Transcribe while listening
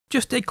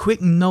Just a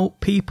quick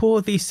note,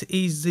 people. This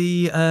is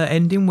the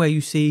ending where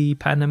you see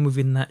Panam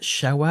within that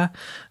shower.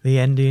 The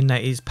ending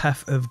that is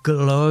Path of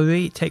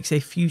Glory. It takes a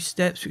few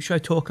steps, which I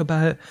talk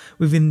about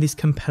within this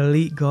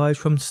complete guide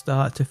from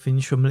start to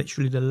finish, from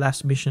literally the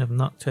last mission of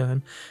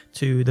Nocturne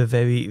to the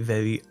very,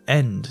 very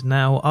end.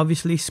 Now,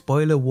 obviously,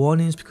 spoiler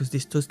warnings, because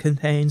this does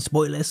contain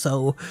spoilers.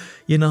 So,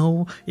 you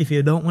know, if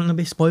you don't want to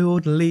be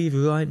spoiled, leave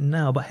right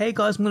now. But hey,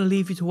 guys, I'm going to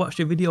leave you to watch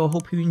the video. I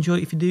hope you enjoy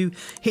it. If you do,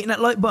 hitting that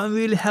like button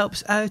really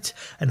helps out.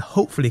 And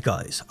hopefully,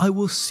 guys, I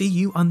will see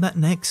you on that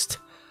next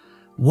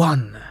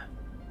one.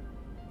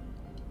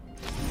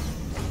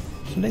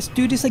 So let's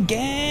do this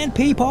again,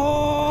 people.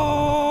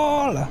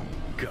 God,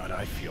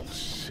 I feel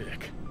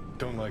sick.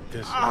 Don't like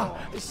this at all.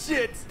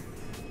 Shit!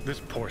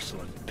 This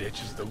porcelain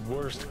bitch is the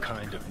worst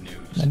kind of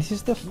news. And this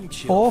is the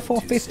fourth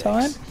or fifth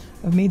time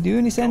of me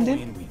doing this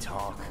ending. We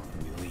talk,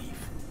 we leave.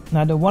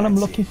 Now the one I'm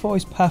looking for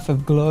is Path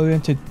of Glory,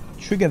 and to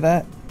trigger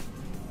that,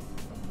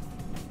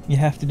 you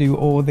have to do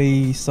all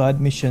the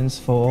side missions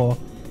for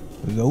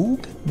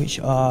Rogue, which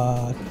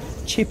are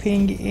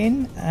Chipping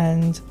In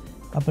and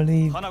I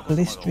believe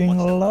Blistering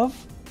Love,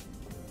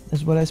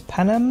 as well as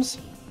Panam's,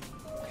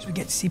 because we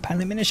get to see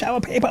Panam in the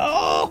shower,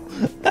 people.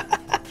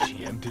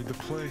 She emptied the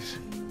place.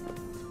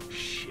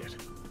 Shit.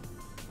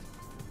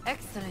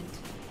 Excellent.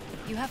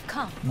 You have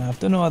come. Now I've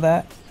done all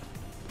that,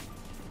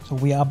 so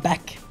we are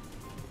back.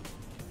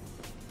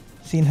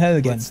 Seeing her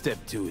again. Let's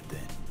step to it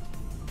then.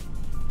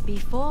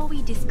 Before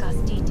we discuss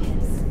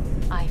details,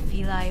 I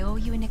feel I owe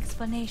you an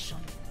explanation.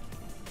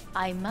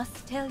 I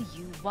must tell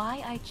you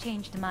why I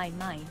changed my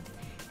mind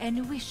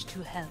and wish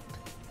to help.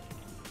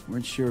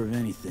 Weren't sure of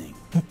anything.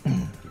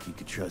 If you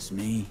could trust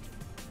me,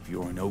 if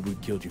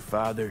Yorinobu killed your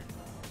father,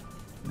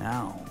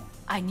 now...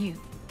 I knew.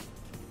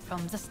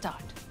 From the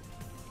start.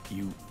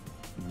 You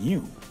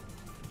knew?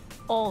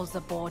 All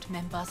the board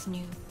members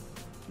knew.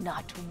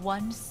 Not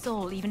one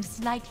soul even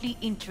slightly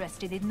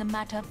interested in the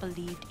matter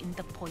believed in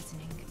the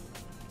poisoning.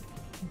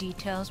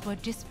 Details were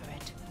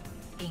disparate,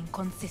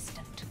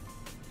 inconsistent.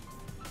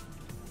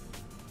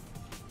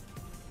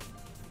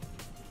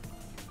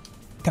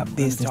 Got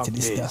business to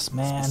discuss,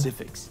 man.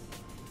 Specifics.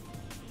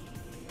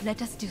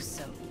 Let us do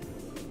so.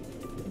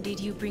 Did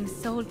you bring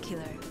Soul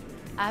Killer,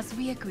 as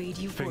we agreed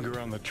you would? Finger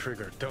on the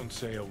trigger. Don't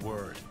say a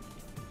word.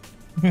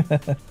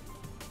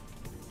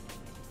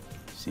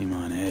 Seem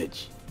on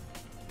edge.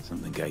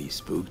 Something got you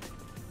spooked?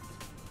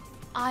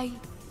 I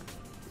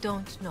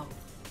don't know.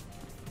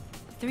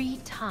 3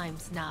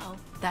 times now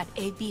that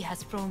AB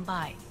has flown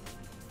by.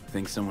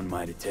 Think someone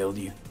might have told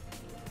you?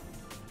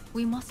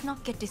 We must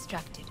not get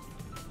distracted.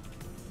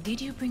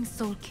 Did you bring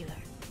Soul Killer?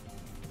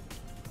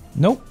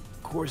 Nope.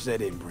 Of course I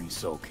didn't bring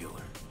Soul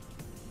Killer.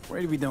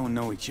 Afraid we don't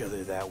know each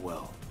other that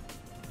well.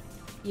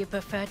 You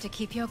prefer to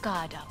keep your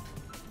guard up.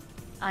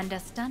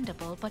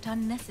 Understandable, but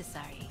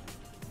unnecessary.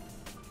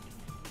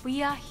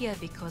 We are here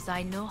because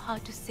I know how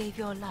to save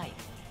your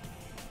life.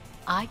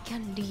 I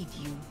can lead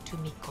you to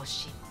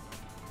Mikoshi.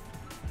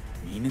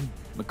 Meaning?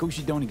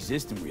 Mikoshi don't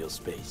exist in real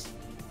space.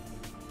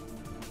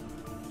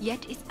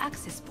 Yet its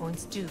access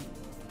points do,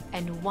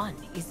 and one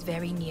is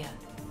very near.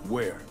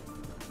 Where?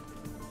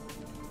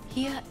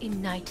 Here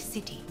in Night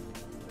City,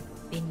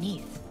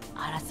 beneath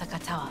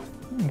Arasaka Tower.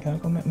 Gotta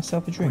go make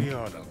myself a drink. We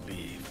ought to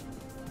leave.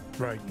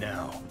 Right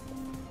now.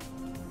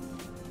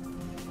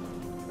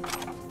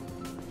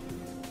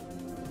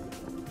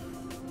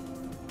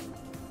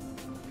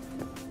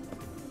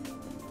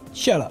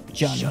 Shut up,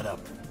 Johnny. Shut up.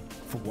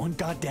 For one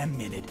goddamn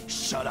minute,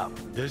 shut up.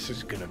 This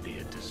is gonna be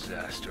a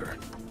disaster.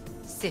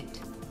 Sit.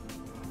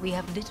 We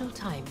have little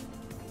time.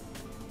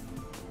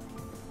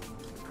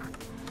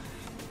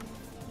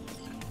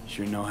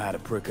 Sure know how to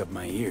prick up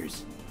my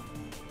ears.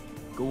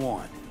 Go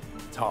on.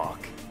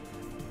 Talk.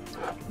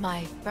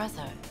 My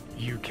brother.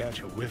 You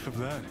catch a whiff of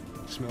that?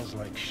 Smells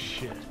like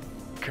shit.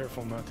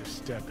 Careful not to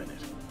step in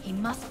it. He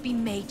must be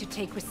made to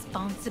take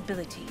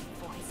responsibility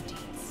for his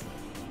deeds.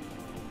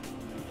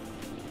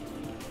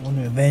 Want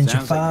to avenge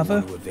your Sounds like you father?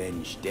 want to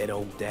avenge dead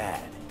old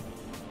dad.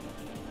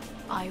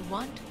 I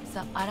want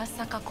the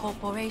Arasaka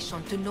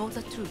Corporation to know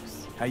the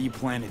truth. How you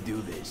plan to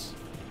do this?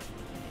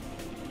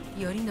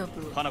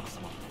 Yorinobu. 花子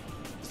様、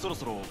そろ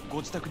そろご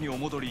自宅にお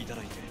戻りいた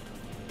だいて。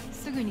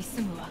すぐに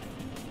済むわ。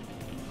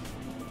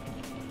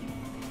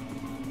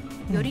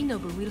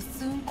Yorinobu will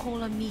soon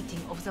call a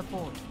meeting of the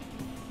board.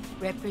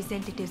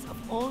 Representatives of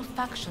all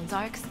factions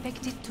are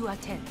expected to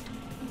attend.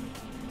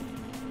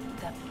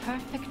 The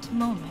perfect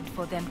moment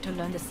for them to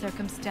learn the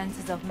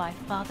circumstances of my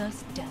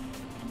father's death.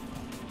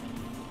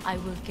 I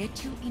will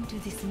get you into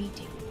this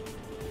meeting,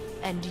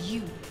 and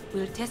you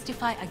will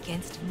testify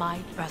against my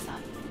brother.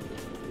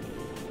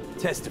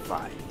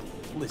 Testify.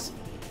 Listen,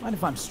 mind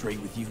if I'm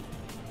straight with you?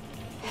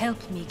 Help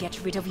me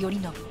get rid of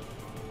Yorinobu.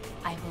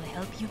 I will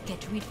help you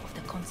get rid of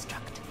the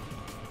construct.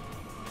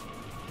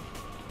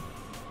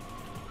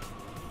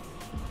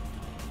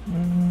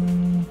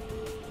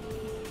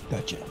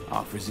 Gotcha.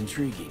 Offer's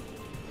intriguing.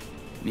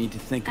 Need to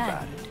think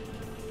about it.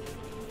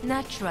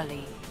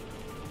 Naturally.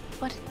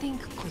 But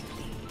think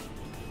quickly.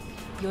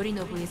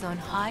 Yorinobu is on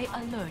high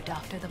alert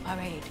after the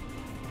parade.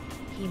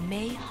 he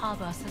may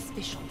harbor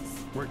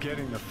suspicions. We're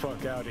getting the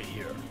fuck out of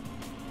here.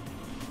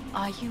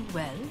 Are you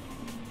well?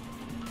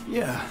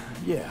 Yeah,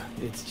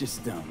 it's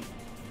just, You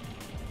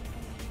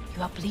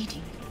are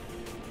bleeding.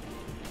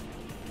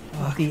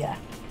 Oh dear.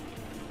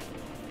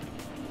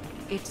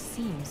 It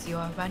seems you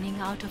are running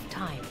out of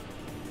time.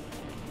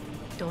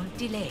 Don't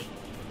delay.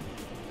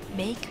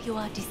 Make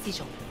your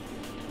decision.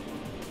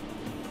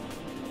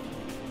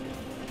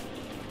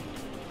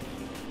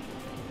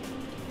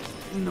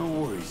 no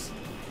worries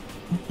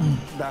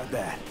about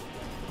that.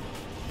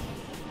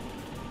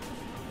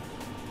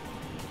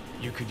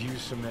 You could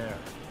use some air.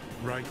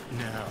 Right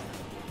now.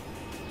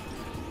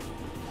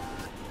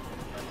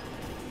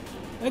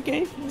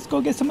 Okay, let's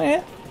go get some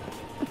air.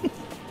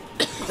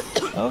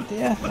 Oh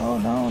dear. Oh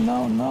no,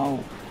 no,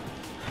 no.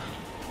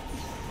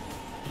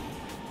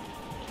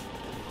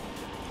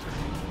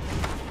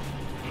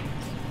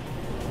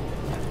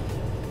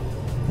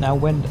 Now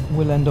when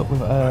we'll end up with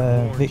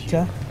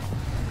Victor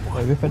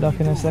or Ripperdoc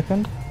in a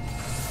second.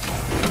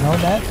 Know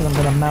that, because I'm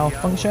gonna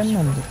malfunction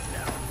and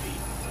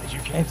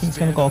everything's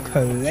gonna go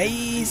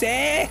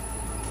crazy.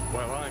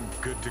 Well, I'm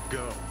good to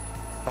go.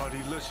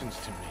 Audie listens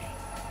to me.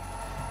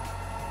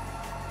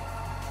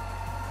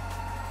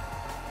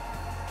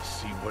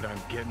 See what I'm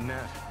getting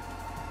at?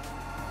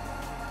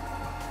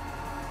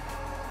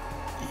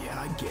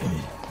 Yeah, I get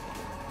it.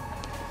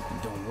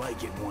 I don't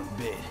like it one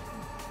bit.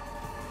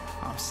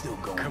 I'm still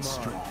going Come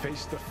strong. on,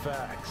 face the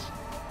facts.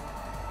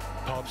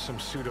 Pop some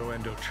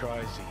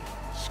pseudo-endotrizine,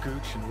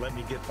 scooch, and let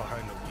me get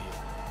behind the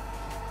wheel.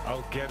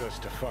 I'll get us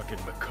to fucking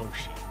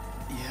Mikoshi.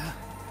 Yeah?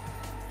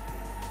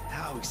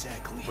 How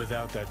exactly?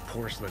 Without that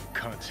porcelain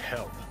cunt's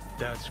help,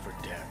 that's for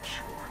damn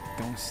sure.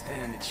 Don't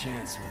stand a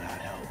chance without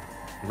help.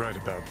 Right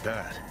about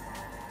that.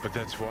 But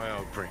that's why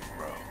I'll bring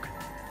Rogue.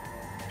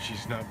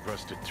 She's not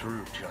busted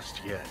through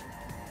just yet.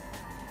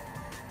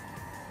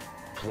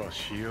 Plus,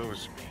 she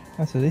owes me.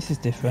 Oh, so this is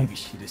different. Maybe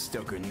she'd have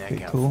stuck her neck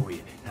Pretty out cool. for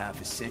you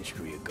half a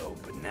century ago,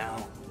 but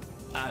now,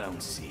 I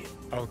don't see it.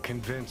 I'll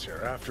convince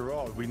her. After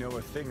all, we know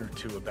a thing or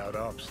two about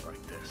ops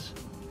like this.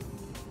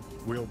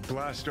 We'll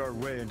blast our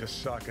way into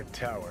Sokka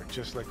Tower,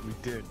 just like we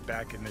did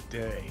back in the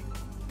day.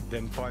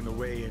 Then find a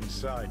way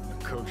inside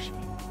Mikoshi.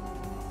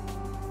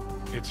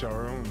 It's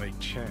our only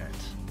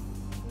chance.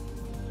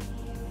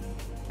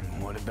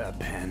 What about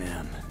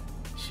Panam?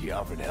 She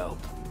offered help.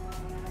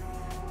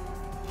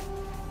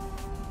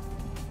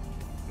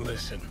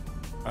 Listen,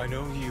 I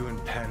know you and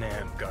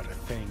Panam got a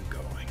thing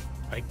going.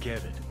 I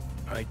get it.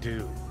 I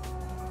do.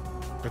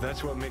 But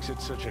that's what makes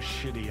it such a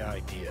shitty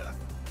idea.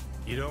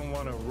 You don't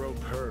want to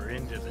rope her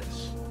into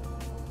this.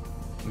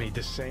 Made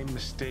the same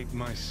mistake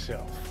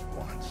myself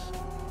once.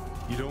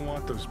 You don't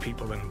want those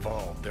people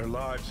involved, their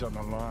lives on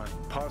the line,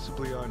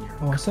 possibly on your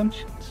Awesome.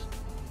 conscience.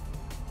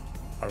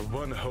 Our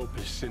one hope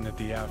is sitting at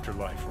the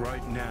afterlife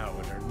right now,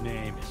 and her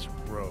name is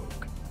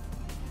Rogue.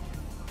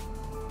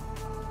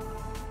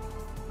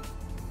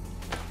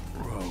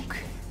 Rogue.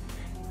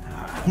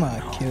 My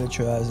killer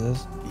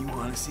trousers. You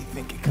honestly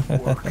think it could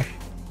work?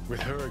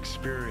 With her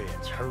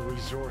experience, her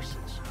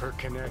resources, her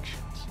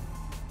connections.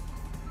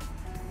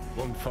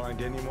 Won't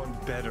find anyone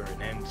better in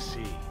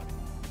NC.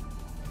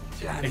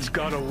 Johnny. It's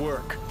gotta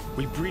work.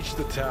 We breach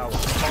the tower.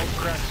 All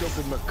cracks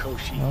open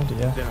Mikoshi. Oh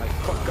dear. Then I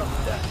fuck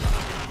up that.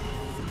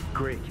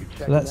 Great, you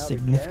check So that's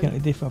significantly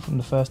different from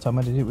the first time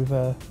I did it with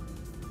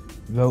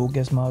Rogue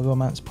as my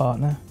romance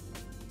partner.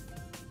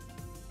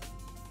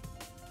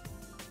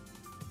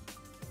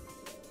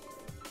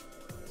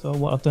 So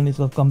what I've done is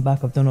I've gone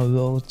back, I've done all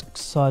those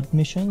side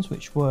missions,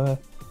 which were,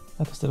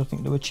 like I said, I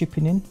think they were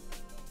chipping in.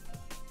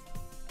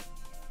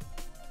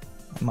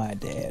 Am I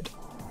dead?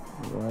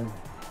 What?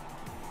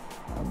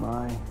 Am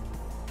I?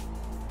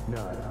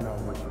 No, it's not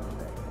what you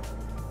think.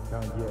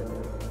 Not yet.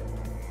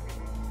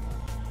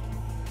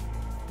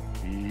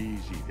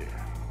 Easy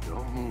there.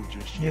 Don't move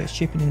just Yeah, yet. it's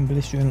chipping in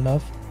blistering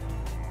love.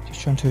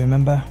 Just trying to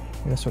remember.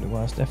 Yeah, that's what it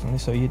was, definitely.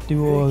 So you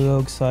do all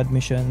Rogue side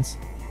missions,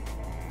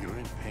 You're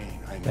in pain,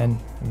 I know.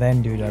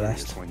 then do the Furious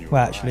rest. when you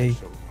Well, arrive, actually,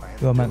 so I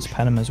have romance to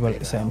Panam as well at get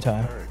the same out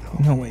time. there, though.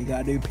 You know what you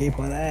gotta do,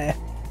 people there.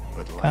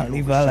 But Can't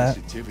leave light that out.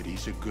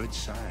 sensitivity's a good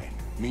sign.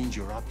 Means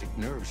your optic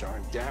nerves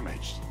aren't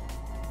damaged.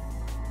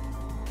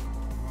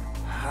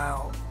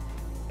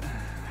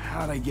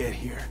 How'd I get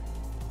here?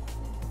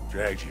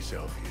 Dragged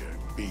yourself here,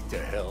 beat to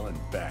hell and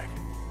back.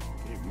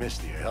 You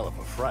missed a hell of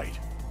a fright.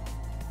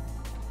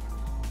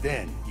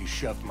 Then you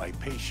shoved my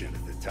patient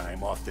at the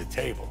time off the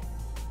table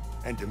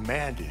and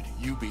demanded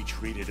you be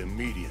treated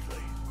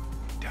immediately.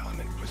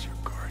 Dalman was your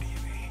guardian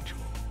angel.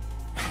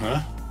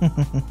 Huh?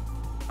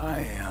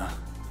 I,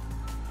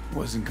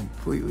 wasn't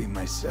completely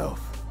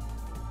myself.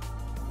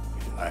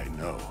 I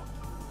know.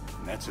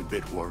 And that's a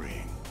bit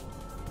worrying.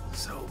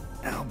 So,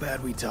 how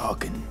bad we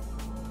talking?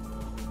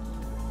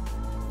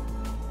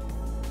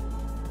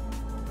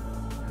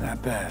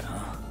 That bad,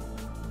 huh?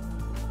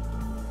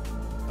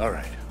 All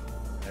right.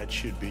 That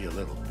should be a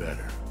little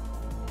better.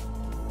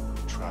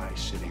 Try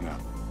sitting up.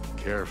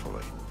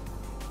 Carefully.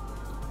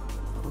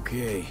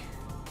 Okay.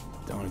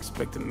 Don't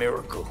expect a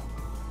miracle.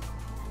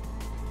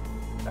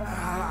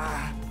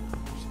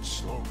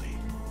 Slow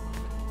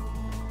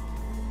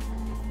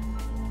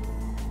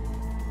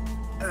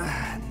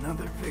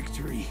Another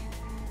victory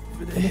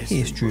for the For the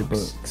history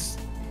books. books.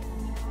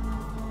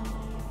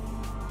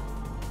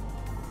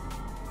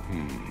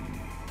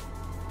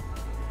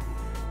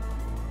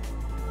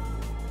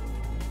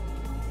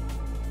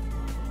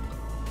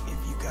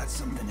 If you got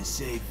something to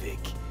say, Vic,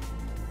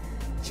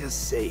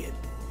 just say it.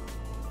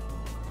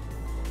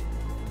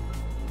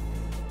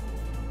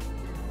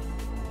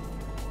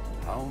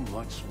 How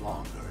much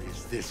longer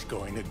is this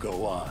going to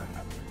go on?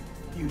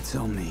 You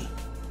tell me.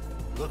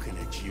 Looking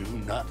at you,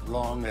 not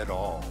long at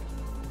all.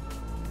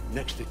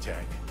 Next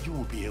attack, you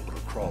won't be able to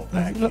crawl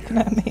back he looking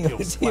here. at me or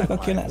You'll is he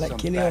looking flatline at that some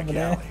killie back over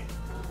there? alley.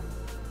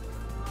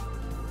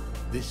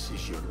 This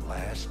is your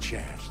last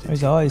chance to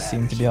His take eyes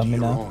seem to matters be on into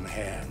me your now. own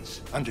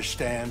hands.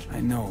 Understand? I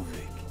know,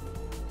 Vic.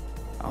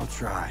 I'll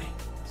try.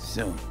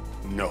 Soon.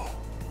 No.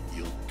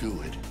 You'll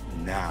do it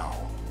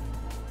now.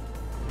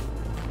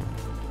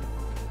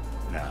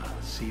 Now,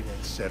 see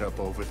that setup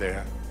over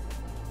there?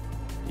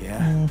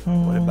 Yeah?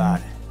 What about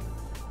it?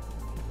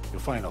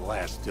 You'll find a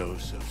last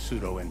dose of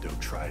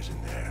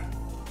pseudo-endotrizin there.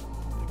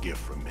 A gift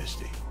from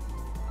Misty.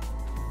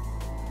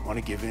 Want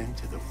to give in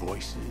to the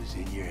voices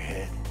in your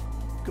head?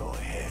 Go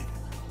ahead.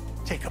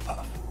 Take a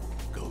puff.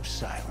 Go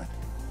silent.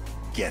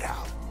 Get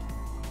out.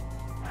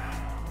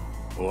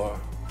 Or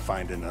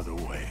find another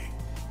way.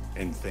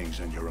 End things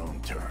on your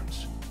own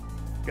terms.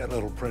 Got a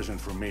little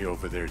present for me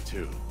over there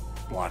too.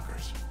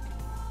 Lockers.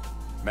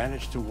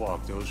 Manage to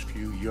walk those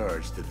few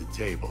yards to the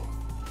table.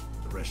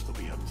 The rest will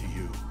be up to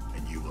you,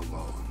 and you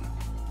alone.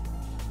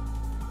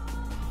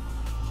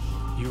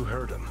 You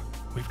heard him.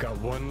 We've got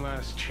one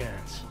last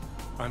chance.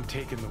 I'm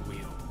taking the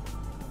wheel.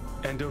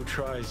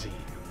 Endotrizine,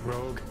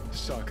 Rogue,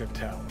 Sokka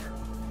Tower.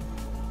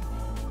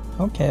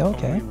 Okay,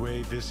 okay. Only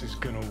way this is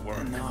gonna work.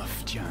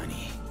 Enough,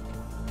 Johnny.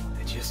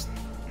 I just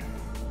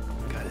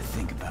gotta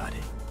think about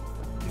it.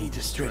 Need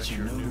to stretch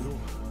your noodle?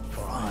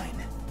 Fine.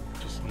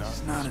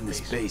 Just Not in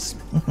this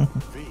basement.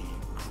 V,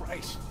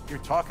 Christ, you're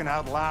talking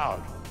out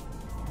loud.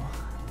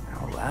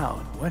 Out loud?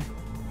 What?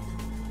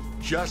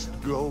 Just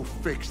go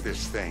fix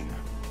this thing.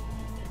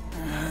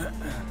 I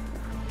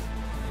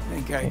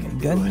think I can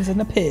do Guns it. and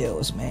the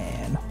pills,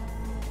 man.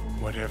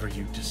 Whatever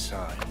you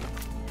decide.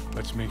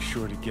 Let's make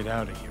sure to get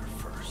out of here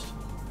first.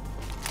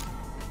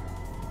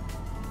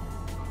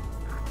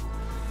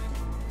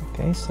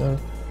 Okay, so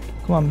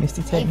come on,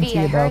 Misty, take me Hey, to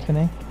your V, I heard-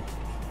 balcony.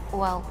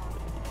 Well,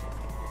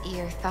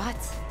 your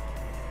thoughts?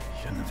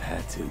 Shouldn't have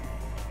had to.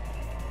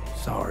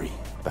 Sorry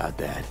about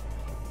that.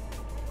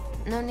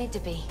 No need to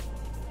be.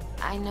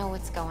 I know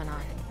what's going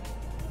on.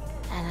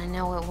 And I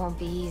know it won't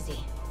be easy.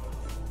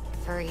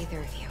 For either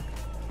of you.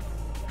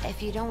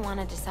 If you don't want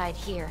to decide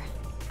here,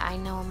 I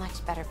know a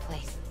much better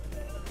place.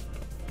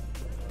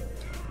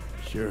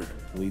 Sure,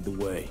 lead the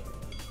way.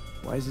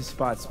 Why is this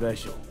spot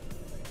special?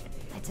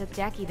 I took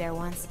Jackie there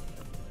once.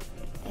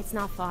 It's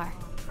not far.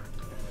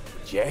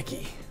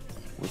 Jackie?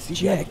 What's he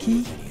Jackie? got to do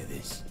with any of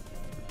this?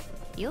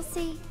 You'll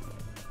see.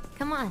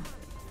 Come on.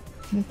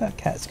 If that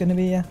cat's gonna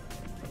be here.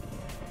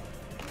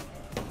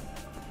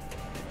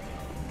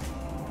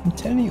 I'm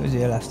telling you it was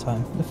here last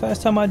time. The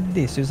first time I did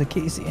this, there was a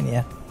kitty sitting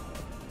here.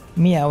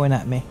 Meowing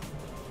at me.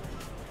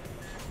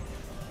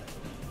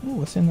 Oh,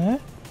 what's in there?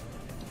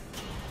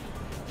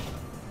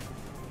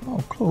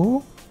 Oh,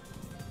 cool.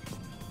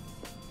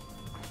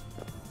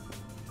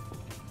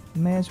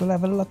 May as well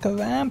have a look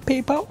around,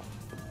 people.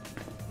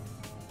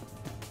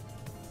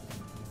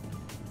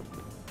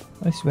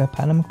 This is where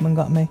Panam come and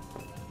got me.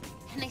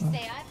 And they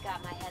say I've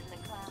got my head in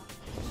the clouds.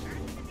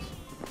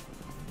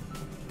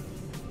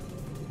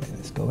 Okay,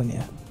 let's go in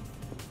here.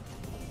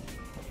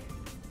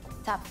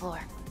 Top floor.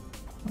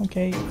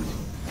 Okay.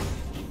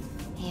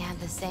 He had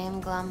the same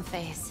glum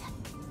face.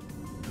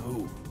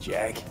 Who?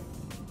 Jack?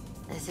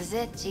 This is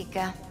it,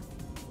 Chica.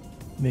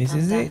 This I'm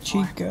is done it, for.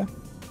 Chica.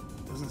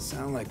 Doesn't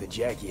sound like the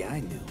Jackie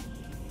I knew.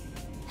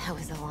 That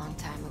was a long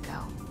time ago.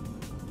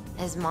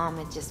 His mom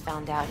had just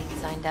found out he'd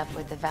signed up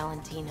with the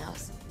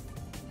Valentinos.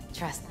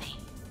 Trust me.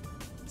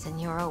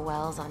 Senora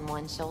Wells on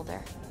one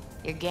shoulder,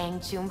 your gang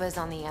Chumbas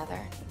on the other.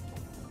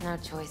 No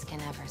choice can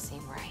ever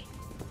seem right.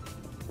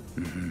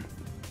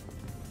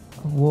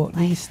 I've walked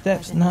these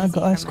steps wasn't now, easy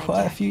guys, for my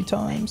quite a few Jackie, but-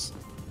 times.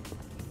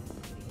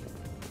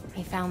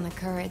 He found the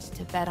courage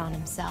to bet on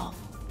himself.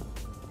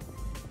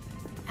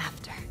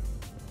 After.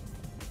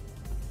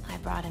 I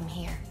brought him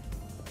here.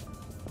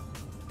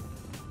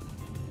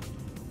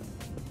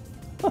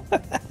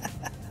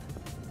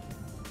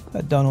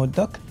 A Donald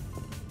Duck.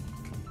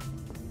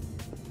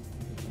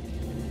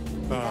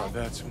 Ah,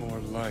 that's more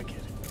like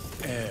it.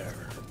 Air.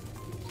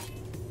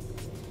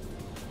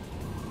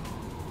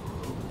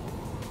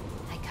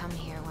 I come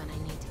here when I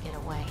need to get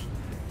away.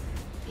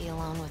 Be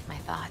alone with my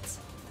thoughts.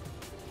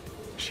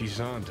 She's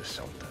on to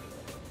something.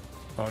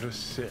 Ought to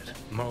sit,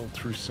 mull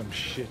through some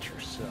shit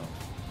yourself.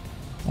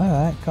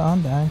 Alright,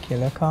 calm down,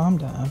 killer, calm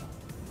down.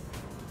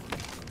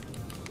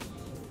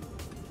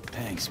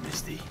 Thanks,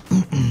 Misty.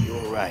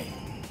 You're right.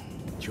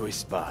 Choice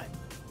spot.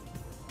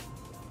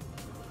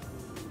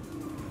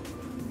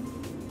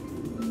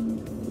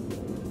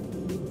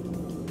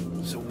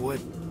 So what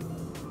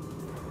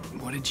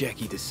did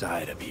Jackie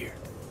decide up here?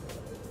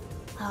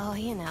 Oh,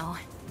 you know.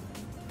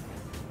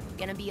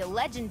 Gonna be a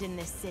legend in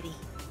this city.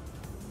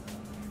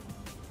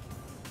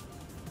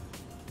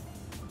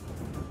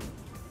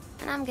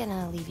 And I'm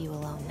gonna leave you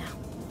alone now.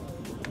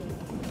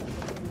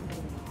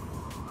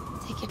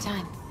 Take your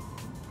time.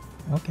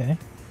 Okay.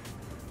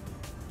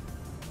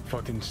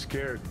 Fucking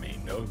scared me,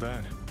 know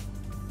that?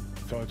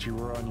 Thought you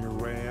were on your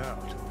way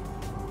out.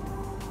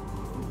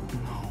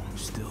 No, I'm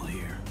still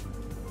here.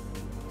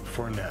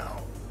 For now.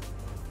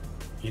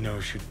 You know,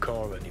 you should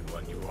call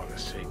anyone you want to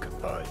say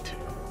goodbye to.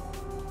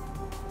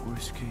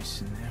 Worst case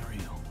scenario.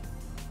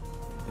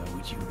 Is that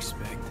what you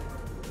expect?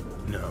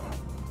 No.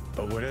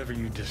 But whatever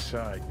you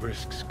decide,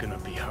 risk's gonna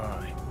be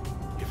high.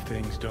 If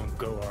things don't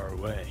go our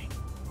way.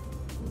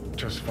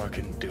 Just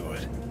fucking do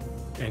it.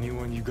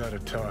 Anyone you gotta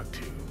talk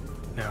to,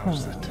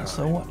 now's the time.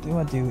 So what do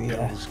I do here?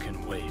 Bills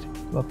can wait.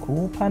 Do I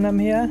call Panam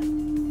here?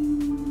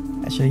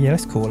 Actually, yeah,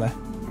 let's call her.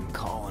 I'm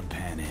calling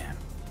Panam.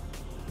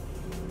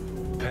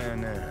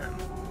 Panam.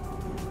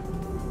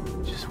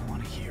 Just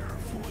want to hear her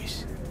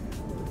voice.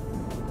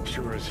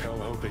 Sure as hell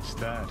hope it's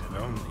that and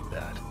only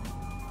that.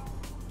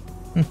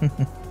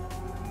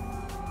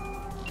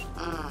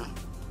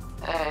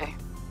 Hey,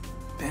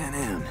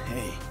 Panam,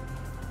 hey.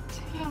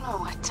 do you know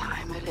what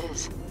time it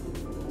is?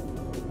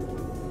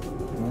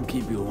 Won't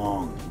keep you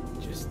long.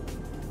 Just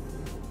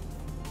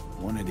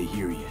wanted to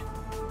hear you.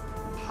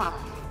 Huh.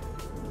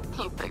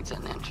 You picked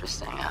an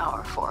interesting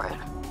hour for it.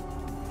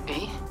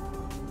 V?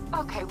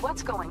 Okay,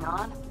 what's going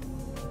on?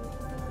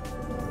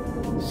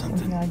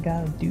 Something I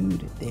gotta do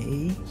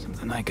today.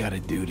 Something I gotta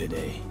do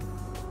today.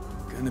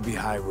 Gonna be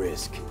high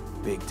risk,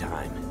 big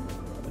time,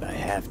 but I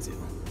have to.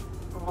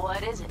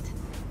 What is it?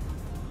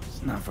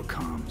 It's not for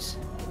comms.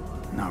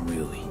 Not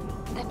really.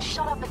 Then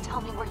shut up and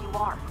tell me where you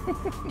are.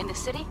 In the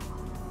city?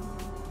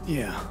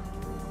 Yeah,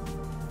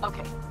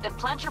 Okay, then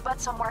plant your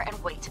butt somewhere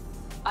and wait.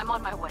 I'm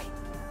on my way.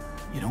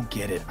 you don't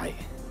get it. I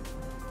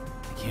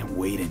can't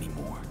wait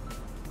anymore.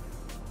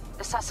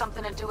 This has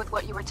something to do with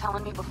what you were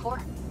telling me before?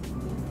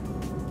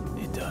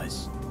 It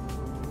does.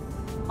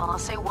 Well, I'll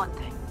say one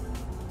thing.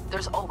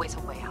 There's always a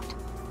way out.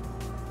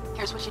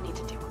 Here's what you need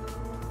to do.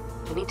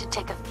 You need to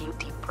take a few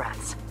deep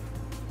breaths.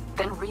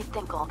 Then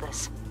rethink all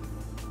this.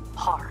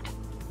 Hard.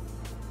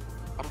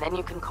 And then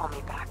you can call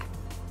me back.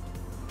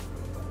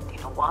 Do you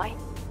know why?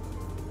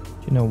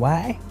 Do you know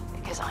why?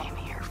 Because I am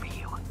here for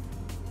you.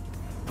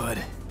 But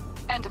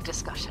End of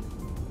discussion.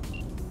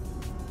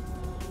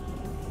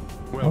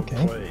 Well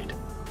Okay. played.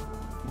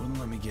 wouldn't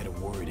let me get a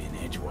word in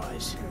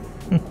edgewise.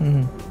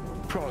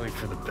 Probably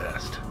for the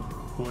best.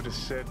 Would have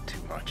said too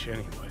much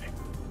anyway.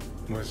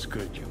 Was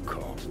good you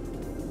called.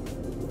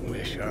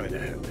 Wish I'd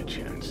had the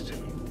chance to.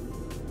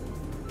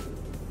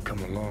 Come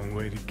a long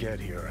way to get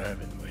here,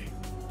 haven't we?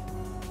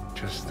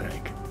 Just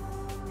think.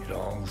 It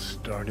all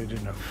started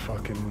in a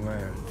fucking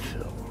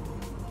landfill.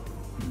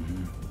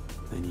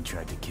 Then you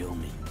tried to kill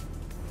me.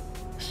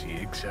 See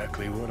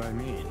exactly what I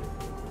mean?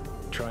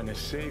 Trying to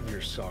save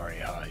your sorry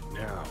hide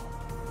now.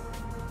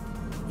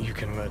 You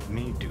can let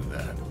me do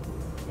that.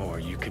 Or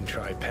you can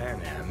try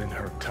Panam and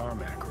her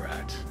tarmac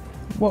rats.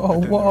 Whoa, But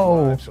then their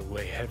whoa. lives will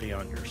weigh heavy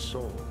on your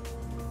soul.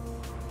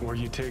 Or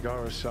you take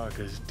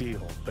Arasaka's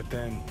deal, but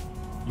then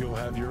you'll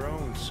have your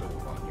own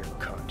soul on your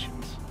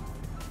conscience.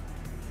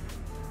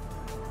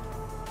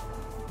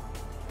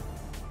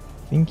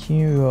 Think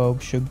you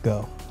should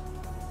go.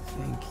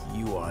 Think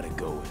you ought to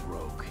go with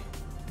Rogue.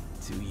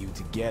 Two of you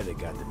together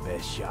got the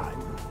best shot.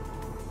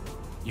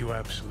 You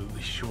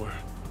absolutely sure?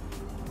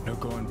 No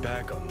going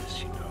back on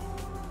this, you know.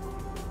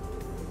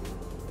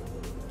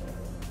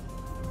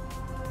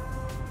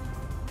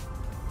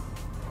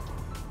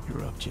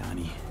 You're up,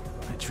 Johnny.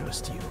 I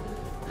trust you.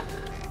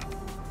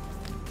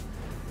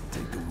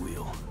 Take the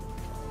wheel.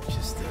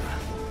 Just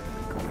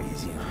go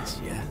easy on us,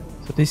 yeah?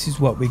 So this is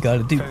what we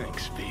gotta do.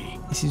 Thanks, V.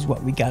 This is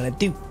what we gotta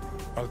do.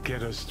 I'll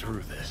get us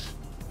through this.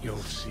 You'll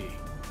see.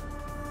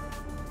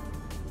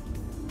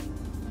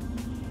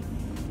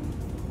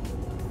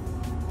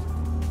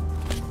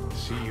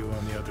 See you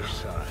on the other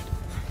side.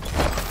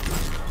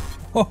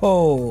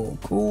 Oh,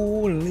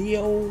 cool,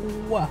 Leo.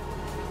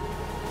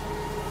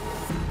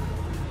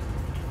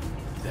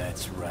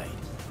 That's right.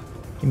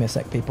 Give me a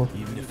sec, people.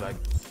 Even if I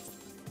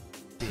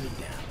did it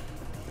down.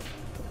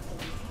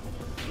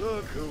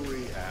 Look who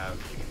we have.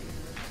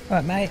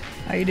 Alright, mate.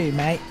 How you doing,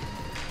 mate?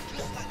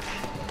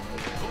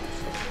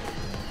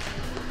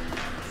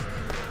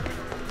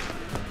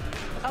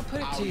 I'll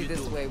put it to you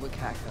this way,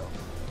 Wakako.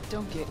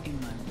 Don't get in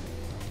my way.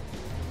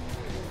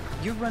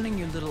 You're running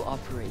your little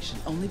operation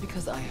only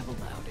because I have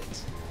allowed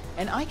it.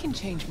 And I can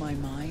change my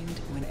mind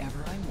whenever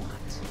I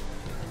want.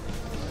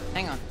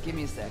 Hang on, give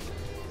me a sec.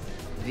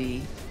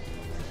 V.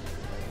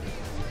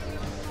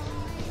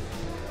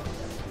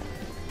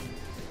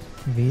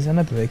 V's on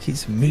a break,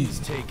 it's me. He's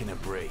taking a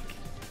break.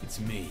 It's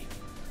me.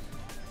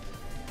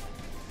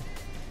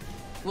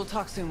 We'll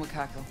talk soon,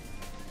 Wakako.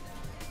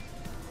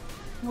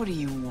 What do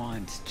you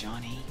want,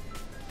 Johnny?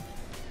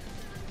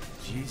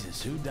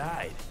 Jesus, who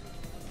died?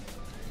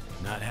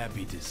 Not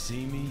happy to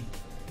see me?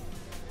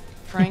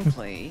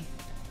 Frankly,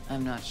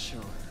 I'm not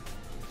sure.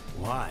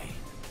 Why?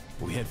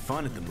 We had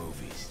fun at the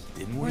movies,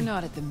 didn't we? We're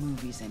not at the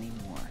movies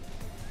anymore.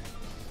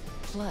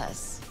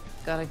 Plus,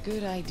 got a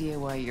good idea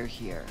why you're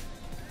here.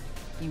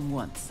 You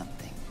want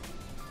something.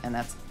 And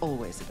that's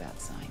always a bad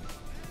sign.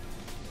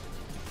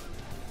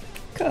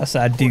 Of course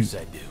I do. Of course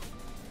I do.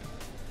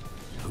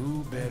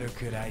 Who better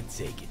could I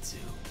take it to?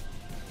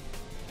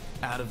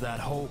 Out of that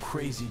whole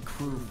crazy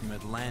crew from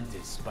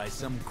Atlantis, by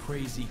some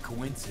crazy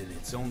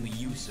coincidence, only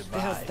you survived. The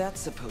hell's that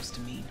supposed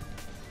to mean?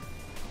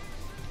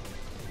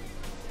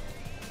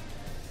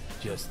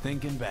 Just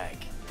thinking back.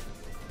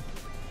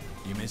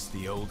 You miss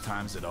the old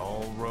times at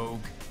all,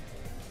 Rogue?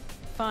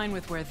 Fine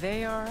with where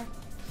they are,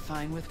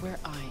 fine with where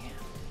I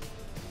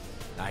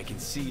am. I can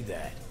see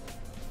that.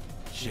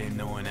 Shame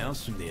no one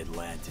else from the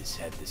Atlantis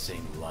had the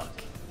same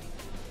luck.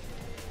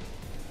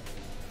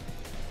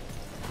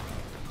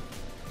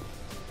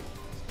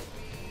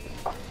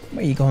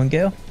 Where you going,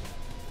 girl?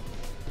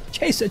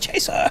 Chaser,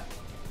 chaser!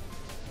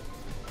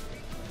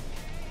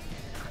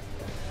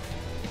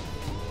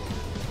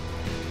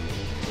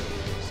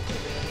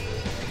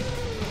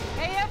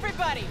 Hey,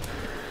 everybody!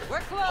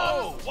 We're closed!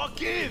 Oh, what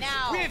gives?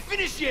 Now. We ain't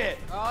finished yet!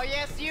 Oh,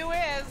 yes, you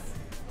is!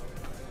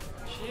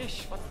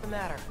 Sheesh, what's the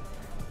matter?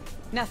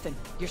 Nothing.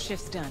 Your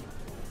shift's done.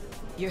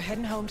 You're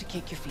heading home to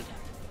kick your feet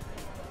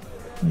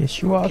up.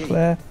 Yes, you are,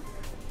 Claire.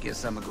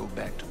 Guess I'm gonna go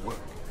back to work.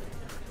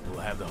 We'll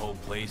have the whole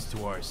place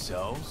to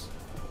ourselves?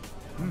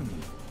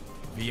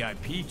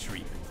 VIP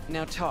treatment.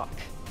 Now talk.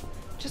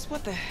 Just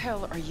what the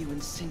hell are you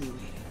insinuating?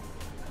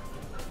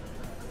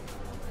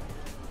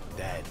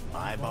 That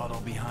my bottle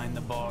behind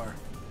the bar?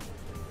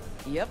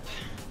 Yep.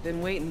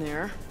 Been waiting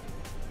there.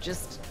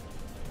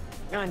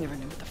 I never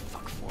knew what the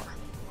fuck for.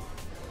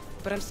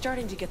 But I'm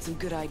starting to get some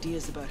good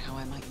ideas about how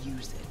I might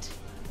use it.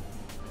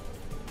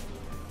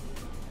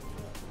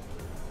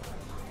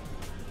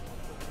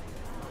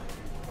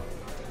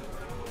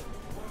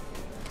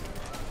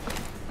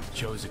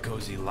 Chose a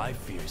cozy life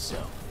for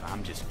yourself.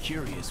 I'm just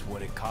curious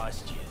what it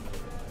cost you.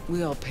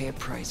 We all pay a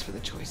price for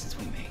the choices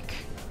we make.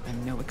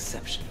 I'm no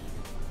exception.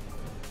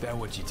 That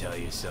what you tell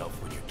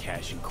yourself when you're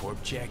cashing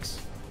corp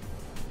checks?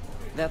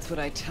 That's what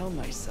I tell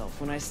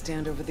myself when I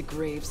stand over the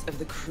graves of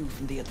the crew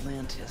from the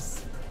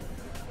Atlantis.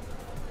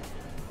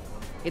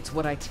 It's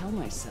what I tell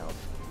myself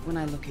when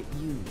I look at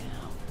you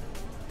now.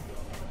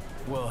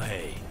 Well,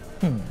 hey.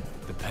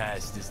 The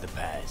past is the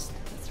past.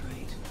 That's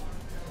right.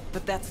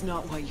 But that's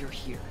not why you're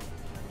here.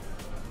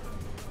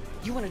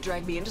 You want to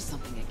drag me into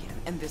something again,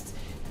 and this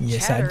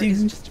Yes, I chatter do.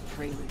 is just a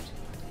prelude.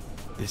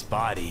 This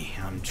body,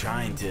 I'm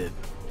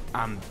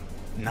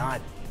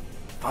not...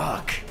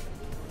 Fuck.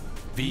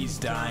 V's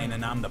dying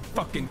and I'm the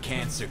fucking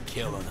cancer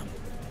killing him.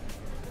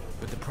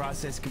 But the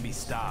process can be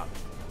stopped.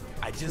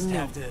 I just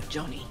have to...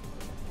 Johnny,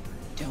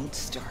 don't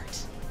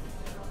start.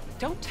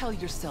 Don't tell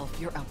yourself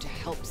you're out to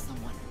help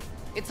someone.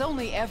 It's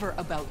only ever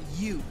about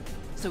you,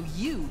 so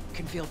you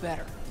can feel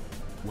better.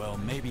 Well,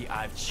 maybe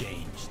I've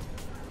changed.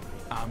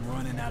 I'm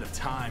running out of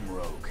time,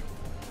 Rogue.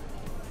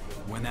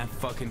 When that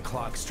fucking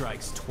clock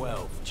strikes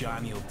 12,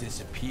 Johnny'll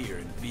disappear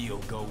and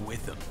V'll go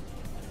with him.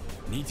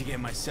 Need to get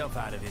myself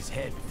out of his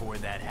head before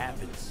that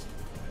happens.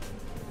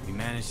 We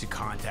managed to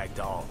contact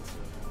Alt.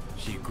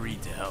 She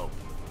agreed to help.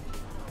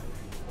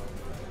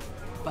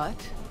 But?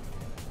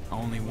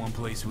 Only one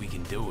place we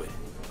can do it.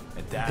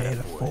 A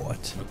data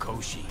fort.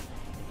 Mikoshi.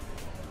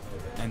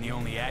 And the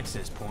only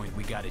access point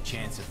we got a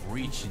chance of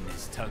reaching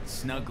is tucked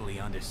snugly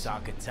under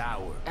Sokka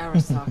Tower.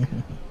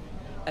 Arasaka.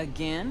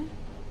 Again?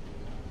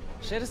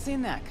 Should have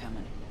seen that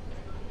coming.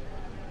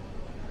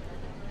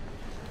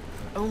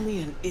 Only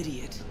an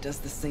idiot does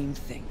the same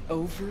thing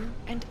over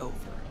and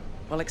over,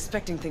 while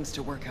expecting things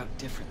to work out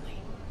differently.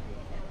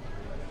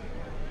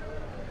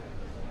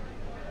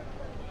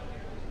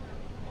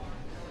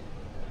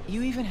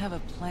 You even have a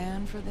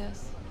plan for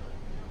this?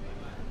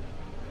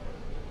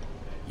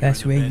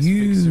 That's where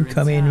you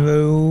come in,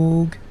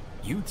 Rogue.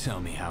 You tell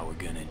me how we're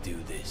gonna do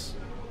this.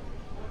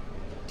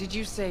 Did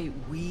you say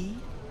we?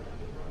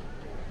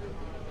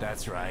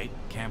 That's right.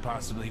 Can't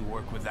possibly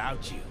work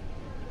without you.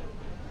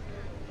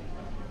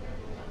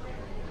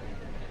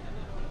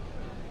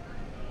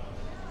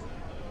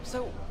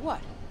 So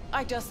what?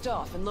 I dust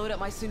off and load up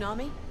my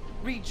tsunami?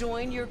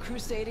 Rejoin your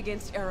crusade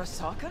against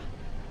Arasaka?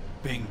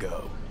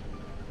 Bingo.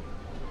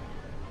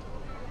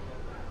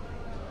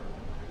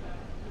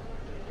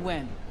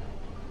 When?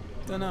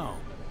 Dunno.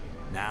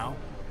 Now?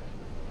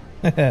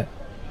 And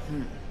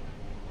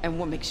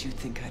what makes you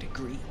think I'd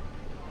agree?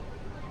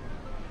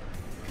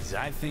 'Cause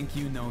I think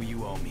you know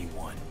you owe me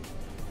one.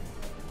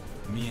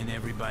 Me and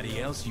everybody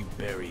else you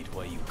buried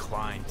while you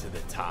climbed to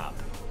the top.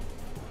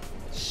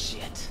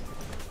 Shit.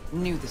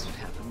 Knew this would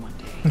happen one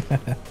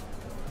day.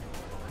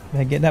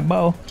 Better get that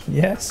bow.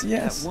 Yes,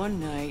 yes. That one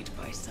night,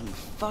 by some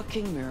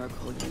fucking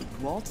miracle,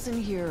 you'd waltz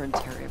in here and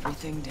tear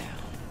everything down.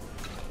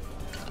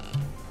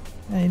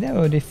 Hey, that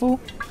already full.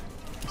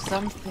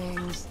 Some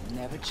things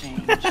never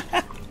change.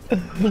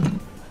 And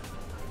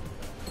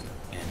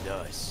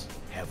us.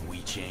 Have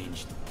we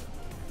changed?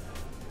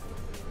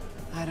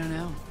 I don't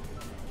know.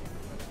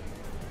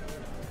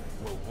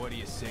 Well, what do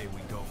you say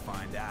we go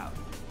find out?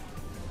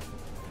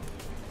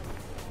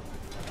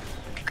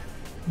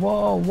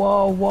 Whoa,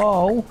 whoa,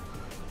 whoa.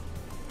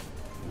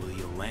 Will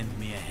you lend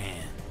me a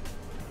hand?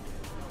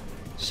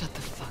 Shut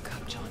the fuck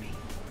up, Johnny.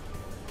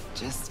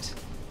 Just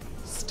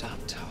stop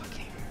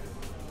talking.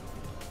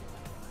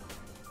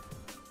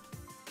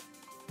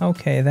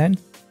 Okay then.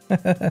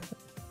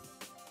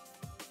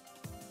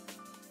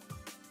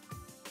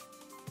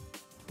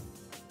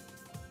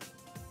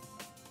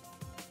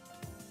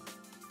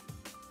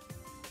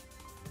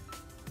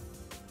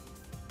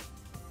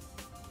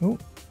 Oh.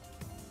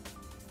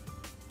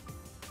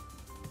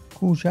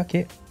 Cool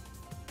jacket.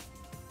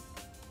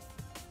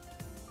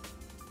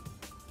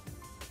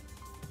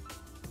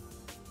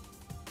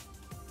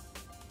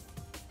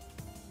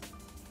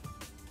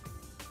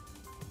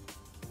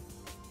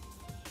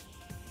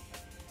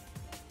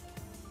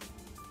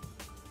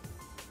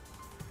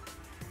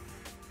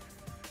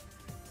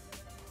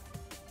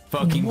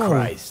 Fucking Whoa.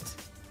 Christ.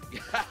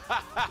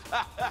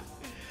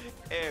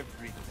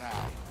 Every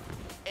time.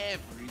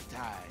 Every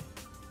time.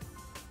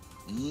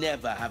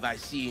 Never have I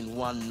seen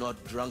one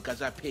not drunk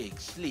as a pig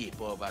sleep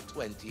over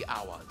 20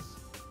 hours.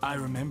 I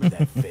remember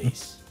that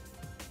face.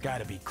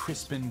 Gotta be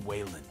Crispin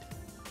Wayland.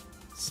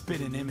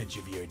 Spit an image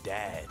of your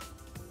dad.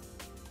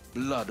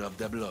 Blood of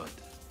the blood.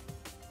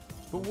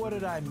 But what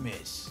did I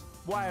miss?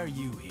 Why are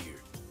you here?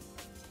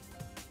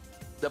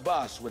 The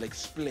boss will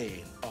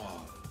explain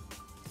all.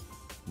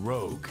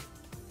 Rogue.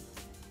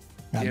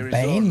 That There is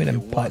Bane with only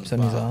them pipes on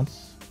one his arm.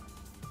 boss.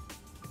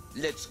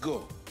 Let's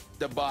go.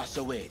 The boss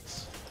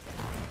awaits.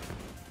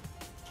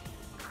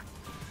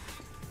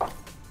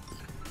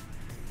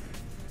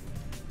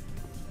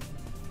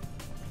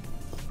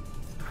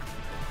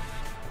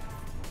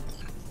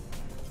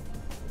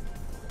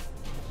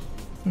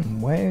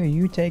 Where are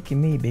you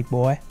taking me, big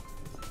boy?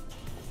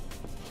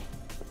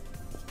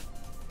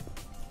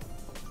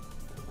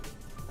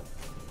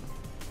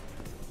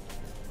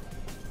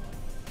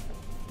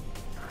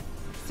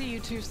 See, you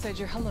two said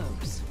your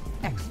hellos.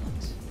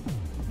 Excellent.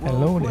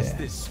 Hello What's there.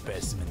 this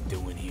specimen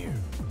doing here?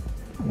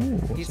 Ooh,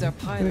 He's some our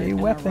pilot pretty and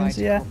our weapons ride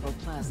to here. Corporal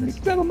Plaza today.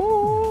 Grab 'em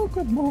all,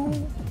 grab 'em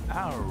all.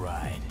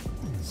 Alright.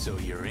 So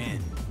you're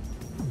in.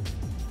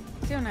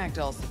 Don't act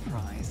all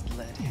surprised,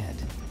 leadhead.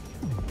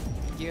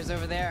 Gears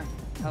over there.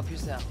 Help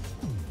yourself.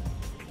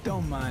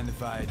 Don't mind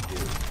if I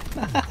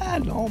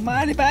do. Don't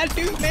mind if I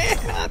do, man.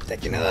 I'm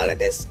taking all of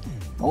this.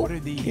 Oh, What are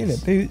these? killer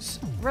boots.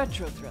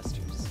 Retro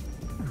thrusters.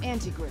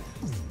 Anti-gravs.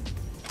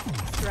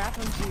 Strap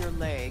them to your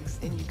legs,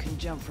 and you can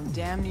jump from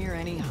damn near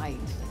any height.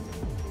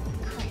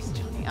 Christ,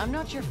 Johnny, I'm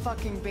not your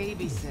fucking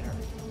babysitter.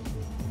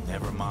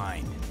 Never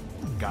mind.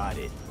 Got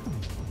it.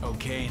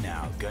 Okay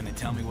now, gonna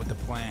tell me what the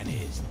plan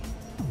is.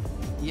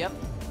 Yep.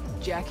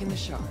 Jack in the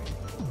Shard.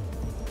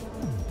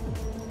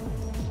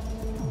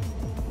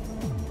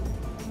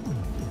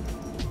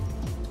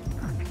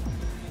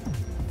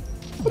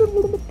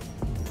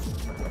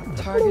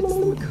 Target's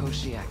the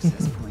Mikoshi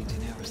access point in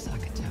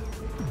Arasaka Tower.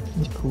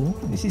 This is cool.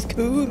 This is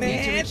cool, Need to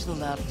man. reach the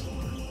left.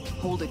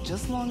 Hold it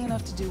just long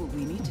enough to do what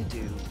we need to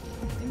do,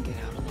 then get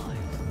out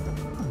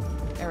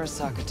alive.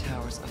 Arasaka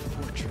Tower's a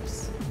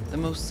fortress, the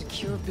most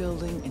secure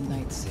building in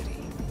Night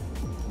City.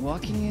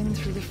 Walking in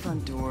through the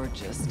front door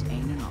just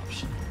ain't an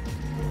option.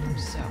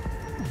 So,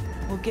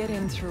 we'll get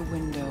in through a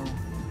window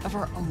of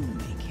our own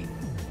making.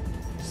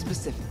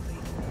 Specifically,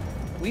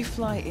 we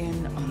fly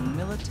in on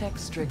a Militech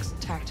Strix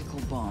tactical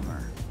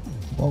bomber.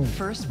 Whoa.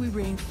 First, we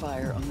rain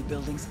fire on the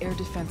building's air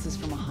defenses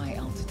from a high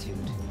altitude.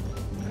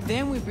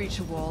 Then we breach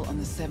a wall on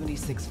the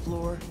 76th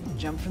floor,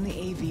 jump from the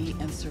AV,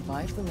 and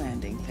survive the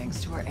landing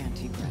thanks to our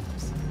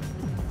anti-gravs.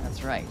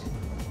 That's right.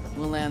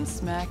 We'll land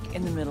smack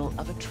in the middle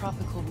of a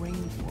tropical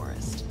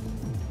rainforest.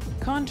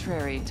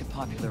 Contrary to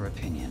popular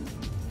opinion,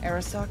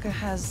 Arasaka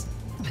has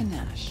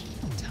panache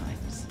at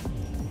times.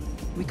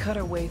 We cut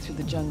our way through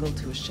the jungle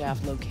to a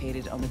shaft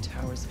located on the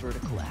tower's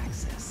vertical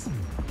axis.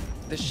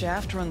 The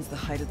shaft runs the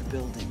height of the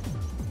building.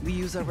 We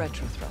use our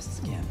retro thrusts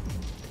again.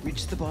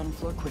 Reach the bottom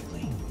floor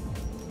quickly.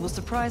 We'll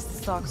surprise the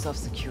stalks off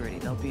security.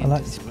 They'll be I in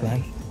like this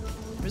disarray. plan.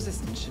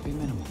 Resistance should be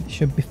minimal.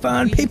 Should be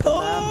fun, Reach the people.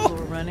 lab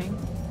floor running.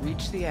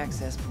 Reach the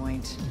access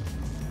point.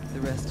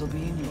 The rest will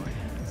be in your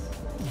hands.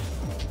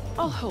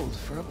 I'll hold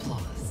for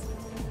applause.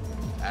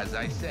 As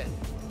I said,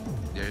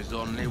 there's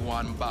only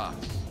one boss,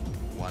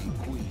 one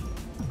queen.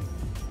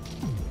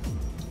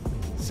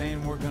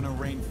 Saying we're gonna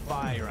rain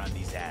fire on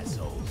these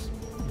assholes.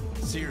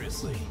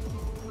 Seriously.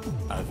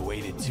 I've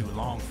waited too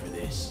long for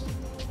this.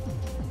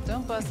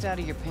 Don't bust out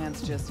of your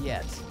pants just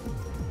yet.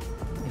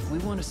 If we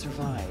want to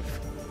survive,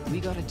 we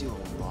gotta do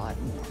a lot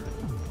more.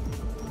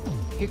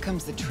 Here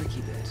comes the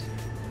tricky bit.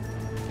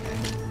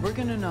 We're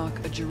gonna knock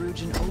a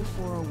Jerugian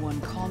 0401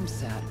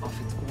 ComSat off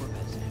its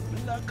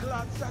orbit. Blood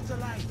clot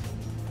satellite.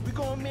 We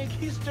gonna make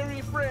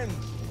history, friends.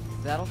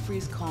 That'll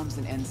freeze comms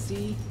in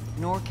NC,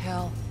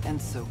 NorCal, and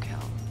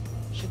SoCal.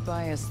 Should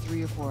buy us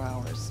 3 or 4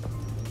 hours.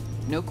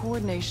 No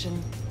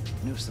coordination,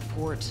 no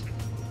support,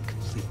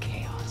 complete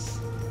chaos.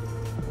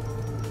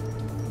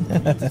 You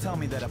mean to tell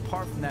me that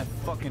apart from that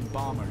fucking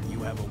bomber, you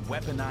have a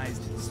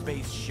weaponized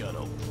space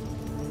shuttle?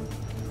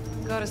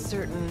 Got a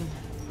certain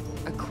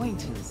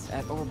acquaintance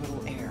at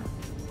Orbital Air.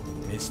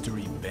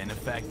 Mystery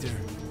benefactor?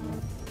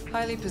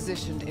 Highly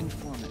positioned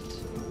informant.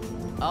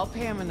 I'll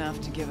pay him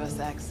enough to give us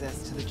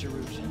access to the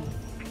Jerusalem.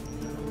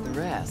 The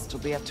rest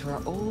will be up to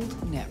our old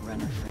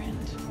netrunner friend.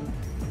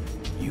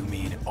 You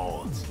mean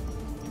Alt?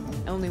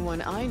 Only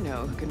one I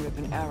know who can rip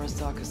an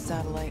Arasaka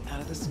satellite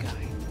out of the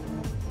sky.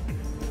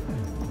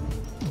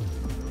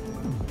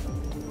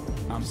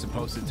 I'm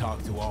supposed to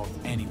talk to Alt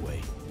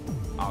anyway.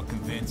 I'll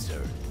convince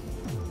her.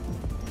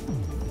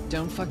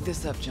 Don't fuck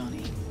this up,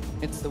 Johnny.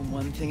 It's the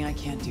one thing I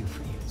can't do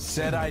for you.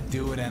 Said I'd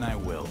do it and I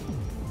will.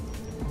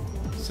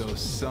 So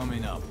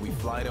summing up, we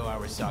fly to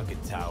Arasaka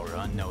Tower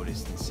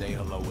unnoticed and say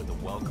hello with a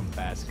welcome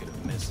basket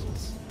of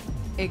missiles.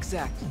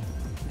 Exactly.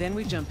 Then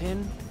we jump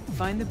in,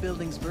 find the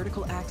building's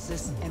vertical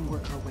axis, and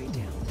work our way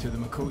down. To the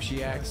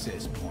Mikoshi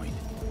access point.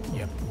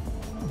 Yep.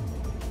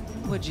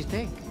 What'd you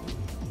think?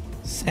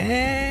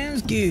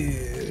 Sounds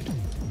good.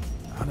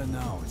 I don't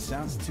know, it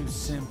sounds too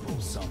simple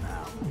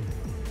somehow.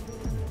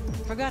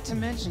 Forgot to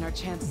mention our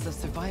chances of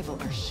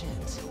survival are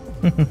shit.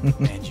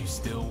 And you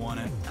still want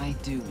it? I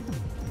do.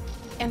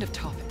 End of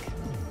topic.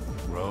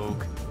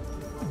 Rogue?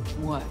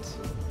 What?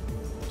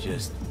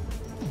 Just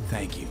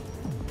thank you.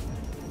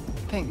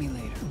 Thank me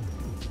later.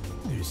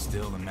 There's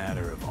still the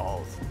matter of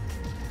Alt.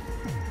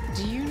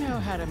 Do you know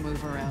how to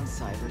move around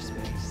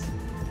cyberspace?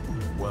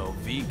 Well,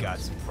 V got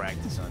some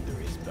practice under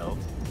his belt.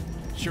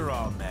 Sure,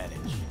 I'll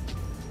manage.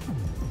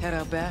 Head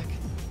out back.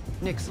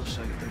 Nix will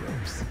show you the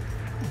ropes.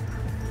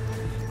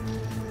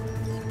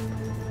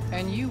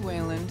 And you,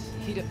 Wayland,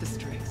 heat up the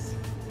streaks.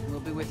 We'll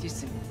be with you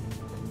soon.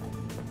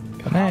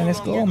 Come on,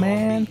 let's go,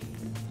 man.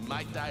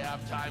 Might I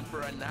have time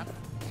for a nap?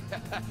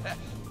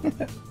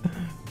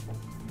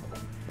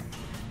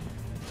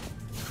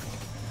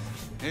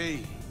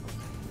 Hey,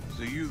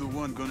 so you the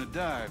one gonna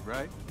dive,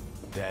 right?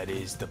 That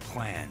is the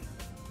plan.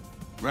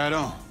 Right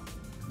on.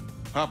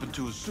 Hop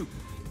into a suit.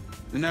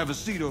 Then have a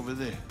seat over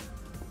there.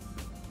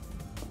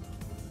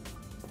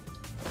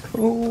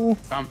 Cool.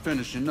 I'm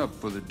finishing up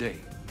for the day.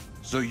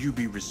 So you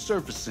be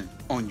resurfacing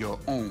on your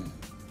own.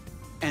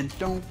 And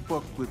don't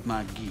fuck with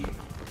my gear.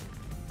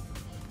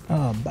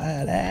 Oh,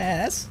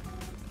 badass.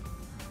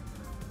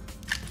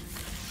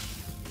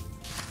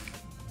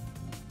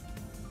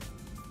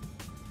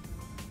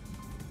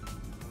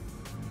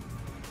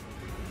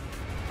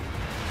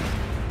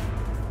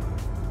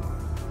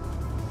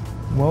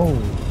 Whoa.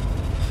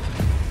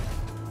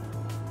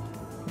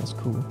 That's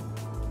cool.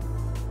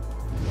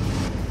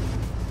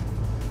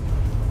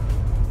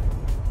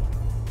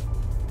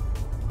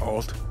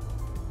 Alt?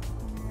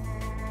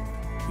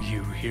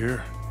 You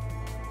here?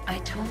 I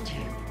told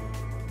you.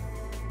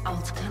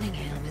 Alt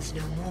Cunningham is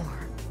no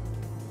more.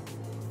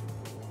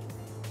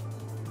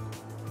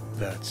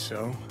 That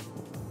so?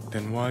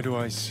 Then why do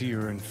I see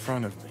her in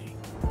front of me?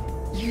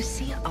 You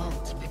see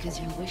Alt because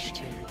you wish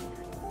to.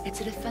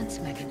 It's a defense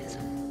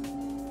mechanism.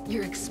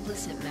 Your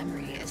explicit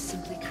memory is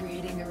simply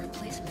creating a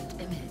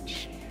replacement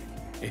image.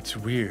 It's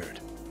weird.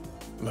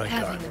 Like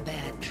Having a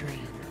bad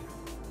dream.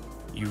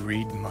 You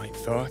read my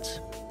thoughts?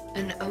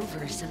 An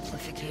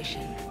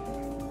oversimplification.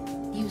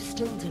 You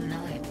still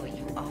deny what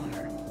you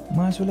are.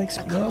 Might as well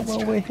explore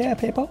while we're here,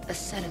 people. A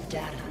set of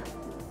data.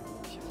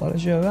 What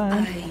is your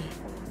around? I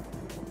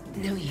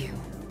know you.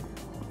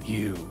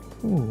 You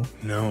Ooh.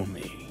 know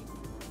me.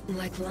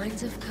 Like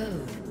lines of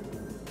code.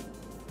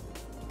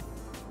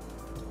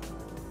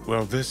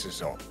 Well, this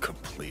is all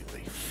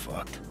completely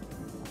fucked.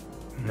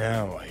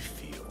 Now I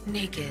feel...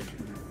 Naked.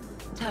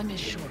 Time is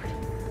short.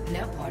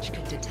 Netwatch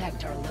could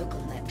detect our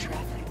local net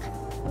traffic.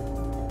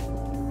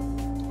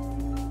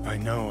 I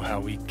know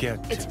how we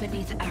get to... It's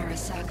beneath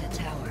Arasaka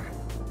Tower.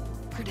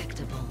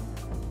 Predictable.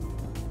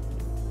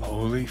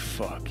 Holy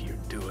fuck, you're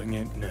doing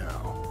it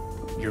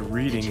now. You're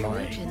reading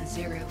my...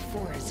 Jerusalem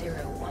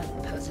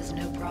 0401 poses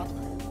no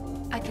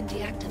problem. I can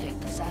deactivate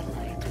the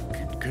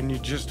satellite. Can you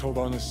just hold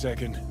on a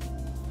second?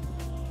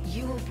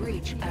 You will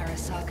breach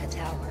Arasaka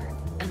Tower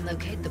and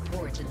locate the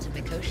port into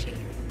Mikoshi.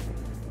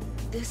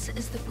 This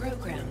is the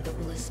program that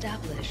will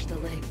establish the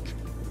link.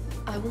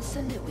 I will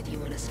send it with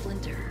you in a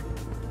splinter.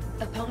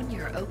 Upon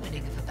your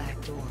opening of a back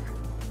door,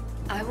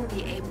 I will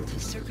be able to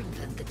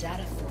circumvent the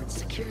data fort's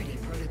security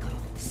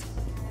protocols.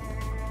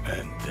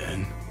 And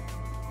then?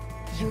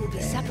 You will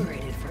be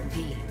separated from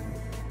V,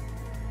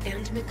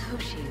 and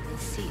Mikoshi will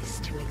cease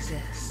to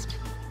exist.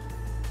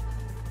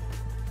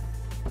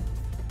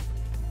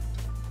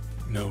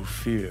 No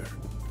fear.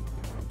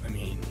 I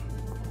mean,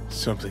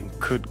 something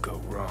could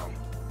go wrong.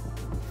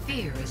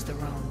 Fear is the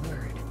wrong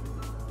word.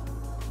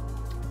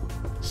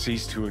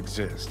 Cease to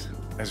exist,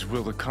 as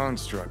will the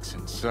constructs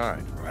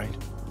inside, right?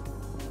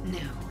 No.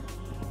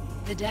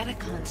 The data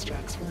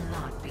constructs will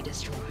not be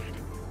destroyed.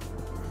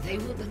 They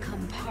will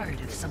become part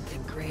of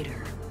something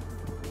greater.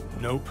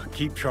 Nope,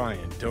 keep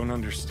trying, don't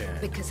understand.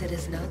 Because it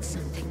is not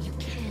something you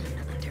can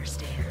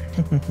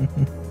understand.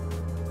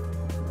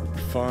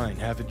 Fine,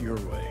 have it your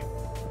way.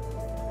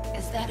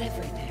 Is that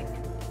everything?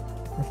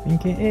 I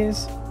think it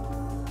is.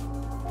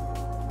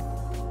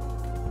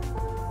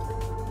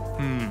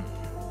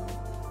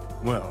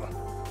 Well,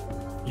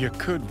 you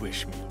could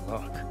wish me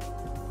luck.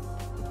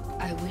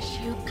 I I wish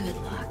you good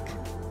luck.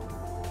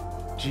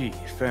 Gee,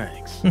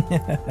 thanks.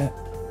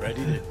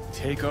 Ready to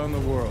take on the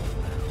world.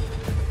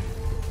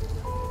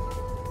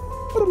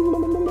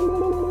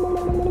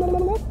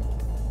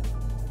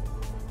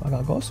 I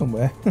gotta go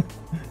somewhere.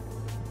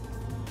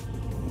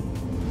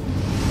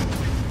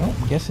 Oh,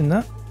 I'm guessing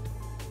that.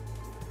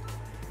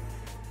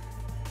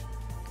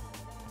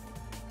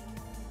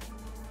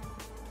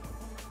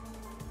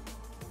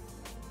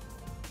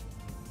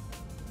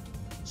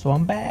 So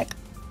I'm back.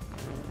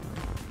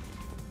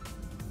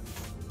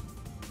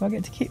 Do I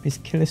get to keep this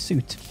killer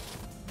suit?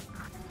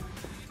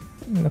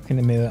 Let me look in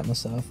the mirror at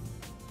myself.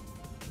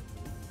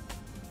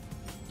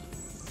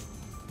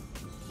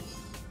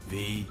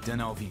 V, don't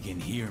know if you can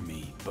hear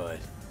me, but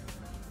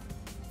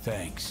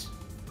thanks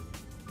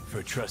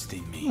for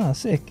trusting me. Ah,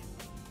 sick.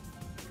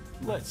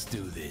 Let's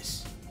do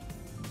this.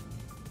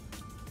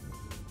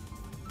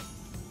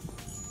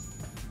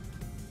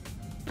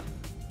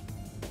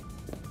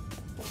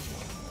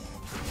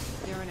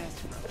 Darren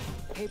Astro.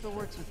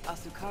 Paperwork's with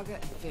Asukaga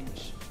and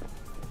Finch.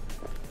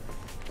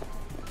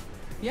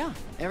 Yeah,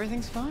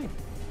 everything's fine.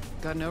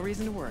 Got no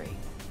reason to worry.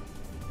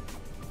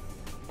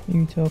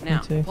 You talking Now,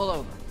 to? pull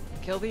over.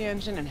 Kill the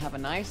engine and have a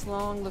nice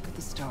long look at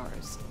the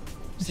stars.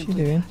 What's she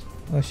Simply doing?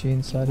 that. Oh, she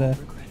inside there.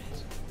 Regret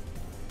it.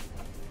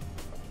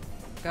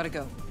 Gotta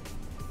go.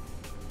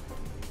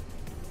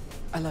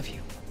 I love you.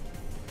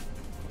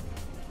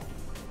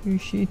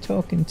 Who's she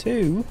talking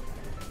to?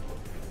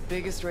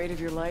 Biggest raid of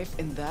your life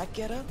in that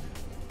getup?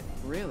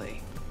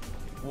 Really?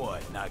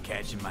 What, not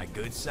catching my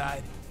good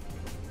side?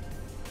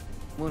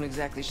 Won't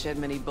exactly shed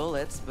many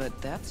bullets, but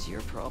that's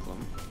your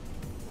problem.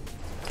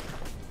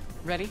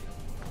 Ready?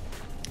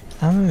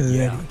 I'm ready.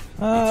 Yeah,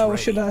 Oh, what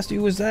ready. should I ask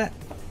you was that?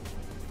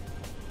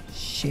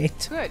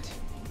 Shit. Good.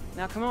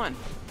 Now come on,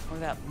 or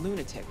that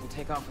lunatic will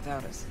take off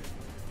without us.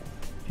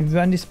 You've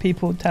run these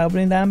people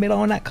tumbling down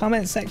below in that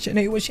comment section.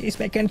 Who was she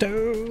speaking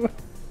to?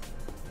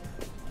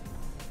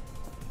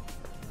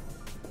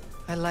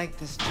 I like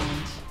this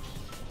joint.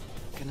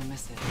 Gonna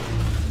miss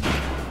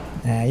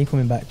it. Nah, you're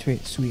coming back to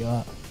it,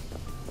 sweetheart.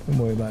 Don't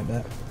worry about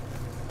that.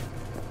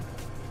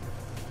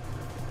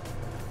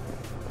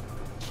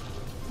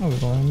 Oh, we're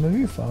going on the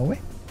roof, are we?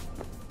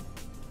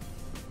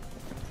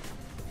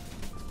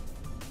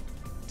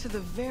 To the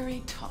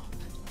very top.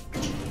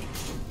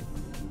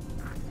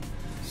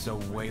 So,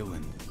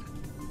 Wayland,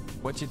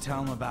 what you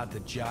tell him about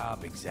the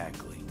job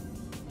exactly?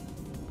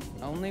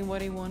 Only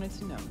what he wanted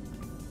to know.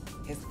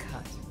 His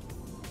cut.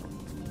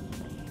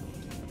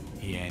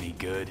 He any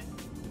good?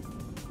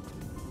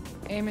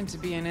 Aiming to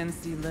be an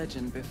NC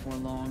legend before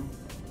long.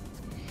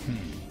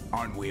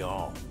 Aren't we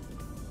all?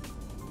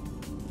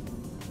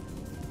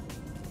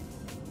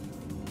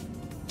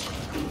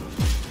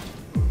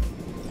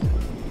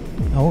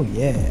 Oh,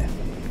 yeah.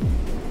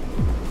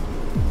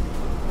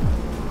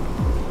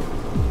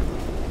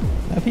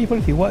 Now, people,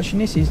 if you're watching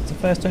this, is the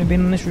first time you've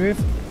been on this roof,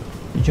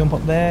 you jump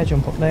up there,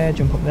 jump up there,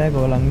 jump up there,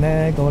 go along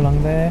there, go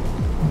along there.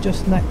 And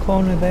just in that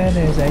corner there,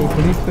 there's a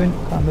blueprint.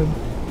 Can't remember.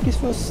 I think it's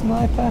for a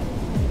sniper.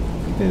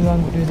 Could be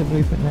wrong, but there's a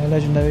blueprint there,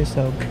 legendary.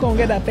 So go and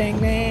get that thing,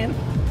 man.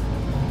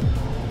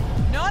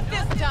 Not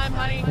this time,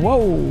 honey.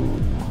 Whoa.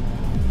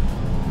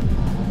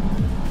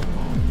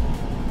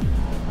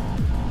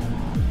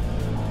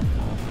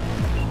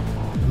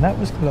 And that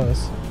was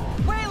close.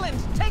 Wayland,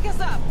 take us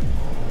up.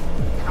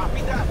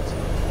 Copy that.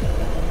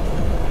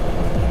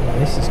 Oh,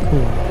 this is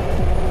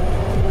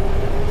cool.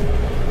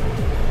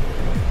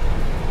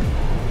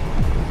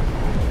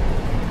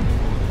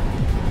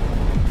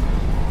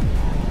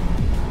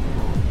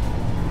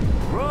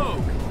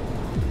 Rogue!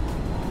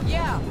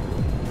 Yeah.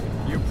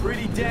 You're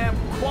pretty damn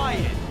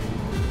quiet.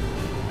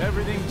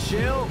 Everything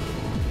chill?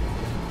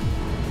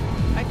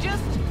 I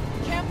just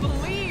can't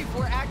believe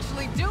we're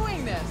actually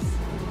doing this.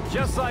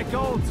 Just like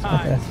old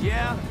times,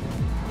 yeah?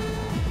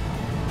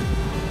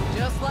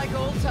 Just like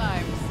old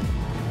times.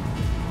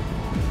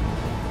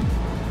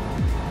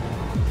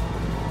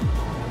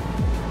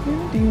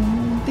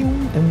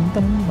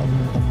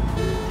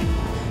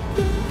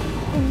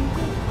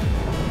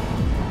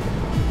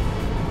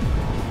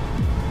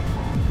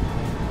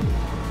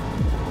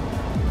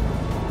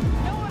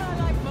 Know what I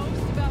like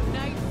most about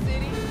Night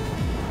City?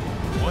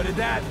 What did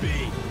that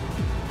be?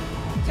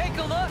 Take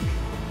a look.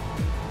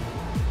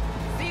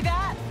 See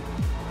that?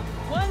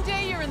 One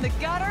day you're in the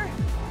gutter,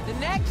 the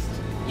next,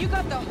 you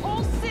got the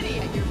whole city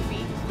at your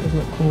feet. Does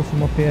look cool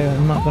from up here,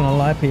 I'm not gonna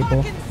lie,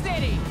 people. Fucking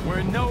city.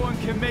 Where no one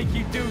can make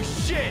you do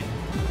shit!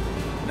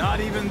 Not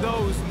even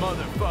those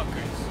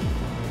motherfuckers.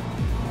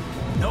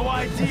 No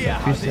idea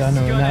how this is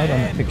Cristiano gonna Ronaldo on that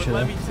end, but picture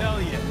let there. me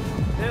tell you,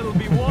 it'll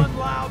be one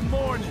loud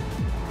morning.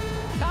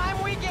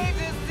 Time we gave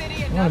this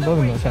city One another above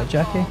him wake looks like up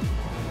Jackie. call.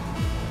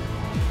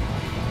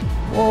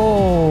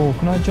 Whoa,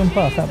 can I jump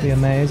off? That'd be Jesus.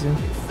 amazing.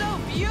 So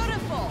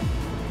beautiful.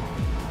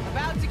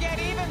 About to get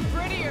even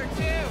prettier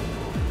too.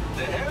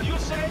 The hell you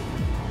say?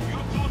 You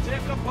two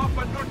take a puff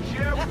and your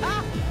chair.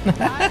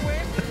 I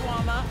wish,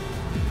 Wama.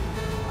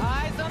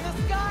 Eyes on the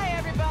sky,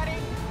 everybody.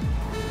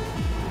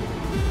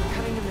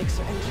 Cutting the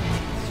mixer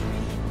entrance.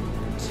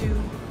 3, 2,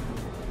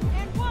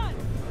 And one.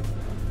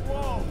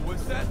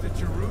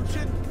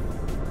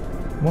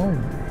 Whoa.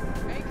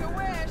 Make a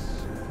wish.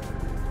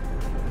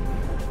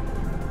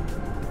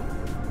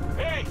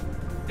 Hey!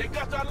 They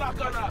got a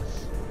lock on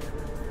us!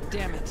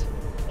 Damn it.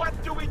 What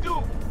do we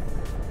do?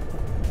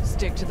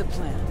 Stick to the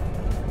plan.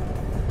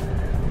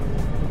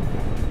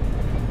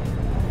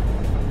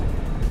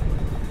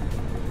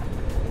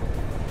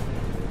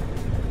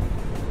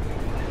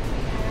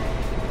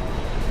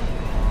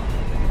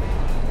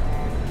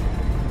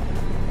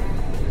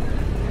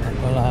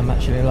 Well, I'm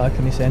actually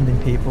liking this ending,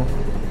 people.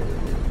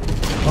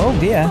 Oh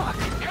dear. Fuck.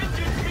 Get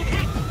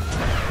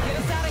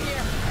us out of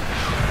here.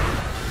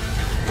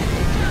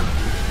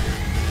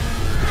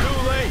 Too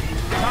late.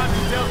 Time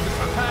to dealt with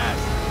the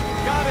past.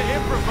 Gotta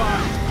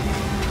improvise.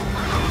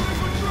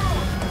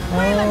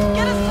 Wayland,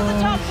 get us to the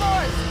top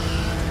floors.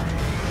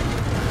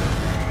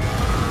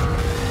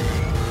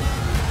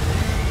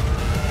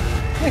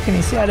 Yeah, can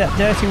you see out that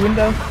dirty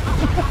window?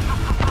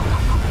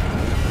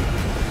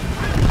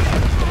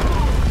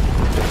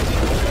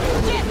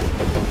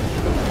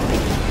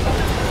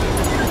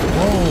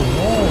 Whoa,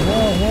 whoa,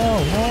 whoa, whoa,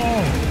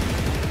 whoa.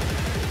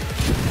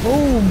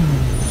 Boom.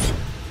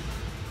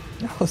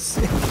 Oh,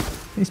 sick.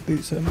 These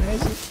boots are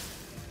amazing.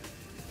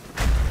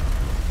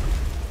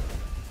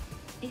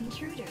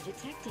 Intruder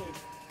detected.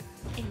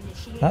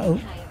 Initiating Uh-oh.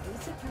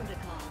 Hayabusa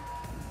protocol.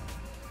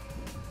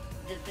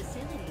 The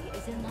facility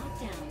is in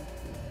lockdown.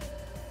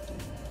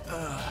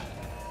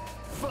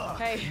 Fuck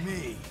Hey.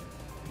 me.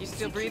 You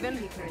still breathing?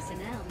 Security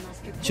personnel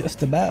must report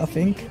Just about, I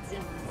think. designated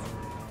zones.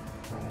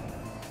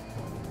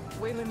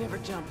 Wayland never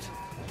jumped.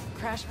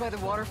 Crashed by the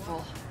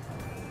waterfall.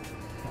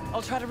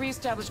 I'll try to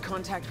re-establish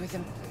contact with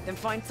him, then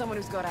find someone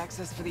who's got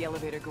access for the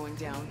elevator going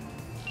down.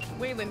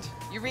 Wayland,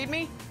 you read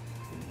me?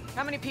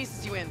 How many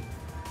pieces you in?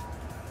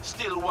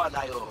 Still one,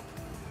 I hope.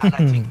 And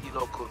I think the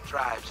local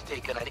tribe's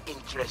taken an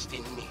interest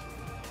in me.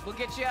 We'll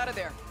get you out of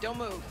there. Don't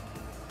move.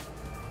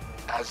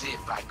 As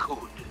if I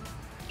could.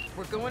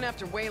 We're going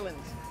after Wayland.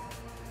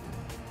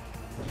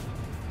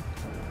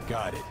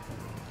 Got it.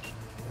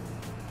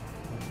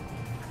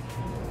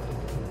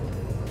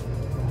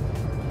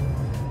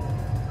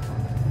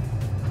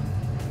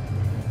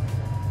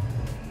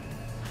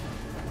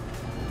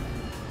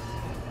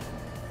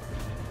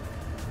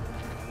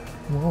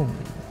 Whoa.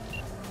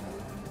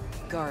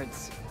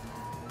 Guards.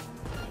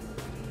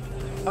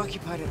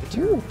 Occupied at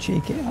the Ooh, turn.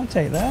 cheeky. I'll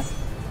take that.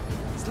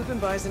 Slipping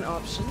by is an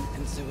option,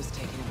 and so is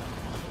taking him out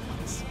all at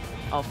once.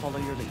 I'll follow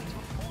your lead.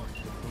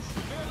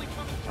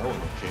 Oh,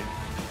 okay.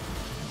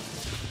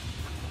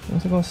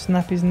 Wants to go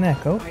snap his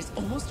neck, oh. Eyes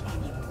almost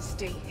on you.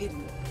 Stay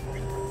hidden.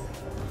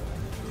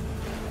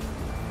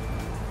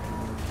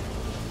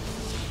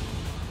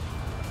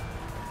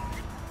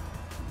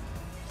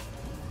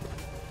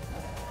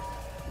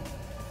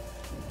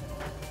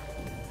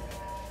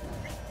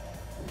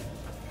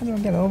 How do I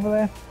get over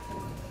there?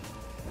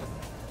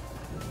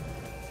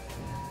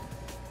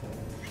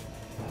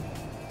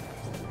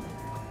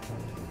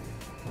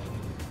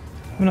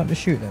 We're not to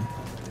shoot them.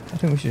 I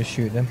think we should just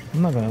shoot them.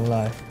 I'm not gonna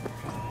lie.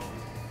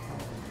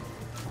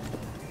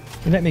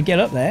 You let me get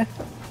up there.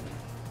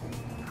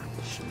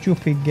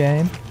 Stupid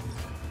game.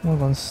 I'm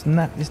gonna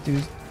snap this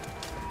dude's.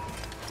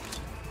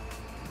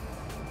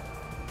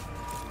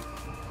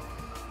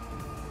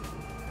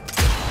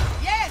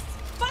 Yes!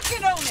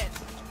 Fucking own it!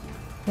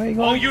 Where you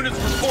going? All units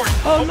report.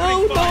 Oh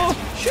no, no!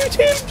 Shoot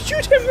him!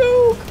 Shoot him,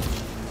 Rogue!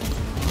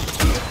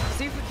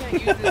 See if we can't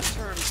use this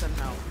term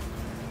somehow.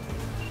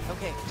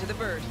 Okay, to the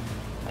bird.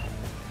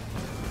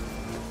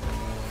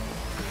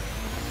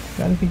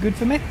 Got anything good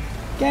for me?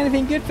 Got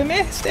anything good for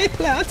me?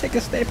 Stapler, I'll take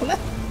a stapler.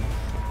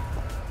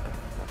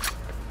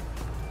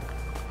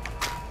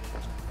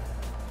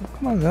 Oh,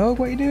 come on, Rogue,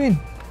 what are you doing?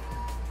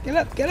 Get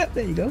up,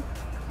 there you go.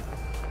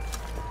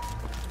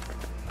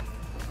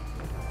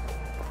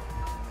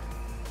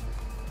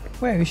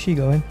 Where is she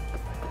going?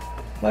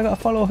 Well, I gotta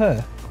follow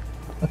her.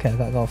 Okay, I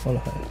gotta go follow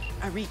her.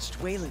 I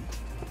reached Wayland.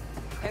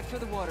 Head for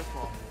the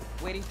waterfall.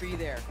 Waiting for you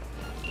there.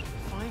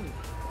 Fine.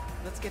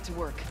 Let's get to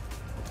work.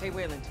 Hey,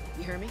 Wayland,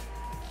 you hear me?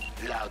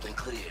 Loud and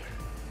clear.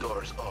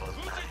 Doors all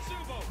night.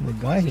 The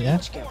guy here.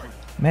 Each get one.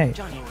 Mate.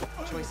 Johnny,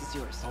 choice is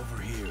yours.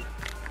 Over here.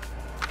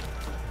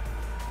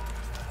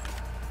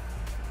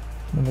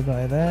 Another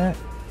guy there.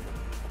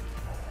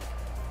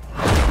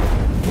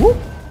 Whoop!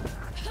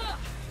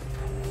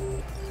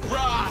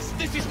 Ross,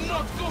 this is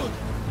not good!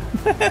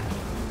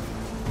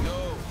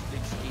 No,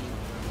 Slick Scheme.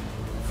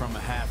 From a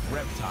half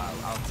reptile,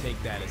 I'll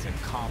take that as a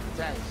compliment.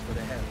 Thanks for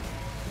the help.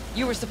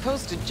 You were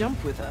supposed to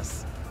jump with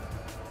us.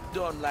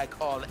 Don't like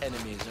all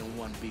enemies in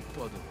one big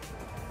puddle.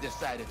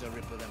 Decided to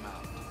ripple them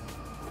out.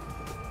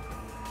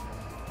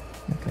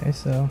 Okay,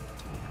 so.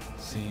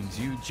 Seems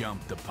you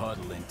jumped the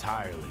puddle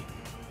entirely.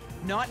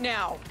 Not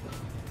now.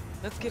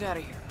 Let's get out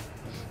of here.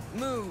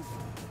 Move.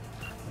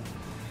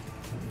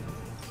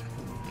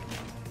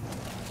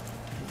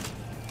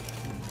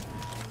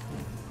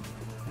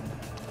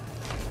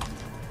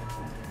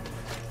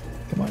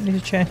 I might need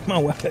to change my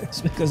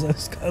weapons because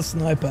I've got a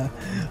sniper,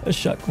 a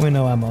shotgun with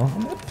no ammo.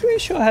 I'm pretty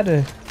sure I had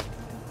a.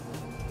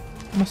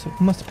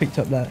 Must have picked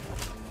up that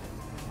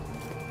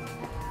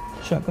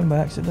shotgun by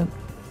accident.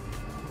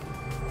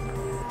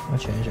 I'll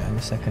change that in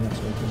a second, that's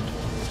all good.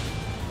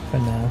 For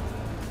now.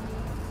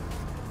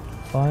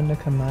 Find a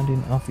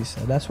commanding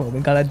officer. That's what we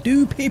gotta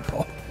do,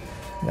 people.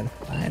 We gotta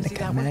find a See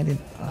that one? commanding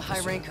A high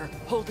officer. ranker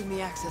holding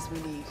the access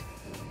we need.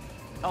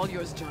 All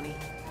yours, Johnny.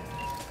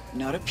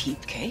 Not a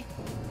peep, Kay.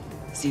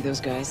 See those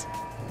guys? Do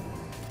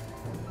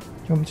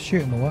you want me to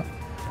shoot him or what?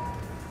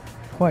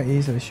 Quite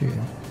easily shoot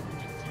him.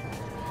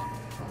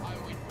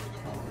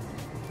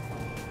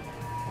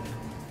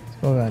 Let's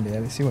go around here.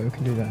 Let's see what we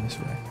can do down this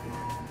way.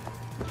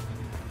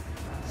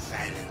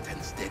 Silent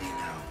and steady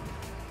now.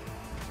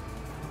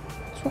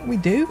 That's what we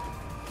do?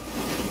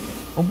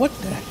 Oh, what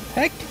the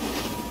heck?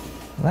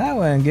 That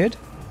weren't good.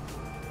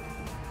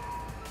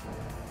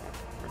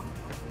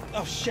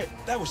 Oh shit,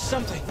 that was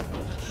something.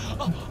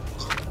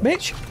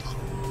 Bitch!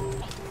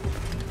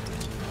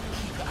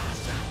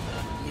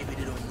 Maybe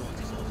they don't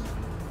notice us.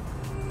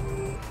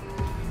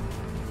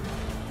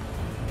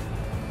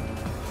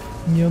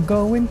 You're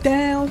going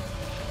down.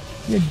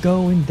 You're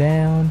going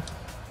down.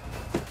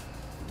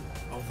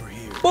 Over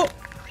here. Oh!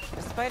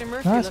 Spider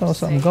Murphy I looked saw to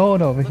something say,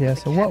 gold over "Look here, at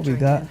the so cat what we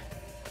drinking." got?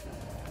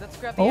 Let's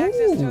grab the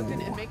access Oh.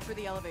 token and make for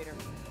the elevator.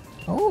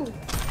 Oh!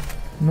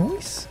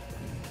 Nice.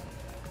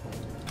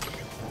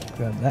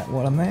 Grab that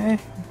while I'm there.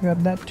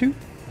 Grab that too.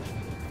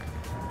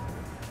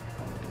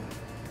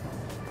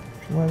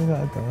 Where we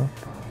gotta go?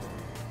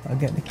 I'll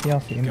get the key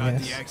off him, Got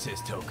yes. the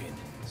access token.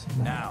 So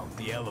Now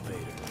the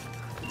elevator.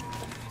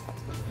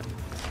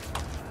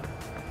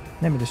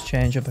 let me just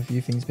change up a few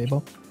things,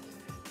 people.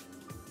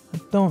 I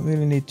don't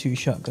really need 2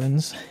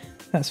 shotguns,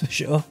 that's for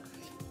sure.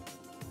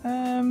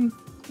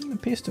 The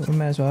pistol, we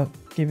may as well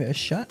give it a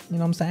shot, you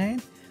know what I'm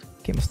saying?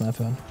 Keep my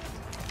sniper on.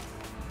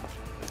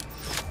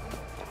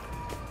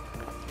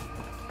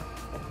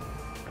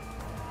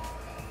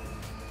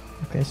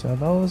 Okay, so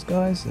those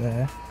guys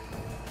there.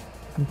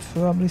 I can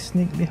probably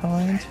sneak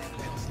behind.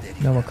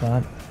 No, I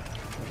can't.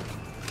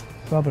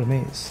 Problem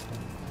is,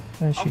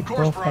 I'm gonna shoot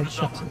both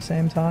headshots at the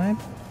same time.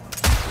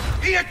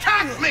 He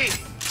attacked me!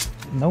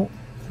 Nope.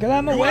 Get out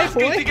of my way,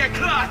 boy! To get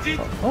classy.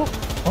 Oh,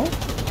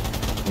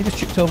 he just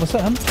tripped over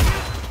something.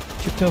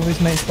 Tripped over his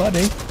mate's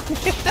body.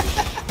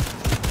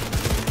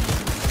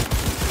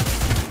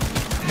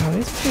 No,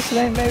 this pistol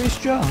ain't very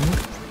strong.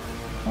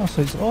 Oh,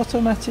 so it's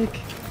automatic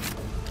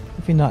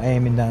if you're not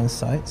aiming down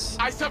sights.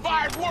 I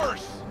survived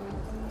worse!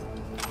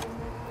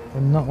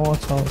 But not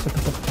auto. It's like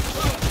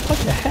what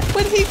the heck?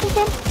 Where did he come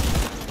from?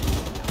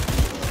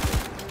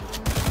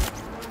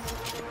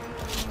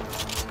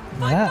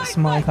 That's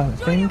my kind of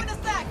thing.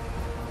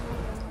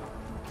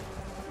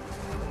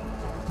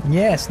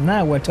 Yes,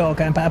 now we're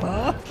talking,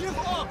 Papa. Give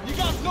up! You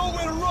got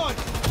nowhere to run!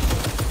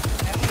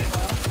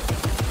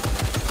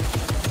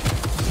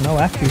 There's no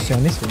accuracy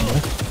on this one,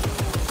 though.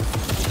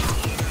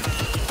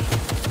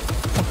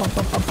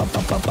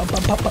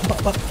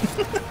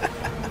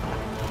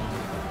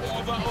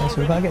 Okay,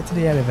 so we gotta get to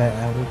the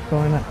elevator. We're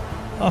going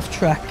off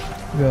track.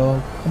 Go,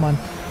 come on.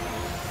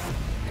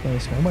 Okay,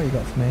 so what you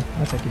got for me?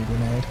 I'll take you a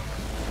grenade.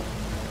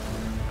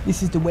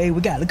 This is the way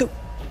we gotta go.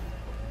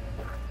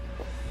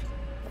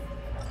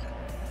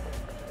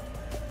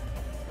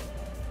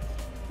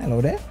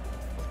 Hello there.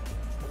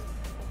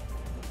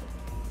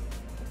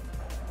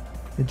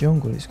 The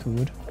jungle is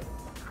called.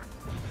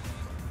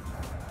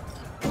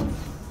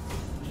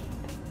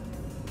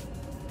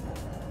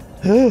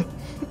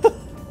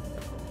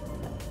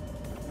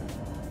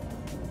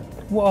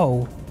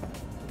 Whoa,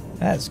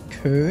 that's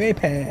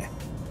creepy.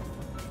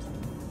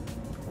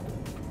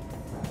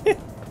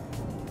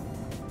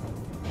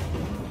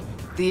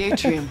 The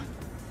atrium.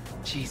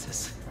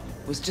 Jesus.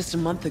 It was just a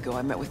month ago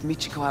I met with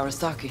Michiko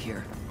Arasaka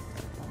here.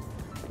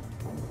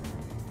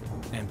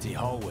 Empty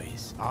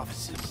hallways,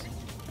 offices.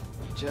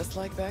 Just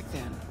like back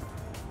then.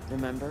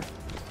 Remember?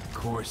 Of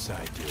course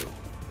I do.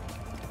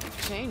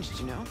 Changed,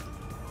 you know?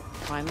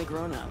 Finally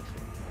grown up.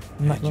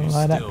 I'm not gonna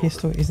lie, that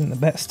pistol isn't the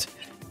best.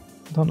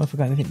 I don't know if I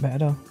got anything better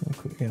though. I'll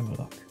quickly have a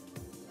look.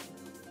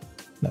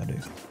 That'll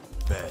do.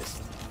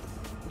 Best.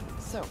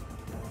 So,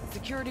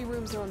 security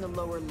rooms are on the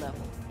lower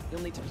level.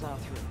 You'll need to plow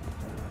through.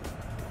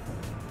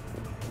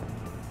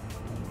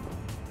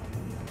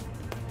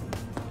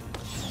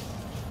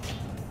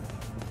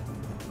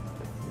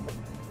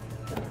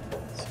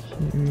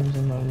 Rooms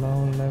on the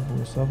lower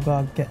level, so I've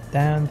got to get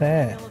down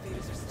there.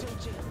 Elevators are still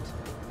jammed.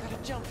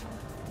 Gotta jump.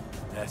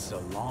 That's a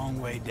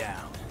long way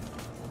down.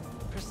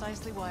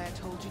 Precisely why I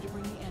told you to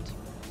bring the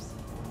antivirus.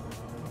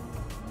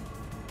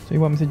 So you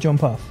want me to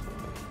jump off?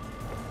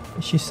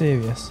 Is she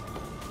serious?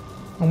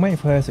 I'm waiting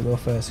for her to go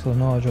first because I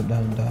know I'll jump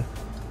down and die.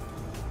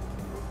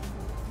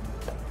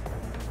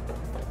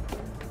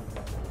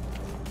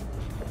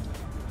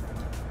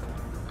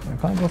 I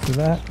can't go through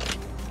that.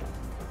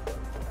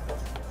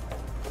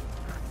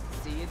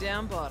 See you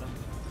down bottom.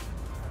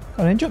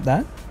 Go on then, jump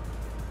down.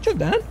 Jump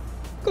down.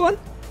 Go on.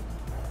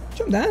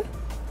 Jump down.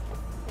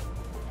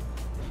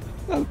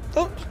 No,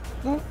 don't.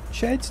 No,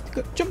 shades.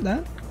 Go, jump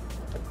down.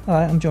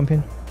 Alright, I'm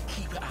jumping.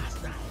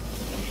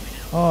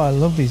 Oh, I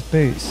love these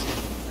boots.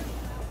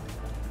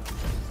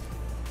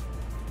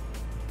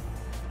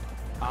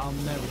 I'll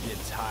I'll never get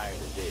tired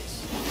of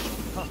this.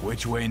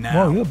 Which way now?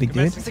 Whoa, you're a big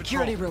dude.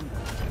 Security room.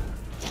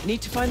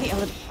 Need to find the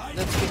elevator.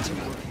 Let's get to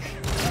work.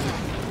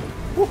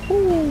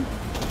 Woohoo!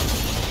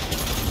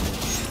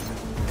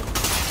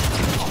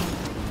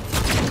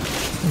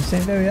 This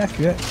ain't very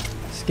accurate.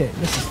 Let's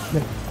just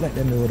let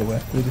them do all the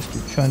work. We'll just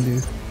try and do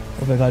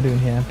what we gotta do in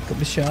here. Pick up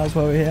the shards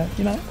while we're here,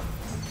 you know?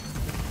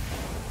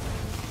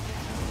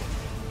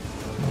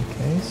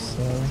 Okay,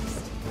 so...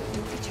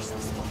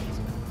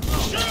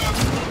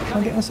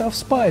 Can't get myself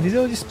spotted. Did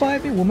you all just spy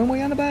me, woman? What are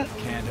you on about?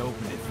 Can't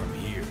open it from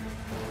here.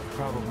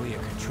 Probably a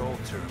control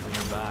turret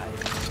nearby.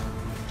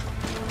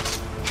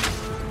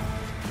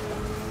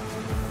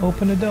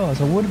 Open the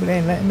doors. I would, but they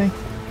ain't letting me.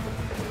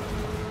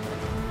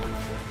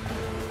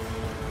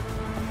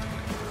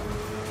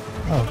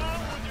 Oh.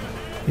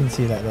 Didn't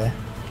see that there.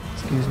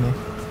 Excuse me.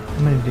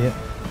 I'm an idiot.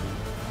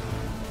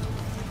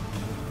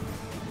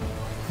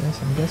 Yes,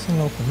 I'm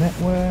guessing open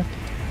network.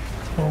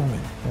 Oh,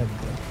 there we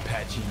go.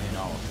 Patching in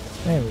all.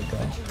 There we go.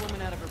 Let your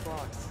woman out of her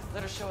box.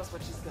 Let her show us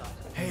what she's got.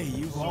 Hey,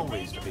 you've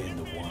always been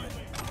the one.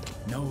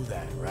 Know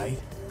that,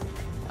 right?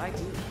 I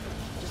do.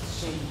 Just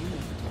a shame you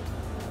never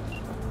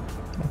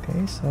did.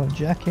 Okay, so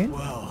jack in.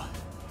 Well,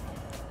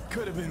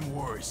 could have been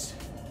worse.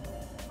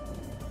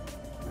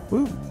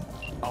 Woo.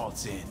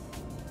 Alt's in.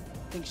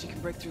 Think she can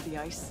break through the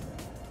ice?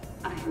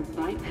 I have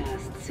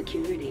bypassed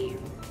security.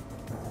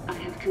 I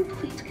have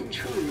complete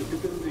control of the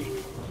building.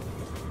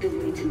 The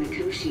way to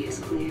Mikoshi is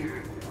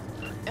clear.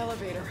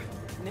 Elevator.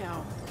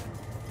 Now.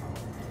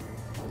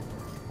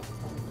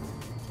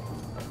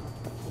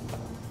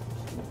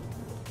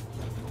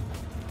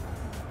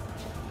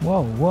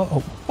 Whoa, whoa,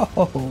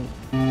 whoa.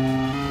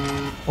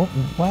 Oh,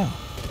 wow.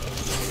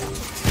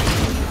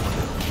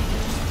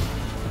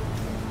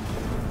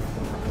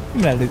 Give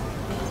me that loot.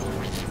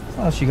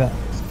 What else you got?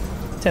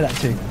 Take that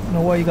too.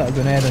 No, why you got a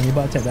grenade on you,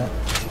 but take that.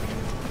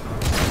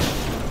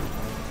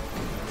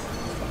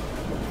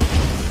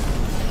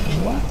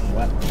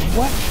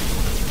 What?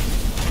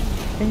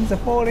 Things are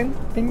falling.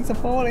 Things are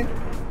falling.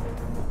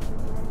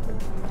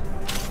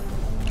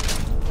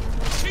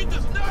 She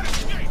does not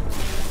escape.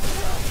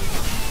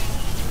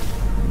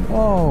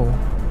 Whoa.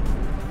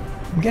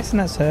 I'm guessing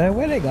that's her.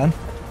 Where they gone?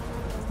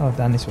 Oh,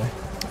 down this way.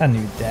 I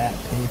knew that,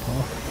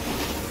 people.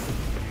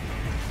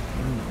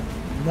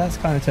 That's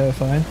kind of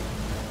terrifying.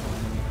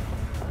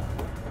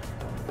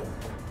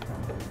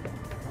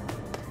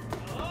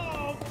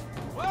 Hello?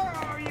 Where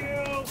are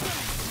you?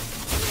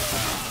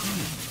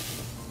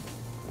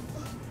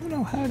 I don't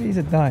know how these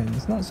are dying.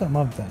 It's not something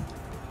I've done.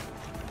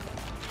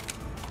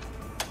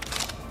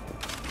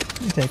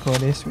 We take all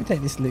this. We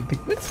take this loot.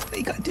 What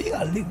you gotta do? You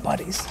gotta loot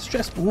bodies.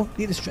 Stress ball.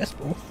 Need a stress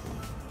ball.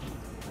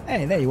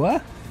 Hey, there you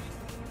are.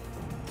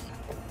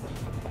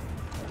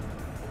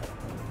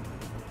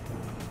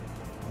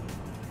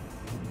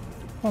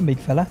 Come on, big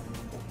fella.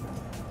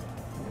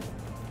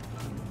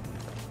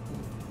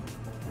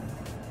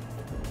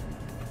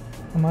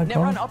 Am I Now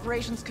going? run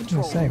operations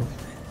control. Where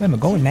am I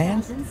going,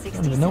 man? I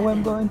don't even know where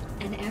I'm going.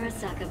 An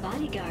Arasaka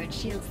bodyguard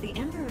shields the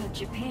Emperor of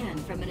Japan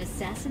from an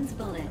assassin's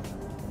bullet.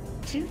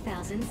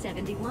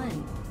 2071.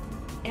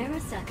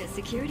 Arasaka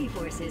security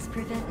forces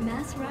prevent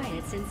mass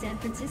riots in San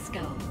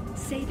Francisco,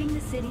 saving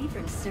the city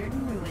from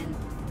certain ruin.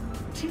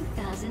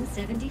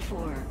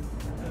 2074.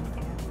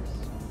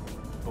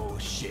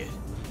 Bullshit.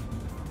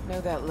 Know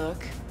that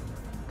look?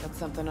 Got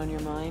something on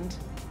your mind?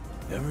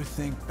 Ever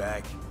think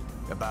back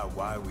about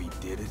why we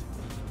did it?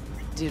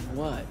 Did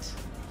what?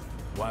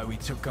 Why we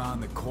took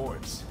on the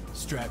corpse,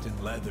 strapped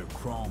in leather,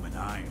 chrome, and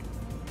iron.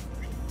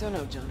 Don't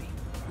know, Johnny.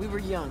 We were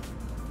young.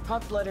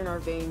 Hot blood in our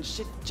veins,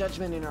 shit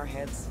judgment in our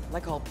heads,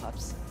 like all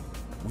pups.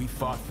 We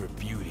fought for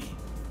beauty,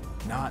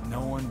 not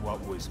knowing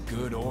what was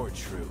good or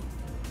true.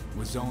 It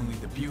was only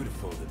the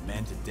beautiful that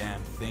meant a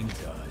damn thing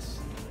to us.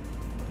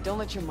 Don't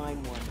let your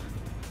mind wander.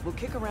 We'll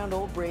kick around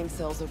old brain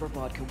cells over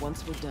vodka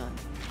once we're done.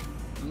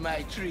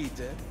 My treat,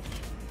 eh?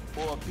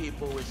 Poor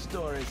people with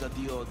stories of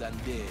the olden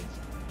days,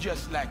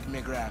 just like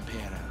my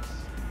grandparents.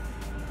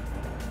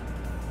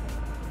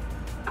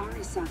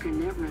 Arasaka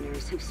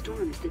netrunners have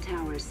stormed the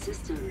tower's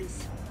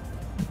systems.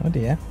 Oh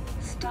dear.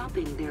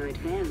 Stopping their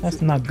advance That's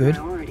is not my good.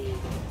 priority.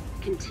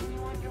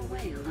 Continue on your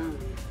way alone.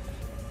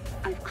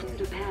 I've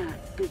cleared a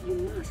path, but you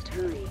must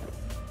hurry.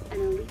 An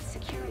elite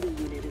security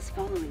unit is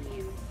following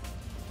you.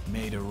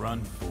 Made a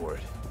run for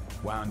it.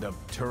 Wound up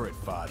turret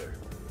fodder.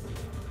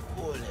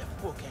 Holy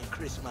fucking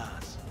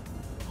Christmas.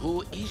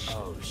 Who is she?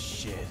 Oh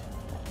shit.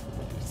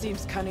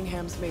 Seems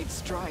Cunningham's made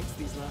strides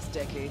these last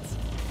decades.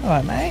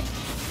 Alright, mate.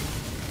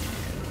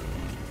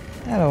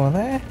 Hello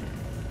there.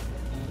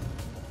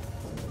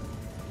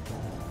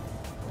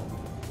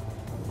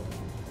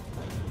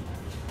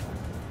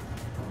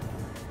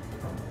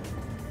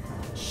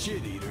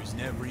 Shit eaters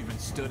never even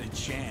stood a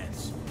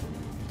chance.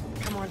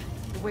 Come on,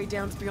 the way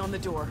down's beyond the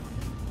door.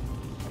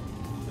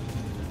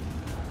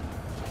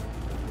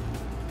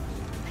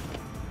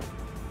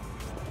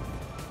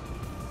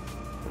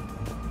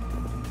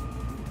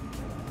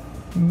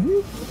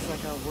 Looks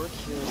like our work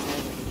here is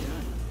already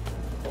done.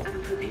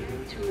 I'm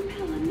preparing to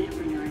repel a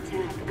netrunner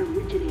attack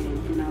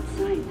originating from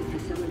outside the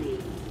facility.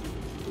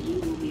 You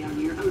will be on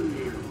your own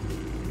now.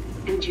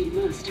 And you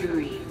must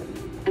hurry.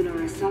 An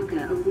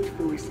Arasaka elite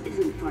force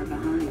isn't far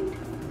behind.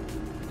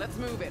 Let's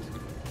move it.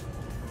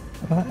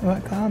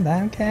 Right, calm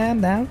down,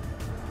 calm down.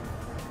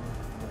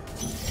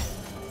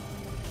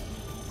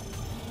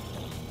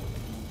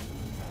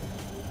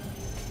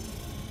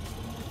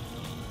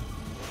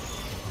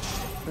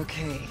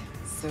 Okay,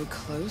 so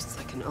close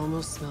I can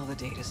almost smell the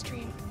data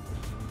stream.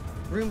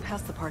 Room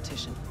past the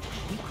partition.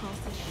 We cross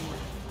it here.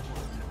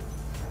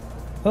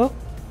 Oh,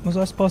 was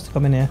I supposed to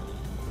come in here?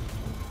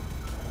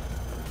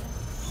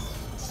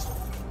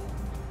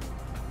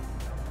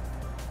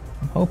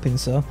 I'm hoping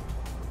so.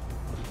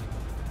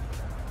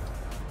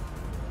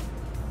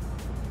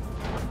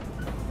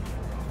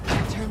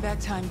 Turn back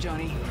time,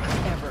 Johnny.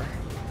 Ever.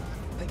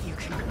 But you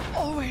can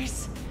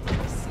always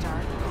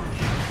start over.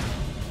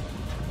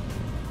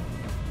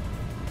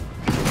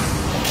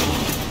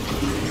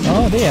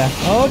 Oh dear.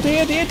 Oh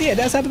dear, dear, dear.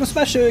 That's happened to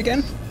smash her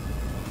again.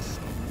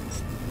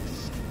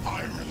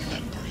 I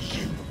remember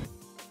you.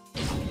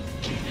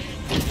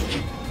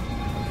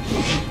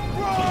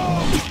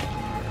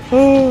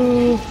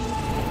 Oh.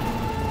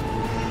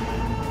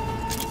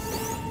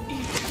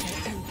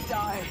 And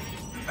die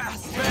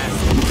fast.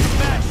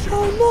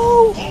 Oh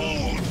no!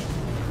 Old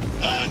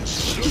and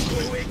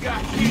stupid.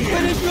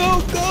 Where did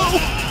Rogue go?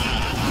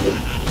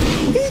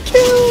 He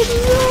killed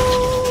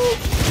Rogue!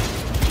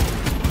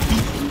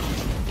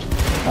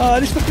 Oh,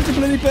 this fucking a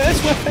bloody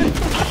burst weapon!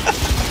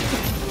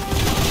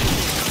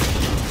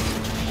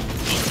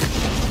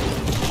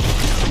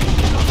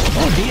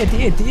 Oh dear,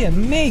 dear, dear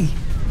me!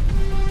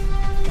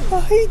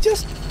 Oh, he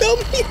just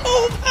dumped me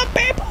over,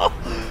 people!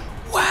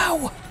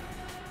 Wow!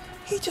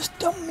 He just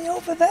dumped me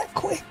over that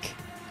quick!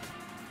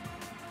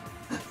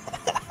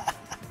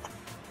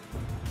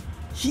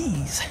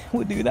 Jeez,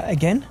 we'll do that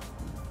again.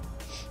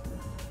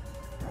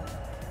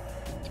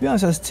 To be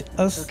honest,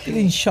 I was still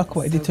in shock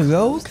what he did to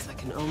Rogue. I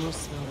can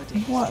almost smell the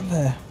data. What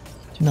the?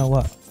 Do you know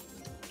what?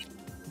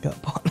 Got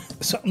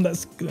something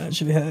that's gonna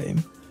actually hurt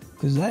him.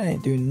 Because I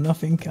ain't doing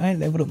nothing. I ain't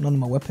leveled up none of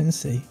my weapons,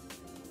 see.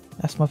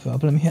 That's my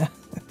problem here.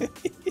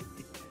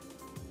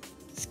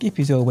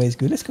 Skippy's always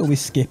good. Let's go with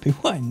Skippy,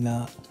 why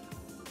not?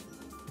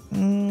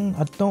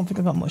 I don't think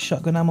I got much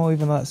shotgun ammo,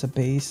 even though that's a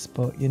beast,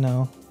 but you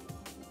know.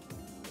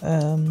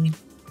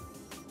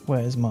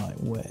 Where's my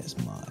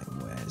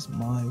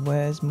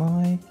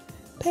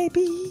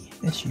baby?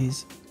 There she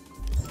is.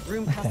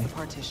 Room past the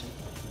partition.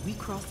 We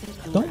cross it.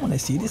 I don't want to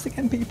see this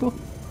again, people.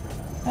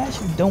 I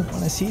actually don't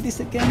want to see this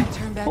again.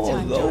 Turn back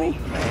time, Johnny.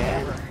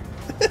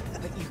 But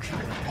you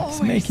can always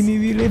it's making me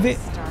relive it.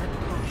 start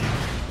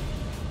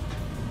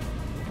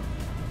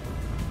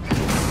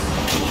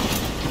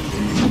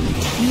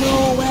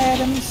No,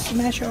 Adam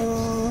Smasher!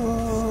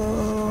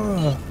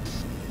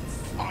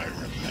 I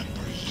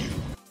remember you.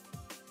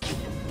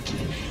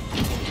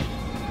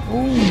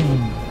 Oh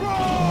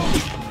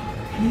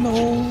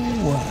no!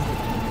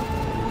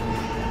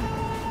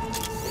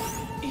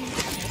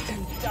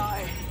 and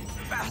die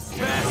fast.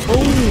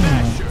 Oh!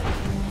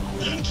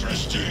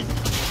 Interesting.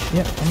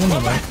 Yep, I'm in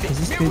that because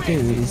this dude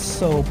is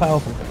so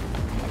powerful.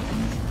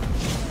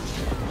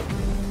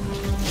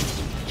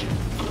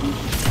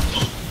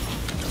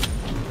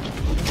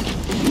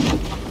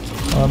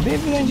 Oh,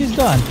 baby range is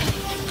done.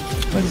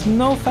 But it's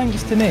no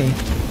thanks to me.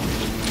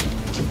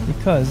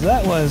 Because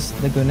that was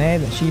the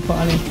grenade that she put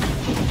on him.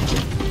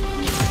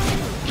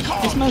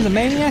 This man's a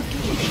maniac.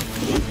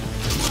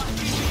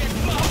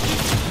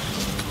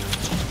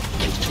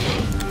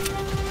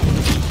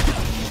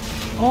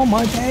 Oh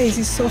my days,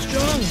 he's so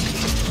strong.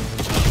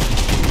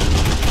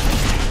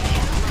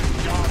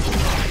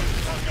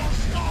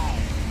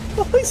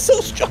 Oh, he's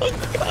so strong.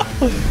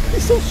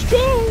 He's so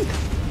strong.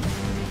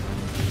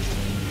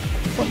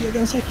 What are you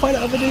going to say? Fight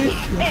it over, dude?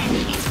 Yeah.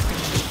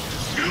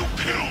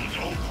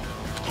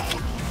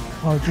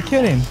 Oh, did you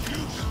kill him?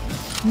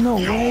 No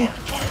way.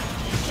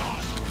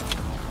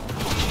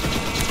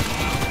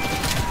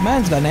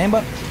 Man's got an aim,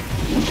 but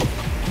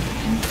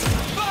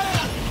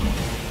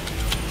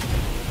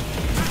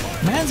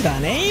man's got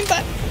an aim,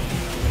 but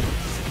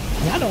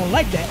I don't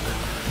like that.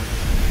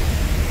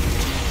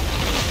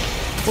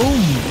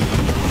 Boom.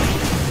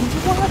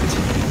 What?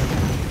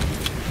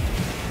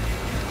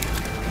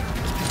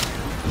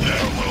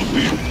 There will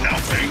be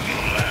nothing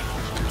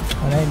left.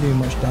 I ain't doing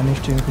much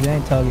damage to him because I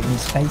ain't targeting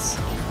his face.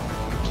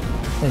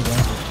 There you go.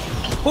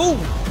 Oh!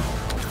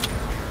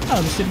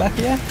 I'll just sit back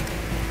here.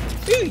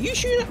 Ooh, you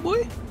shooting that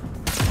boy?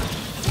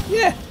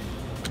 Yeah.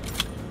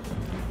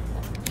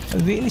 I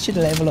really should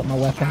level up my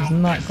weapons,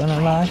 not gonna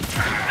lie.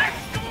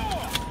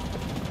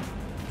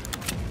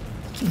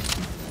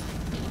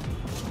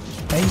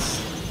 Face.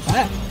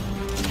 Ah!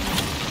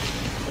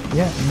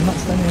 Yeah, I'm not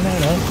standing there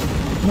though.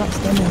 Not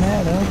standing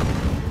there though.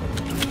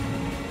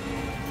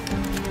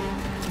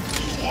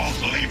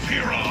 Won't leave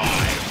here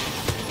alive.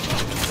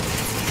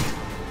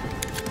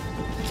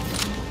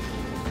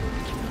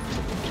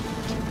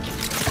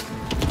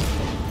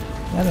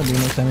 That don't do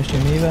much damage to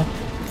him either.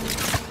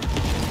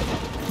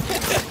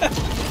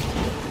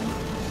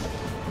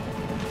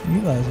 You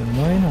guys are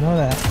annoying, I know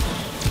that.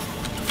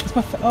 Is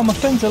my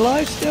friend's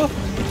alive still?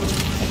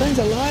 My friend's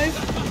alive?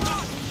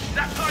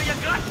 That's all you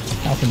got?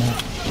 Help him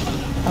out.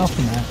 Help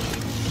him out.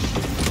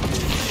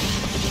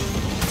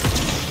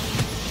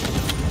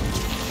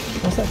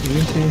 What's that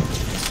doing to you?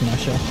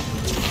 Smasher.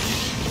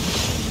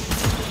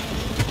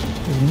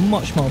 There's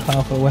much more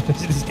powerful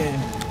weapons in this game.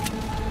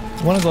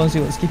 I want to go and see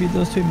what Skippy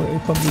does to him, but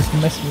it'll probably just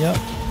mess me up.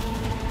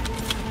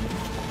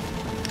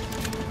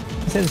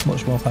 I said it's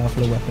much more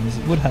powerful weapons.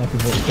 It would help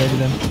if I upgraded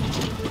them,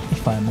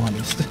 if I'm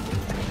honest.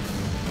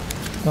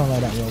 Don't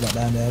like that robot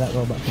down there. That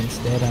robot can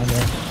stay down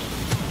there.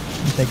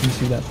 I'm taking you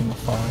through that from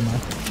afar,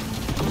 man.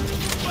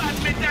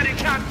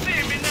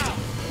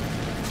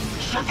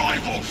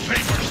 Survival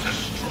favors the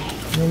strong.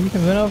 Yeah, you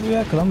can run over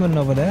here, because I'm running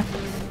over there.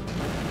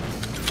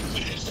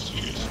 This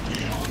is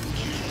beyond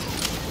you.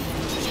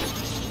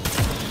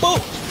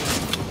 Boom!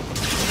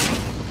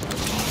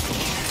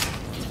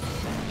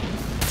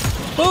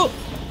 Boom!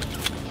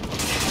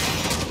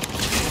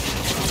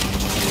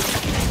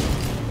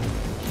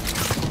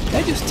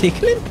 They're just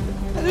tickling.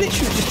 That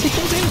literally just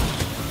tickles him.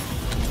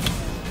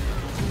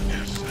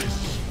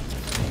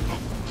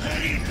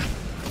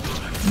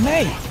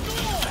 Mate!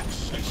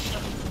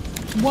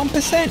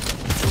 1%!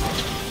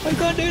 What are you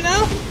gonna do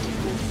now?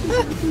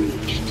 Huh?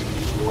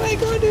 What are you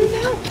gonna do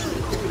now?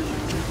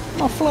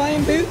 My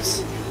flying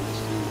boots?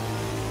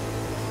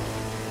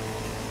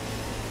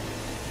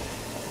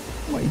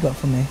 What you got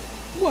for me?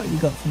 What you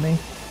got for me?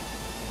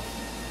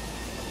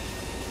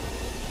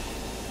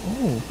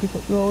 Oh, pick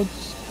up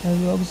roads.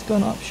 Roads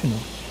gone optional.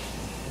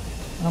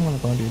 I'm gonna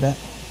go and do that.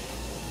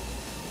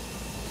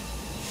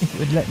 If it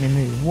would let me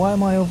move. Why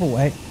am I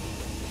overweight?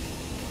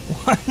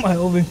 Why am I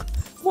over?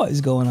 What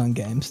is going on,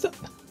 game? Stop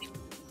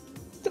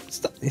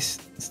this.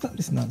 Stop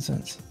this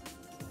nonsense.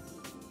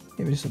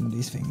 Get rid of some of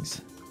these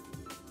things.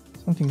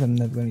 Some things I'm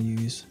never going to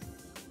use.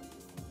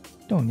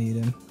 Don't need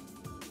them.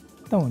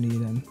 Don't need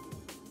them.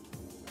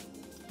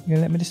 You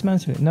gonna let me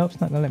dismantle it? Nope,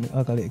 it's not gonna let me.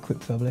 I gotta let it quick,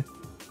 probably.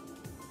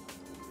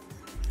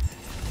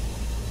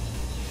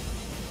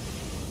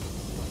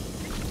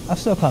 I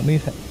still can't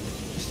move it.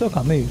 I still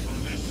can't move.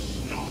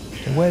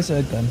 So where's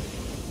her gun?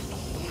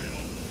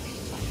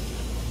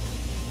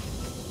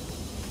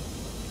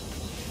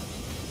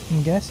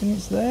 I'm guessing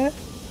it's there.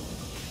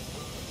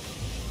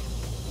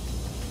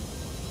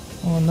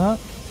 Or not.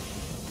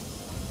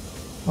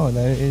 Oh,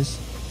 there it is.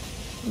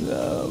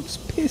 Love's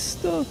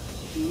pistol.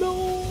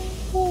 No.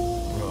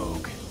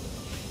 Rogue.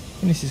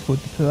 And this is called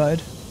the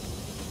Pride.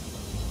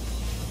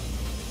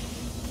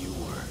 You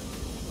were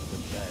the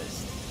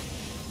best.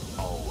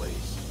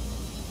 Always.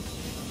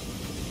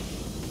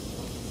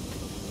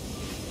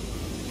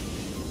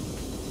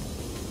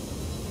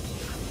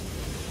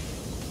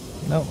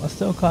 No, I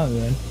still can't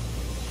run.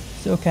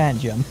 Still can't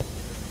jump.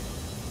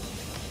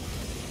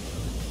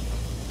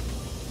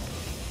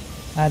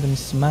 Adam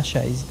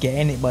Smasher is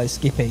getting it by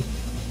Skippy.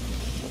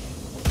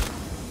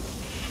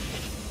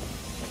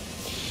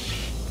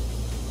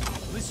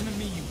 Listen to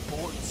me, you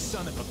bored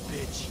son of a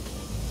bitch.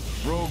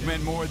 Rogue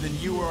meant more than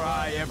you or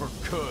I ever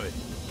could.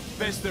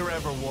 Best there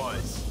ever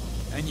was.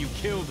 And you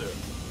killed her.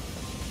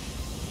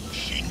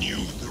 She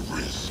knew the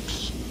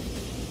risks.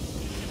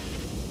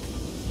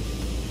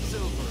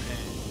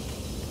 Silverhand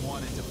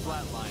wanted to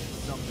flatline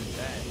something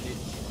bad,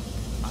 didn't you?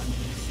 I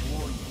mean, you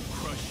swore you'd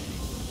crush me.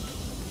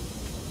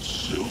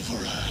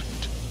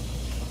 Silverhand.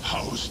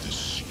 How is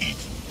this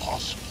even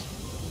possible?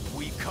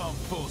 We come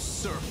full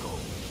circle.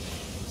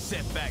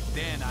 Said back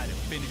then I'd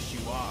have finished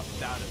you off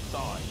without a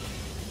thought.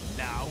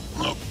 Now?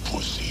 A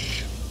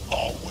pussy.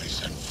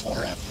 Always and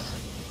forever.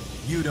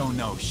 You don't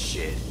know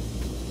shit.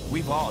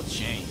 We've all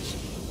changed.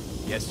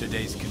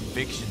 Yesterday's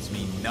convictions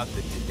mean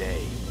nothing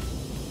today.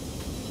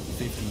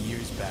 50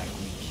 years back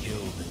we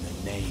killed in the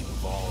name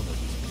of all that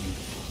was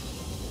beautiful.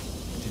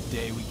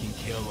 Today we can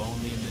kill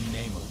only in the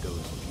name of those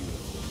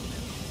beautiful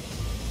memories.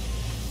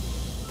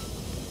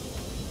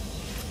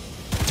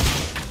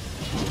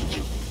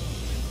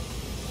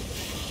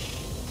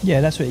 Yeah,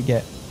 that's what you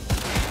get.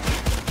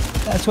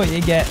 That's what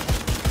you get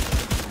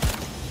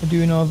for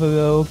doing over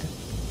Rogue.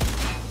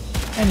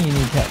 And you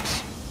need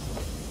caps.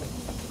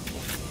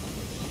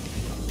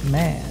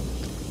 Man.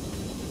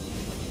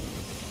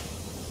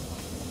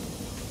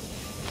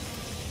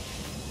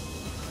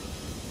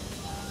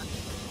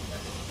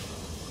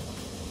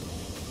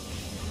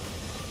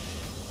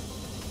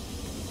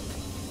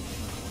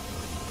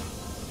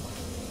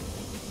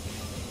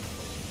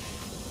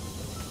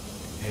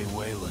 Hey,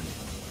 Waylon.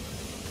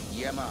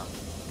 Yeah, ma.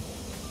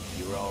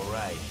 You're all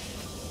right.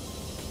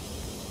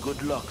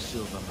 Good luck,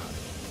 Silverman.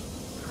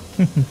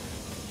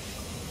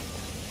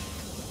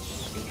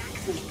 The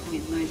access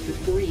point lies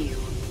before you.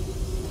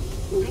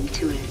 Link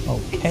to it.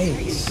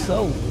 Okay,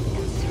 so. And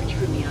search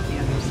for me on the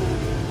other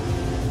side.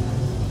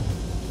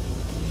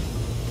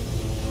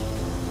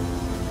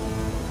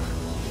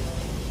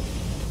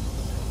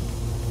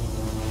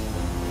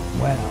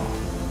 Wow.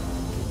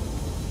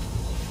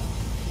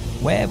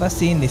 Where have I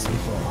seen this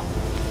before?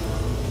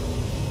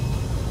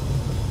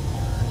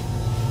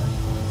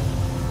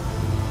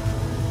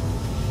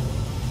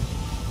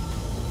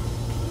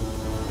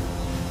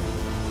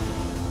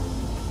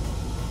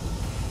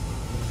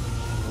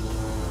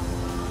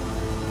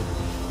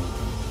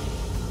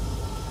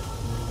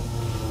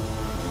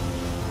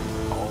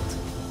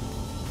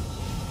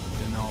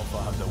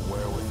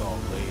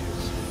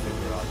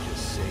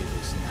 say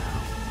this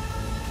now.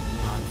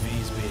 On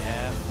V's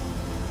behalf,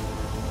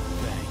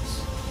 thanks.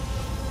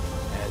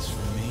 As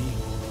for me,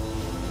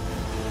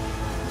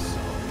 I'm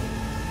sorry.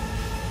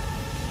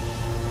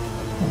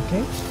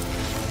 Okay.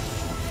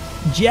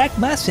 Jack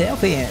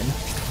myself in.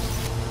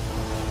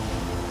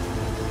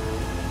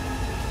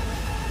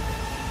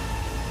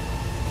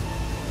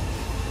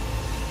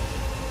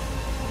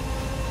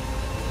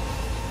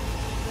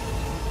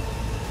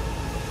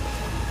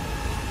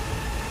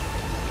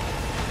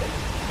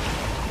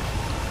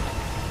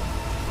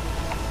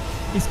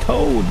 It's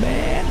cold,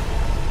 man.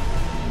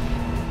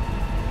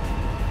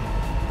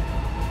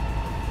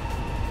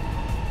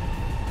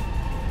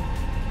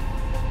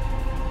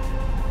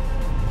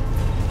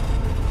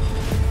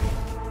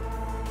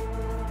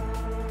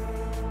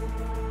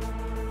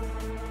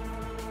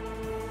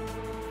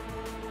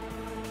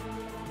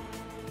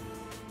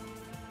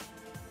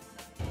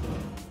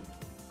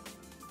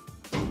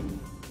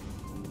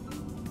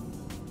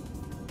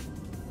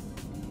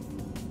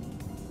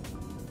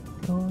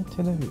 Go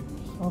to the roof.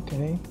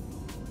 Okay.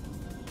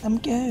 I'm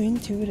going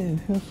to the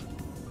roof.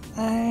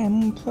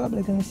 I'm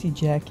probably gonna see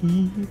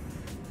Jackie,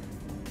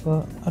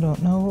 but I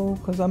don't know,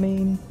 because I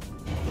mean,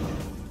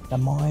 the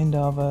mind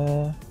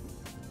of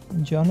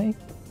Johnny.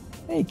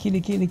 Hey, kitty.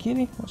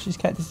 Watch this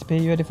cat disappear.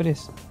 You ready for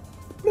this?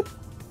 Bloop.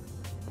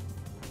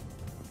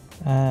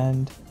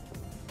 And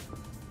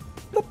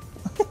bloop.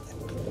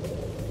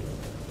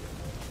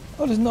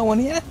 Oh, there's no one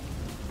here.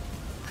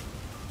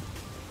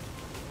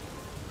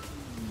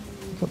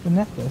 Pick up the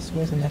necklace.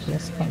 Where's the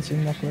necklace? Can't see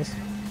the necklace.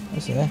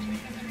 What's there?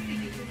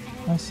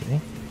 I see.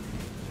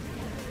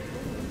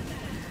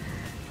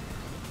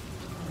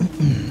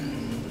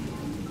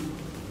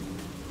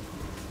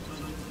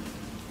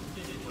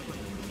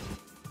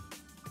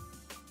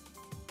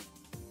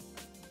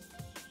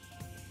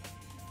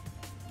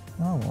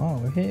 Oh wow,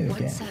 we're here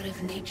again. Once out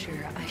of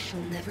nature, I shall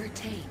never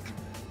take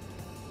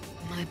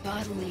my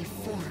bodily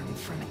form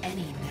from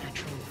any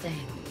natural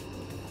thing.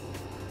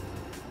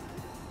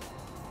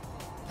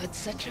 But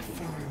such a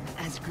form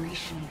as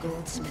Grecian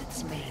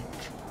goldsmiths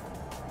make,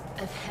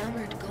 of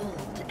hammered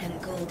gold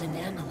and gold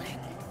enameling,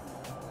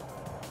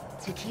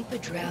 to keep a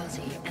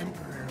drowsy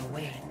emperor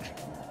awake,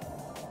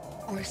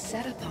 or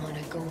set upon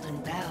a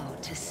golden bough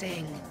to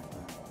sing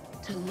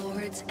to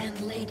lords and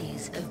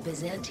ladies of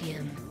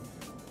Byzantium,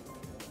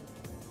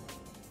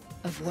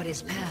 of what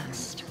is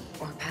past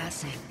or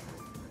passing,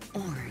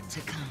 or to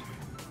come.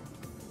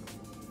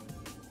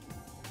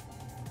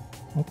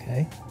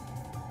 Okay.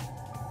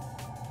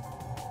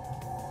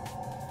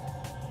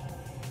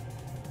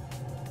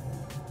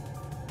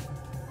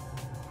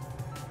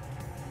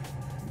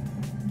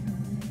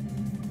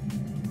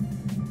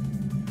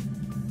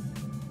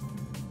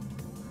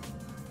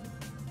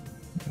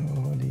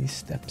 Oh, these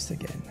steps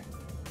again.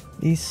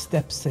 These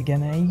steps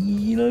again.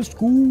 Hey, let's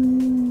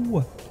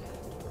go.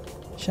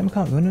 Shame I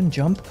can't run and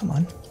jump. Come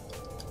on.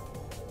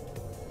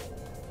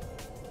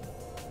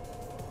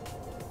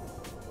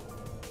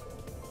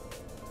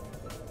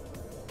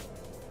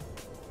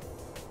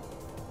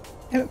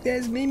 Oh,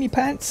 there's Mimi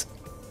Pants.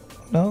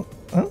 No.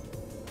 Oh.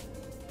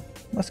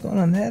 What's going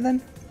on there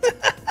then?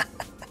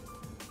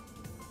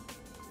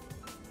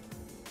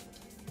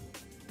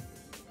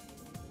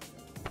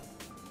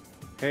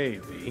 Hey,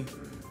 V.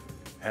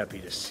 Happy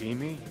to see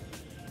me?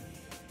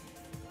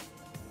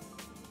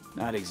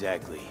 Not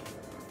exactly.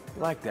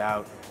 Blacked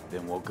out,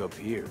 then woke up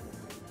here.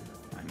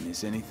 I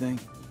miss anything?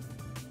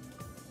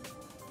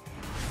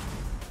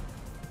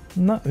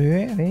 Not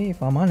really,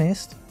 if I'm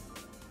honest.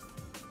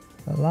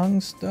 A long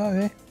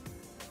story.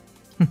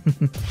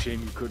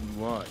 Shame you couldn't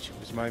watch. It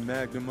was my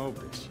magnum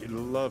opus. You'd have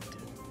loved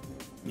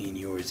it. Mean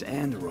yours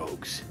and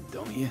Rogue's,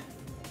 don't you?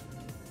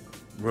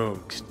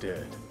 Rogue's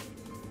dead.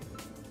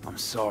 I'm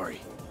sorry.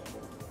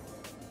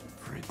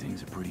 Afraid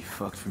things are pretty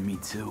fucked for me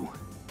too.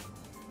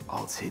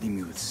 Alt's hitting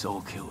me with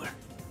Soul Killer.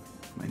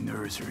 My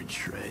nerves are in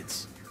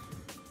shreds.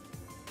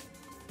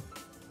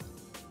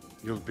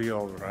 You'll be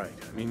all right.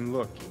 I mean,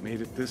 look, you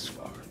made it this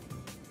far.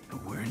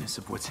 Awareness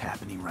of what's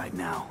happening right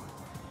now.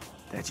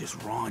 That just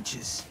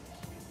raunches.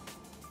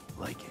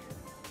 Like,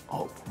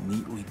 Alt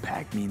neatly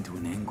packed me into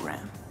an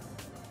engram.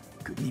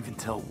 Couldn't even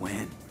tell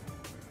when.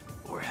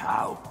 Or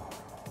how.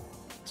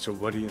 So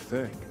what do you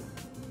think?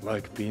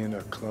 Like being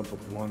a clump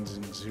of ones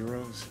and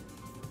zeros?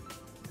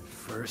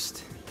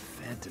 First,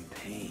 phantom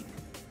pain.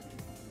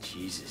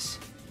 Jesus.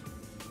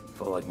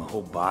 Felt like my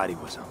whole body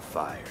was on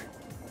fire.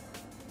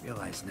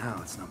 Realize now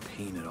it's not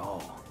pain at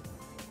all.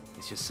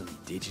 It's just some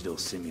digital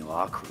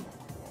simulacrum.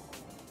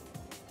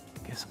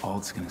 Guess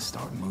Alt's gonna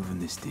start moving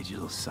this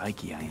digital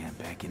psyche I am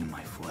back into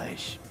my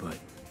flesh, but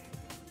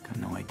got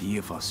no idea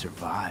if I'll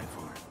survive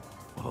or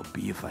what I'll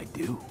be if I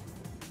do.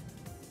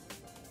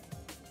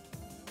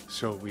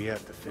 So we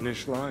at the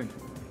finish line?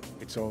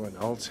 It's all in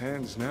Alt's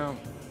hands now?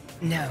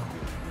 No.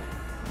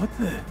 What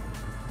the?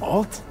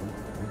 Alt?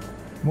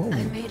 Whoa.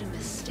 I made a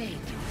mistake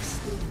in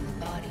excluding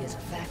the body as a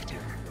factor.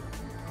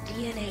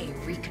 DNA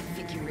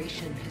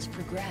reconfiguration has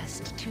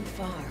progressed too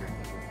far.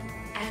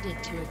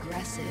 Added to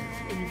aggressive,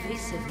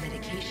 invasive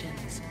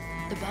medications,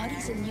 The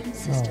body's immune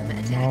system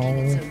attacking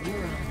its own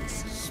neurons.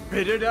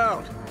 Spit it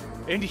out!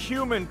 In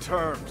human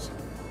terms!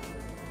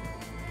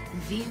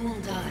 V will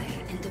die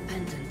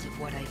independent of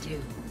what I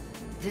do.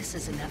 This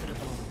is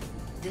inevitable.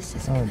 This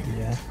is Oh imminent.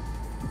 dear.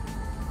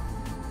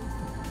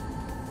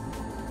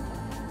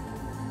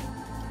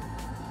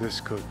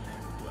 This couldn't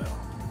end well.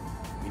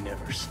 We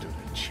never stood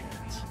a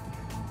chance.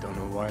 Don't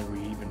know why we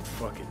even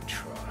fucking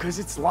tried. Cause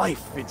it's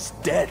life, it's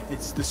death,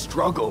 it's the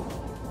struggle.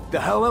 The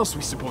hell else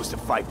we supposed to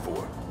fight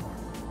for?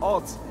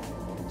 Alt,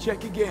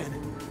 check again.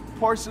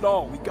 Parse it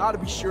all, we gotta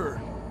be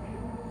sure.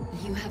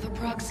 You have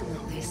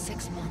approximately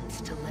 6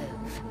 months to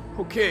live.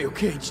 Okay,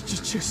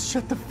 just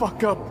shut the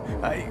fuck up.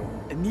 I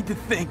need to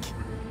think.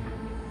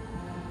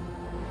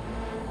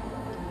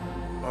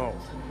 Oh,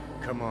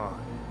 come on.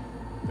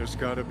 There's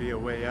gotta be a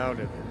way out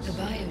of The this.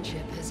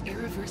 biochip has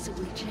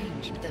irreversibly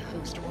changed the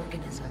host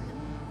organism.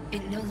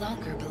 It no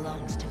longer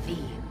belongs to V,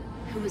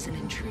 who is an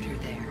intruder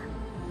there.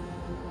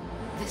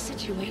 The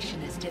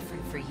situation is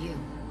different for you.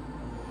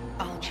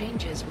 All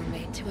changes were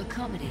made to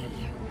accommodate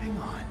you. Hang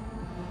on.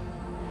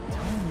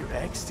 Telling your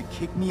ex to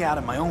kick me out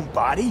of my own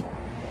body?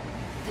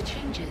 The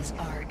changes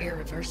are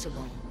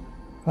irreversible.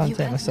 Can't You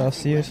take have myself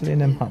nothing seriously in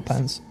them hot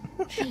pants.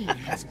 He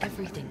has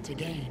everything to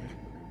gain.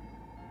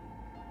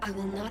 I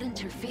will not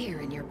interfere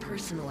in your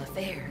personal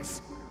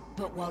affairs,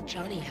 but while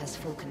Johnny has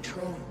full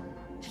control,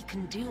 he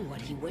can do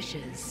what he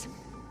wishes.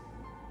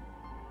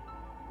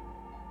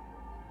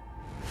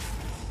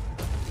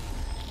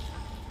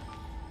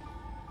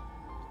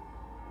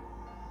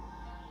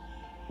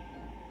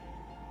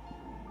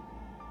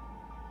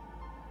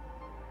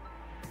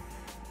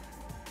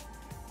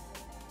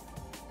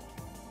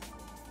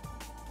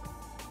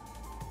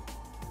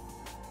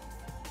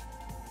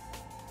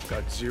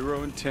 Got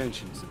zero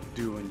intentions of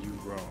doing you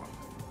wrong.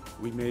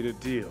 We made a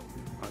deal.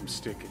 I'm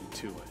sticking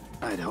to it.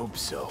 I'd hope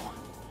so.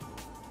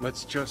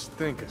 Let's just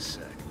think a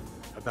sec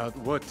about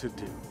what to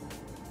do.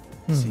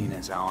 Seeing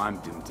as how I'm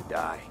doomed to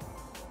die.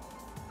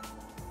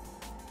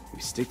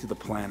 We stick to the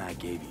plan I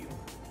gave you.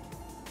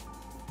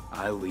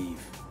 I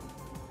leave.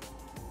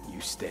 You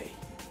stay.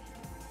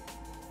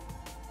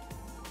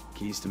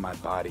 Keys to my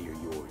body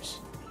are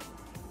yours.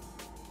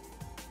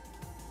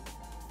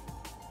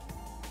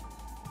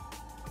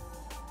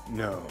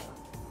 No.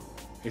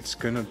 It's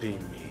gonna be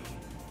me.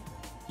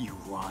 You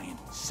lying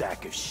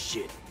sack of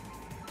shit.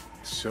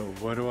 So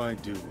what do I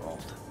do,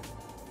 Alt?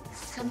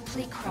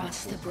 Simply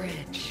cross the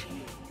bridge.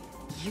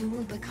 You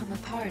will become a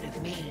part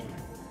of me,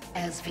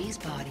 as V's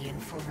body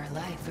and former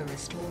life are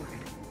restored.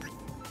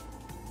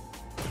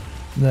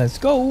 Let's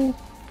go.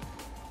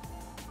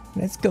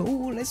 Let's go.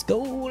 Let's go.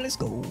 Let's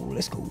go.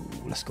 Let's go.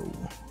 Let's go.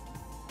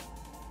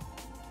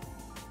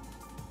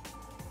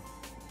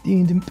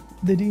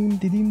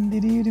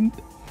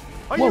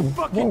 Are you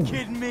fucking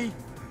kidding me?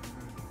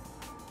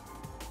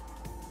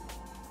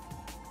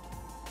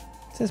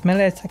 It says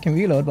melee attack and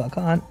reload, but I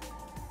can't.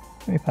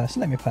 Let me pass.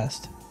 Let me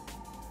pass.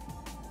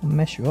 I'll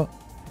mess you up.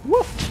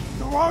 Woo!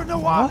 There are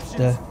no options.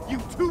 the- You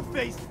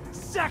two-faced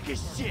sack of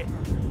shit.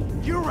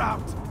 You're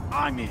out.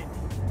 I'm in.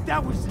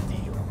 That was the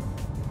deal.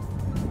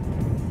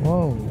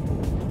 Whoa.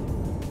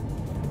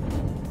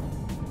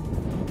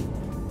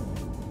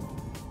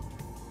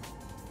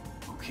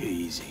 Okay,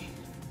 easy.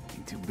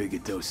 Ain't too big a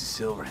dose of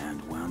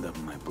Silverhand wound up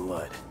in my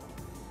blood.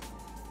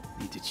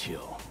 Need to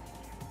chill.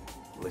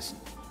 Listen.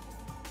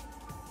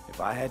 If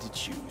I had to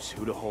choose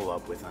who to hole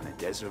up with on a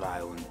desert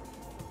island,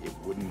 it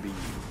wouldn't be you.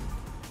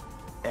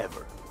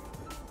 Ever.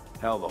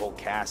 Hell, the whole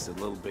cast of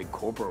Little Big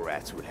Corporal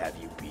Rats would have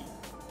you beat.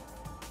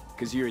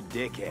 'Cause you're a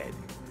dickhead.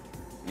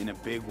 In a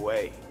big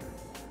way.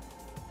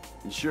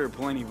 And sure,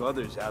 plenty of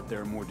others out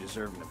there are more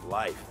deserving of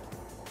life.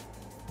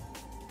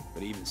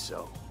 But even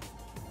so,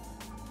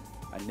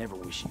 I never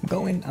wish you I'm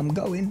going. I'm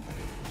going.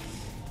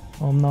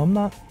 Oh no, I'm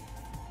not.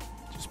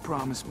 Just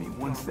promise me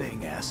one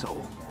thing,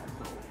 asshole.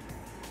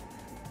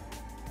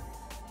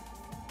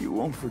 You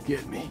won't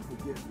forget me.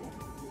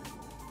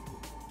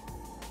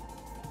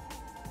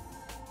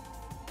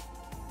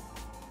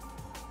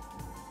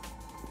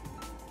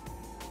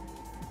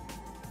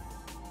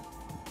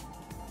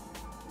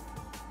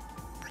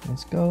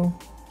 Let's go.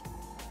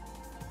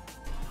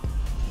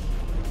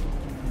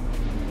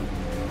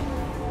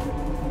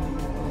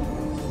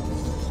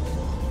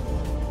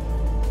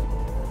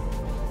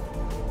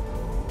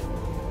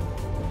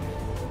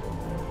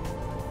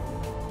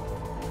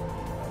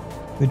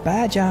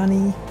 Goodbye,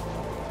 Johnny.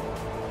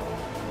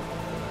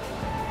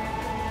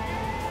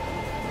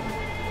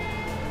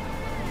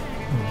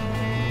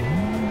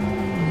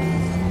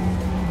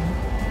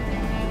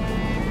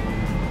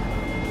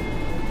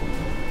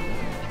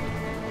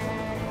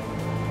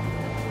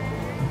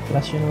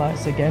 Flashing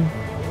lights again.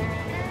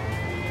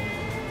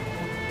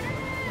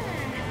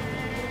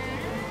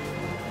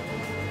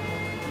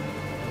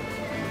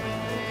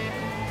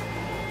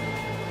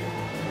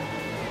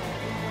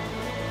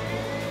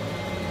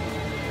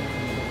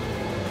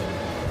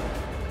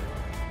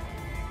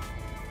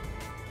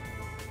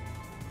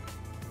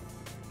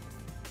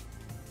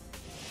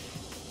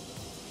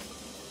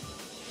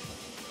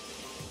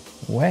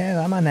 Where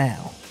am I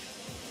now?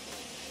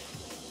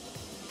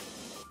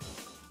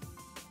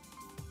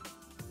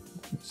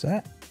 What's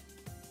that?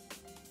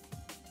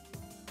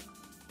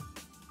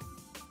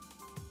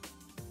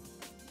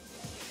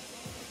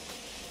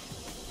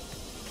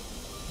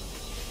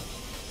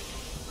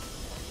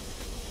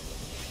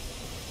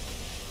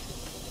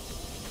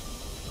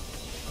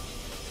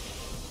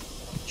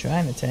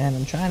 I'm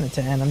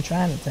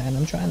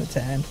trying to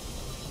tan.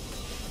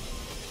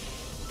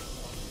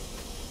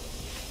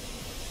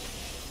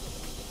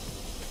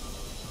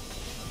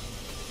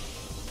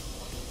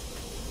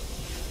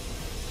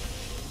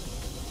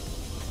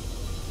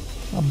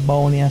 My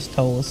bony ass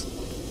toes.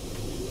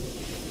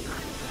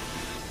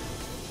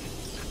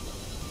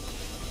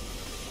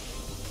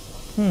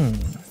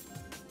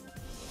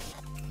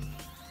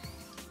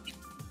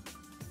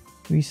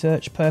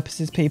 Research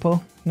purposes,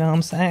 people. Know what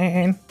I'm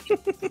saying?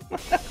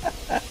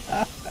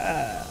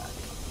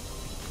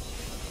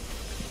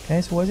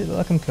 Okay, so why does it look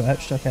like I'm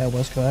crouched? Okay, I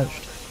was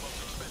crouched.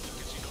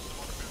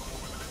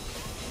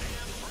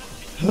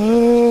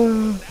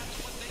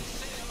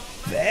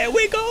 There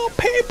we go,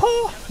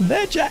 people!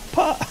 The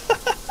jackpot!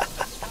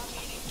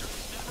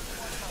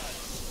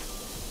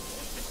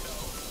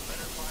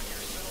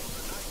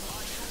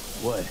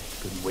 What?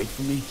 Couldn't wait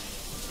for me?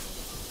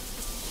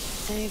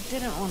 Dave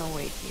didn't want to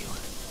wake you.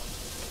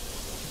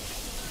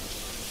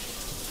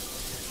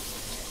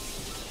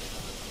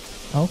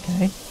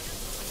 Okay.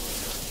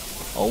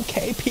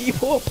 Okay,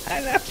 people,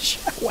 Panam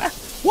shower.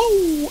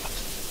 Whoa!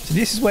 So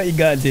this is what you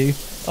gotta do.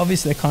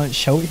 Obviously, I can't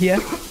show it here.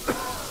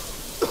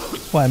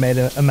 Why I made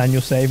a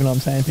manual save, you know what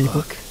I'm saying,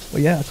 people?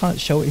 Well, yeah, I can't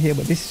show it here,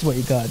 but this is what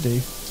you gotta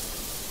do.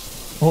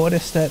 All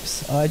the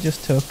steps I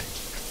just took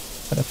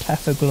for the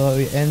Path of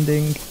Glory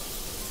ending.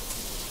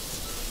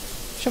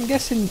 Which I'm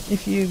guessing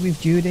if you with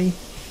Judy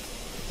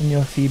and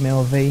you're a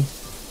female V,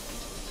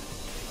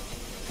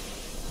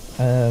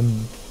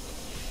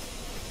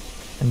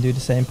 and do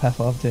the same path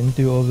often,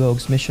 do all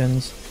Rogue's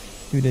missions,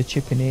 do the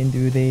chipping in,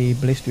 do the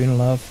blistering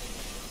love,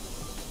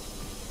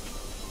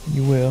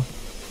 you will.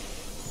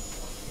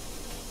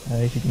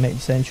 If you make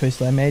the same choice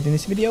that I made in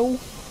this video,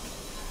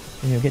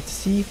 then you'll get to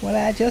see what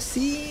I just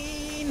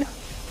seen.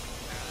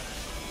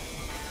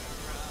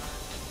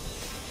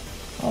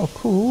 Oh,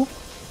 cool.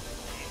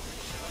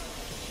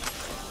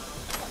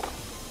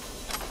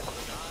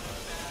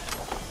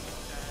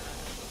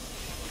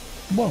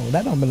 Whoa,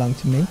 that don't belong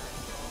to me.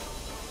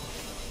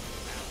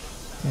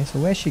 Okay, so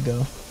where'd she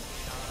go?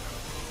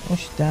 Oh,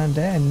 she's down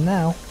there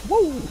now.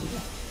 Whoa!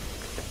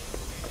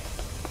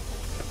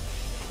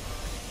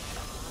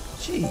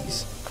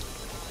 Jeez.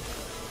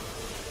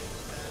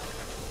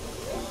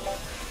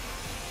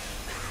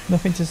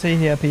 Nothing to see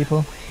here, people.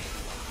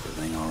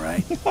 Everything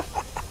alright?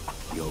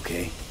 You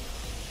okay?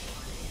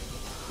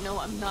 No,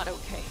 I'm not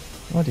okay.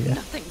 Oh dear.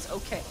 Nothing's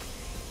okay.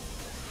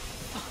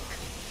 Fuck.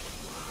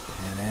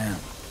 Panam.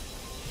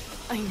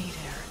 I need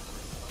air.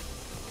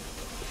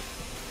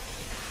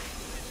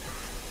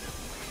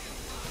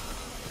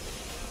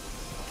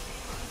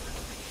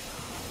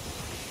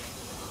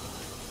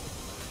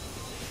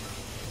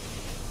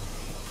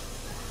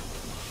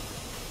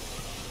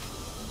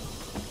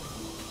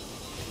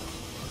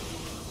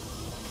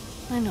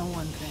 I know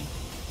one thing.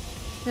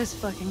 This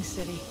fucking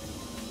city,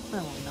 I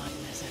will not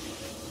miss it.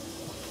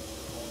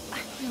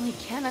 I really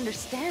can't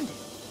understand it.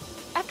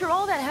 After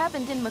all that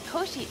happened in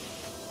Mikoshi,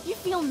 you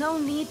feel no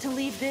need to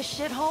leave this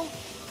shithole?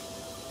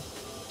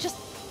 Just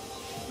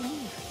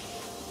leave.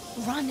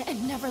 Run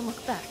and never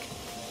look back.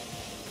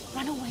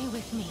 Run away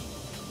with me.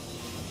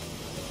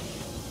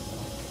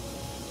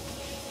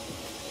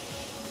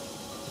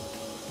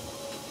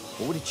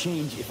 What would it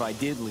change if I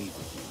did leave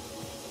with you?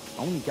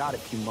 I only got a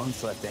few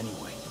months left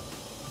anyway.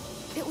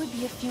 It would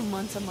be a few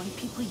months among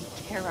people you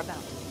care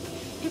about.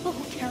 People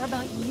who care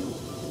about you.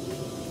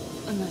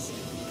 Unless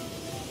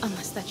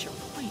that's your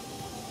point.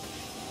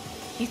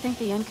 You think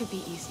the end could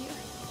be easier?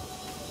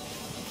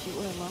 If you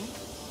were alone?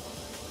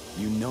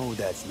 You know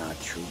that's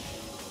not true.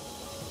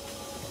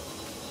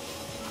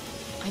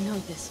 I know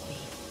this, V.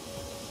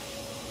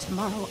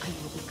 Tomorrow I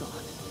will be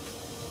gone.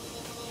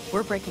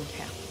 We're breaking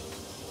camp.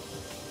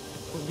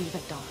 We'll leave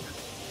at dawn.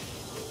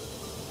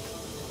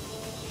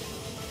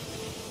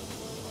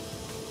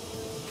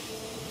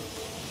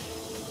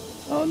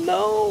 Oh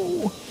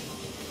no!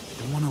 I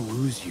don't want to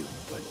lose you,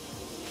 but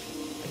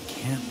I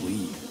can't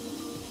leave.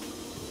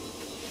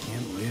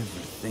 Can't live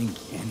or think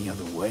any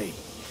other way.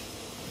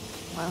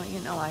 Well, you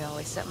know I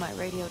always set my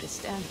radio to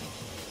standby.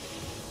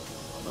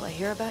 Will I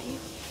hear about you?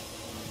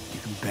 You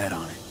can bet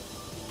on it.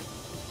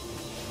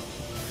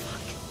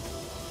 Fuck.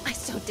 I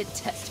so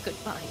detest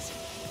goodbyes.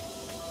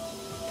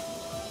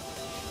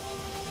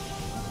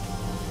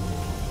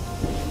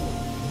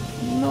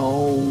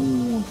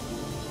 No.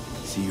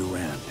 See you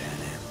around,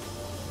 Panam.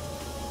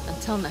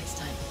 Until next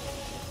time.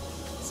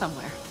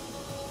 Somewhere.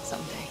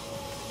 Someday.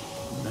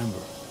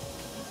 Remember,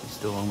 you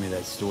still owe me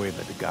that story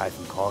about the guy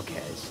from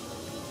Caucas.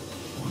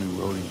 The one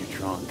who rode in your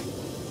trunk.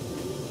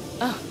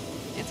 Oh,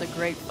 it's a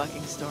great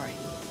fucking story.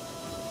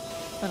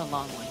 But a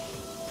long one.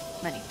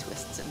 Many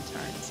twists and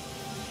turns.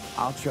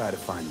 I'll try to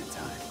find the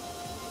time.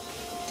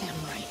 Damn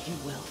right you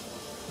will.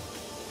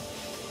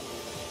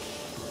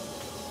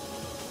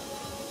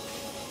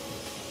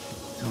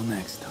 Till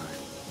next time.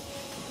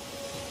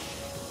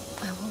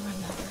 I will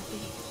remember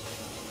thee.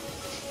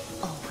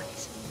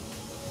 Always.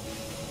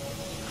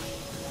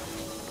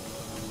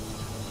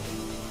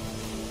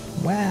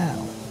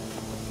 Wow.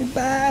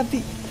 Goodbye,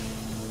 V.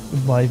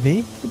 Goodbye,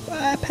 V.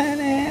 Goodbye,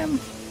 Panam.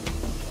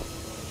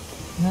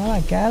 Now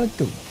I gotta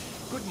go.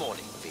 Good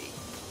morning, V.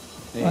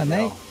 Right,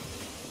 mate.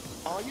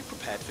 Are you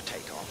prepared for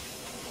takeoff?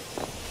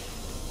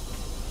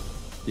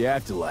 The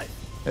afterlife.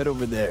 Head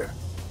over there.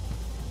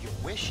 Your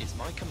wish is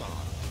my command.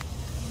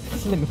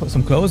 So let me put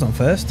some clothes on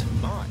first.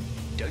 My,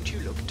 don't you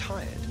look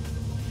tired?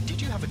 Did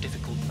you have a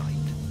difficult night?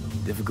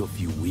 Difficult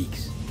few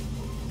weeks.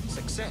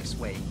 Success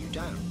weighing you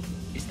down.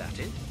 Is that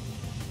it?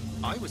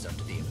 I was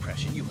under the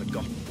impression you had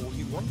gotten all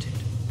you wanted.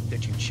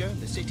 That you'd shown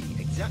the city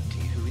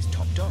exactly who is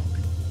top dog.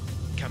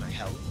 Can I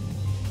help?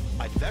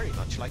 I'd very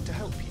much like to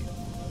help you.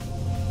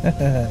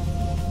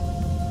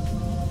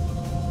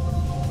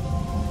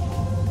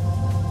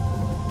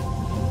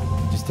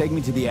 Just take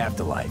me to the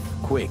afterlife.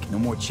 Quick, no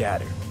more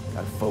chatter.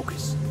 Gotta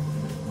focus.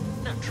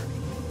 Naturally,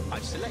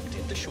 I've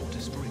selected the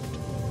shortest route.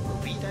 We'll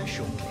be there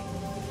shortly.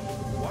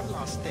 One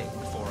last thing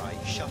before I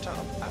shut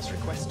up as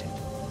requested.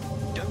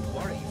 Don't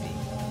worry, V.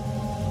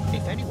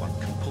 If anyone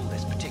can pull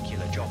this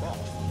particular job off,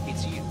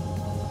 it's you.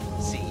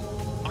 See,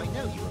 I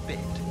know you a bit,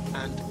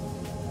 and,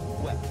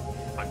 well,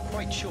 I'm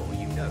quite sure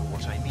you know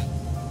what I mean.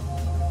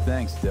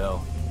 Thanks,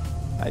 Del.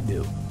 I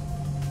do.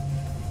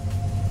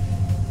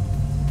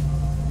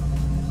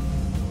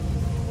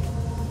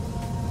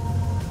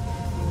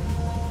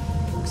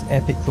 Looks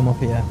epic from up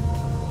here.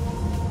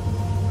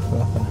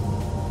 Proper.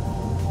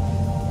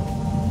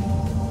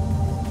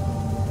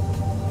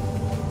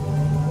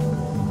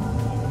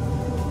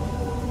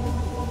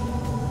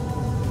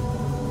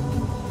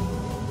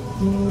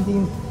 Ding,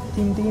 ding,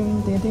 ding,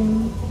 ding, ding,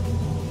 ding.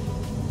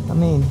 I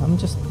mean, I'm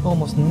just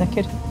almost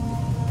naked.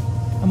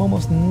 I'm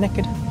almost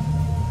naked.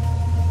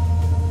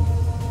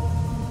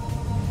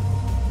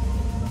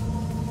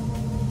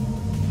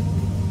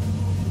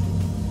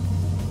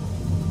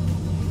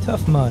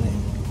 Tough morning.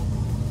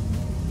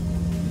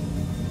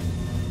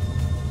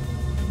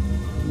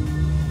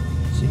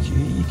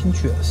 Security you can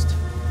trust.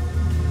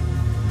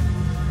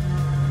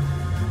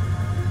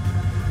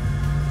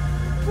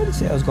 Where did it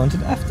say I was going to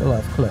the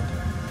Afterlife Club?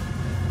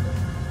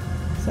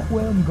 Is that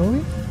where I'm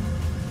going?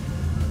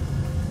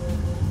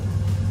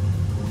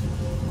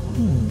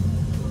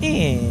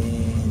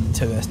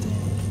 Interesting.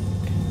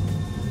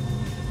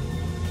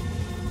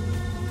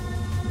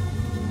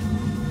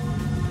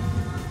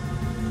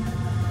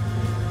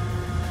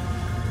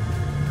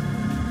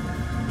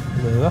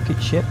 There's a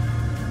rocket ship.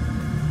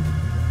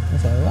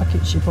 There's a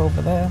rocket ship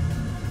over there.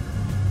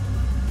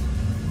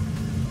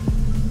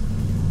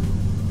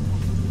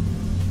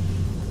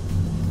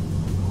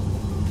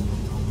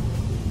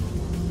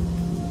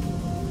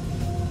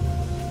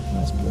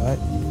 That's bright.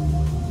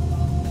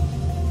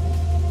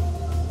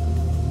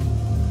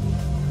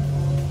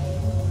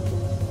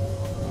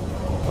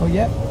 Oh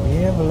yep, we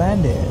have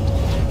landed.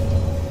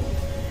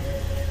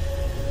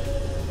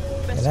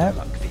 Best Get of out.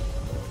 luck, V.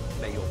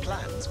 May your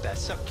plans bear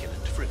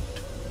succulent fruit.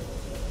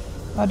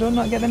 I do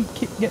not get them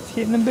get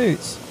hitting them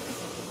boots.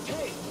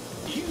 Hey,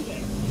 you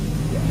there.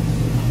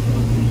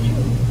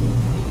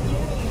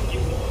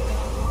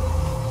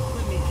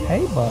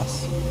 Hey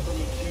boss.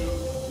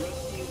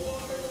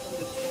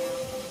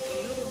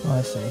 Oh,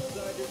 I see.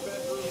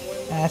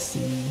 I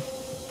see.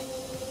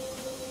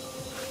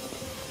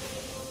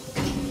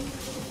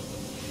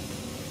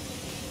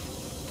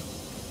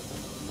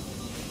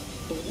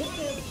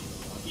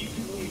 You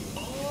can leave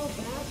all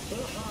that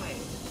behind.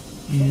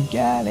 You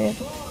got it.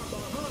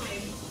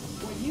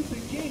 When you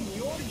begin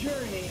your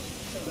journey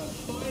to the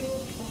final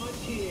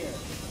frontier.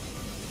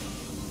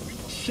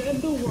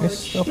 Send the word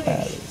Crystal SPACE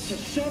Palace. to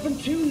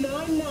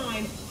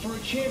 7299 for a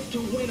chance to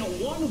win a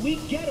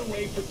one-week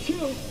getaway for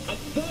two at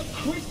the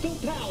Crystal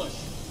Palace.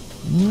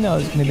 You know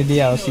it's going to be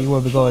DLC where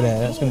we go there.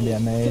 That's going to be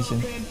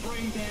amazing.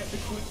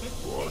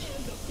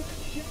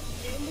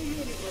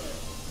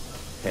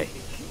 Hey,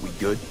 we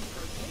good?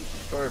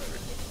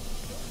 Perfect.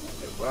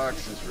 The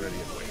box is ready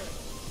and waiting.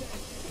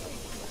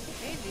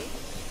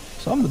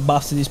 So I'm the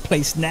boss of this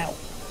place now.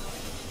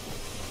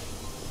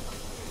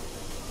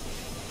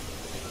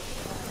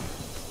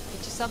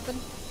 Get you something?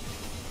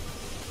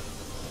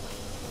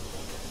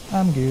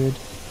 I'm good.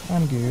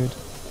 I'm good.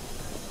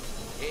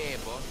 Hey,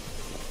 boss.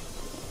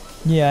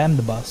 Yeah, I am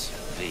the boss.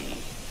 V.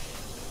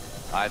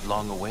 I've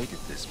long awaited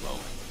this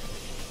moment.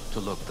 To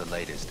look the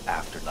latest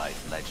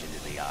afterlife legend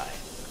in the eye.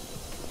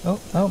 Oh,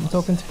 I'm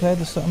talking to Claire.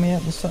 There's something here.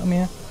 There's something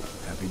here.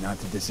 Happy not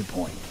to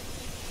disappoint.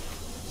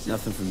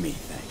 Nothing for me,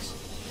 thanks.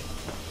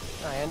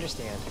 I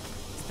understand.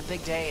 It's the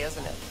big day,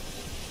 isn't it?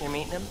 You're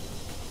meeting him?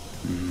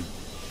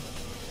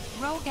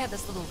 Mm-hmm. Rogue had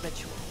this little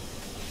ritual.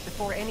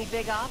 Before any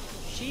big op,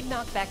 she'd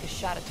knock back a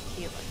shot of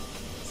tequila.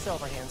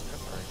 Silverhand's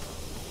preferred.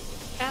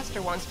 Asked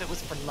her once if it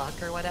was for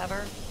luck or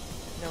whatever.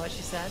 You know what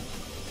she said?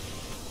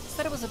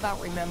 Said it was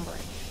about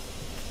remembering.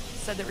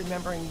 Said that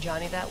remembering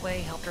Johnny that way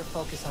helped her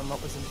focus on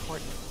what was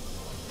important.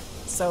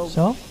 So?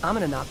 I'm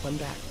gonna knock one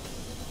back.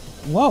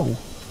 So? Whoa. So? What? You got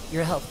it. You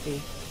your health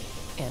fee,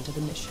 and to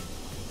the mission.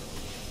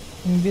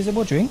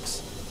 Invisible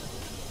drinks?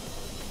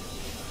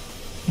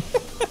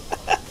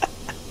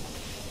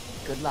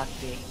 Good luck,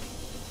 V.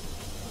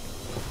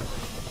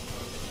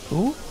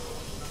 Cool.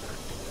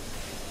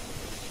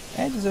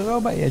 Hey, there's a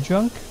robot here,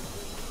 drunk.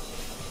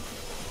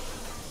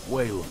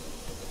 Waylon,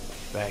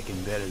 back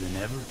and better than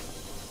ever?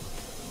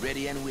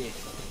 Ready and wait.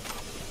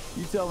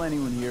 You tell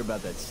anyone here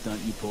about that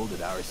stunt you pulled at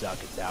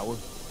Arasaka Tower?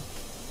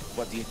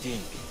 What do you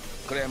think?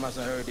 Claire must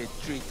have heard it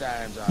 3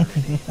 times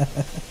already.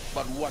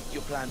 But what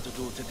you plan to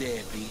do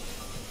today, B?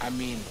 I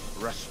mean,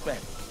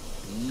 respect.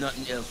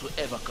 Nothing else will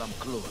ever come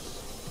close.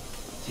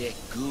 Take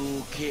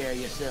good care of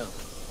yourself.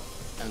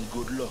 And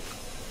good luck.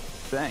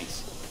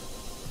 Thanks.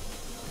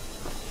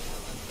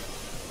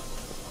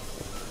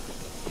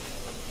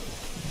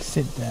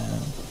 Sit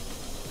down.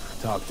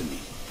 Talk to me.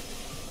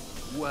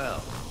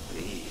 Well,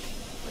 B,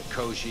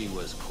 Mikoshi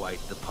was quite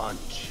the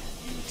punch.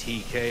 You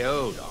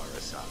TKO'd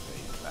Arasaka,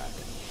 in fact.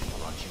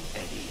 Brought you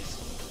Eddie's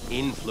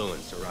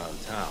influence around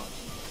town.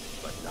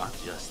 But not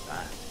just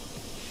that.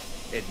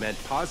 It meant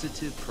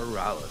positive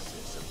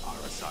paralysis of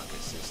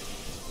Arasaka's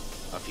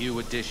systems. A few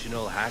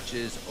additional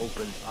hatches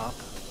opened up.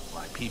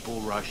 My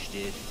people rushed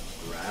in,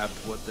 grabbed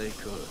what they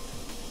could.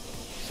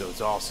 So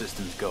it's all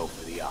systems go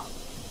for the op.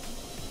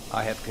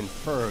 I have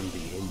confirmed the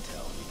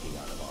intel leaking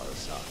out of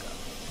Arasaka.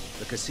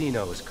 The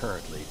casino is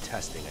currently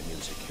testing a new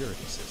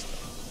security system.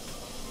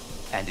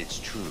 And it's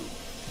true.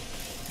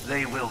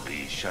 They will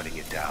be shutting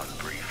it down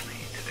briefly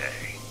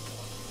today.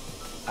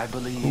 I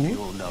believe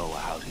you'll know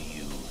how to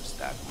use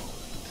that moment.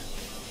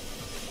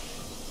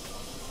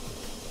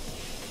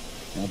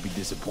 Won't be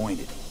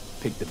disappointed.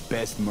 Pick the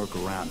best merc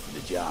around for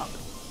the job.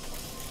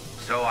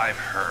 So I've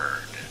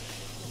heard.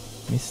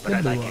 Mr. But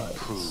I'd like Bloods. it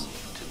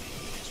proved to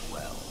me as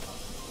well.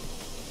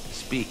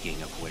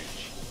 Speaking of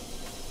which,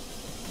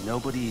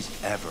 nobody's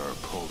ever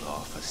pulled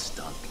off a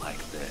stunt like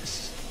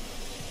this.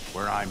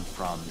 Where I'm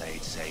from,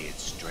 they'd say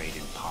it's straight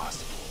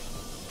impossible.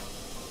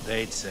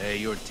 They'd say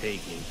you're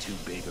taking too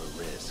big a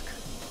risk.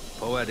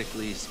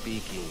 Poetically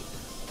speaking,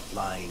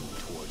 flying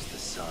towards the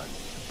sun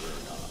to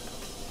burn up.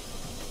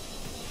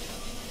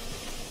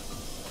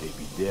 They'd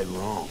be dead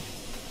wrong.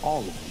 All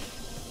of them.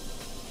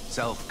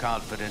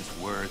 Self-confidence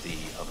worthy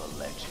of a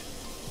legend.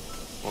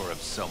 Or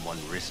of someone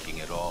risking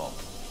it all.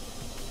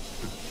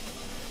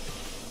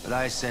 But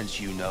I sense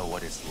you know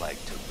what it's like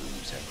to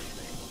lose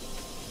everything.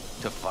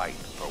 To fight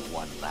for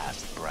one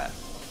last breath.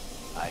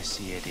 I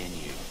see it in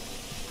you.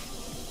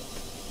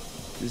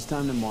 This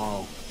time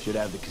tomorrow, should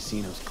have the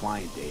casino's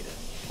client data.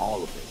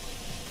 All of it.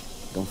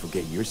 Don't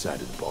forget your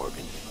side of the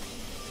bargain.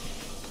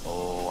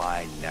 Oh,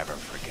 I never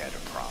forget a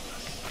promise.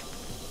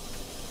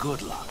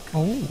 Good luck.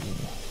 Oh.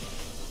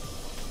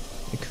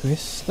 The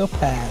Crystal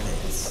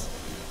Palace.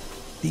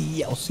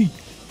 DLC.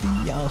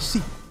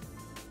 DLC.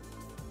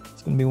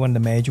 It's going to be one of the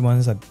major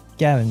ones, I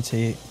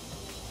guarantee it.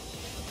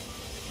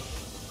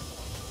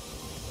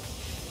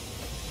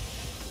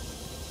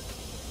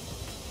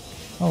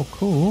 Oh,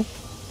 cool.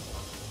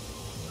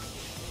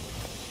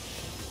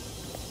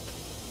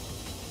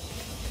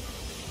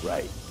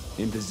 Right.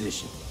 In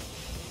position.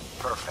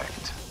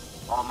 Perfect.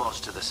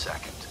 Almost to the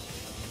second.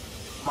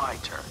 My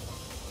turn.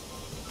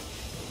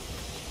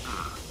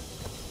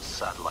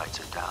 Satellites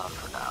are down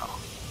for now.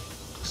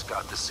 Just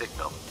got the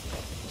signal.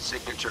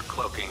 Signature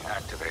cloaking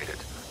activated.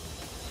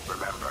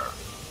 Remember,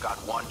 got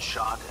one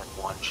shot and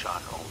one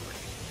shot only.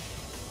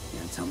 You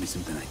gonna tell me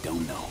something I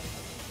don't know?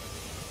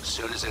 As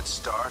soon as it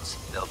starts,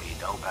 there'll be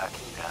no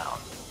backing down.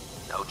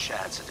 No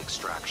chance at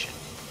extraction.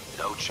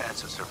 No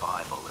chance of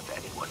survival if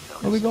anyone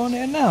notices. Are we going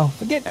there now?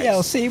 Forget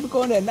DLC, we're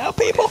going there now,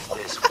 people! If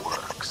this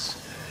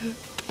works,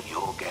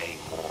 you'll gain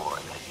more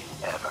than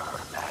you ever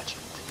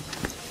imagined.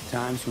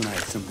 Times when I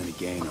had something to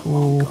gain are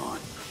Cool. long gone.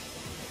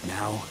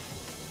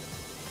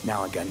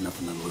 Now I got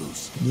nothing to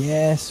lose.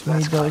 Yes, we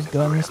need those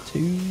guns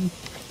too.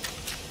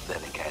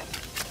 Then again,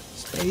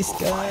 Space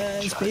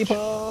guns,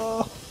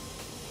 people!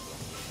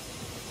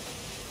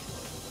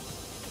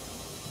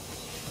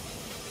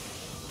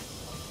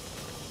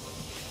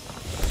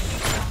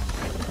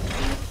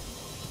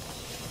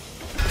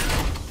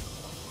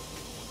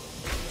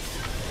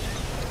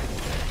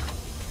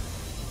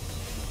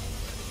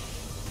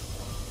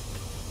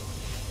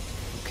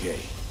 Okay.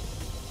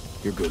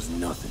 Here goes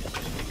nothing.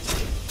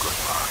 Good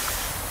luck.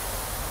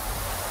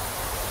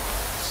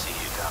 See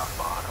you down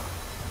bottom.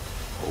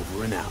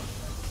 Over and out.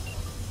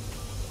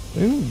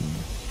 Ooh.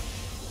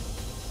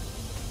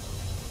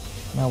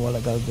 Now what I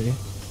gotta do?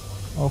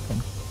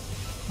 Open.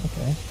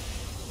 Okay.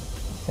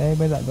 Okay,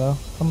 where'd that go?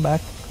 Come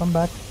back, come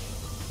back.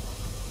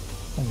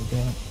 There we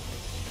go.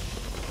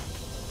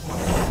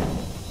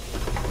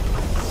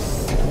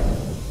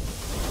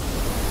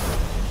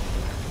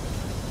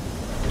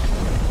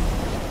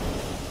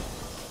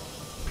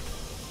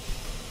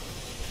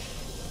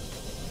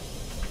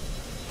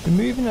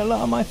 Removing a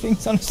lot of my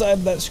things on the side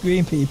of that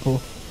screen,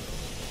 people.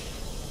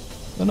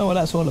 Don't know what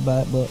that's all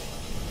about, but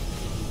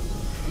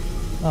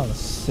oh,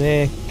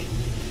 sick.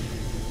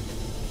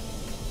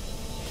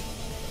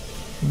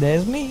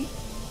 There's me.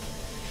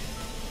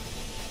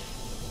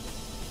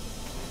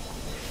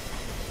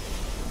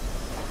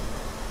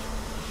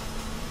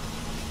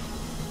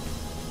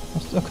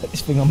 I've got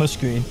this thing on my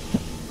screen.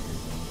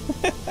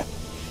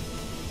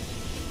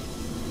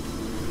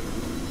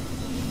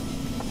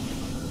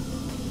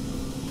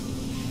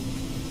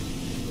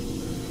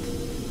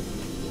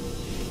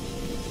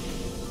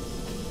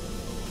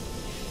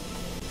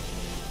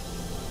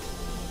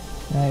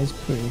 That is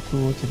pretty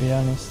cool, to be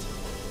honest.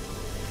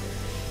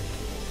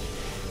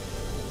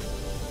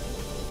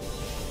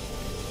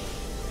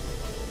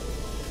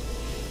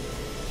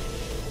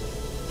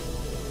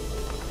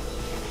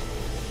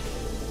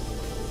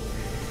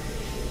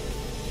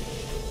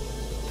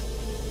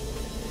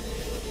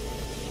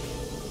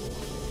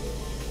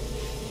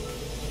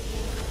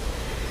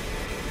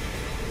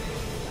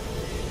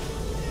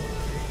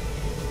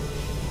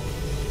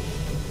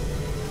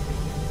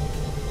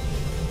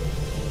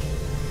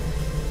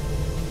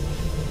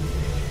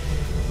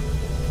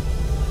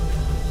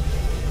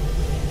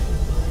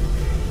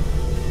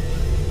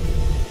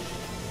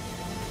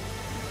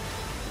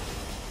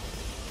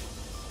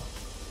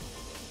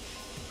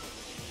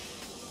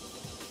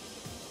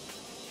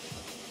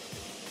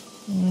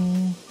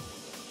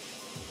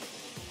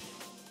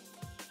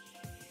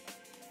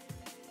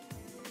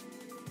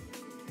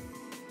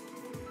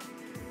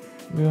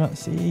 We will not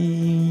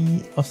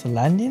see us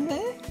landing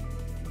there?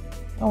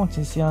 I want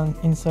to see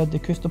inside the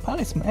Crystal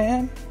Palace,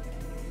 man.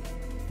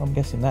 I'm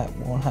guessing that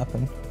won't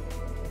happen.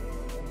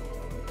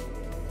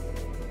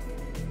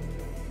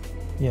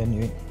 Yeah, I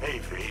knew it. Hey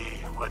V,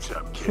 what's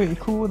up, kid? Pretty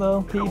cool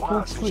though,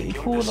 people. Pretty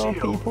cool though,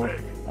 people.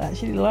 I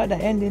actually like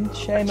that ending.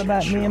 Shame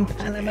about me and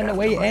Panam and the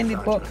way it ended,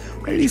 but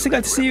at least I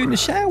got to see you in the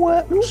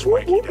shower.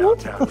 Swanky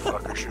downtown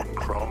fucker shouldn't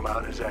chrome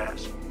out his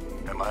ass.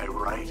 Am I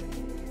right?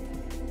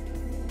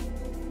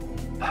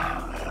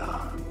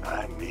 Well,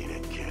 I mean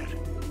it, kid.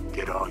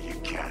 Get all you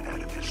can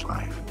out of this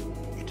life.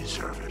 You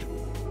deserve it.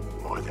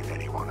 More than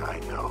anyone I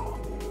know.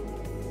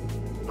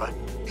 But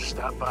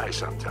stop by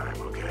sometime,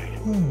 okay?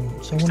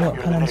 So I wonder what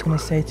Panam's going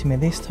to say to me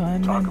this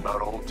time, Talk man.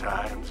 about old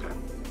times,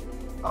 and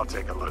I'll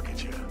take a look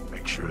at you.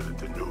 Make sure that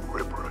the new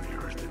Ripper of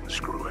yours didn't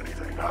screw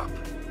anything up.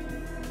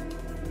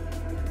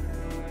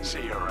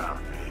 See you around,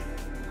 V.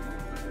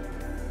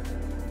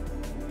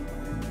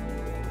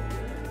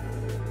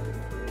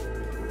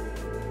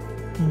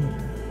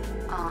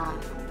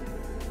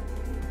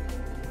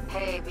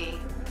 Hey, V.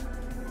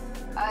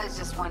 I was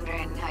just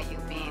wondering how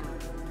you've been.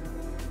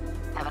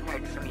 Haven't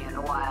heard from you in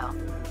a while.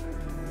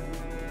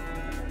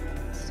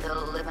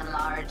 Still living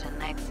large in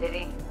Night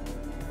City?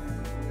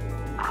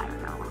 I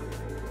don't know.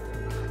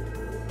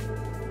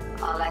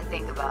 All I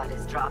think about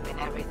is dropping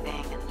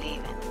everything and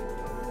leaving.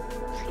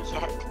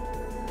 Yet,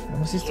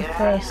 Was this the here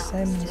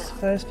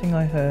first thing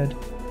I heard?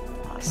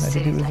 When I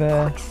did it with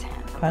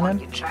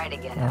Panam? try to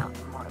get Yeah. out,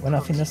 the more it When I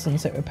think the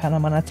sunset with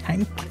Panam on a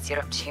tank? Once you're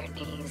up to your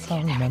knees,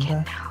 Can't you're never remember.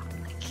 getting out.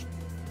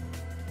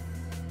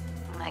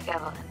 Like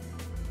Evelyn.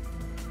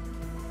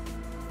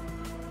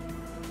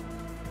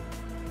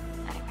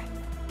 Anyway,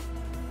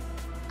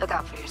 look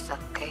out for yourself,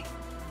 okay?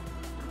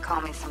 And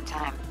call me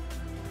sometime.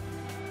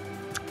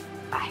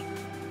 Bye.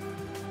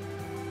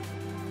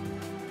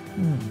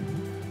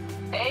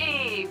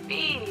 Hey,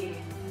 B.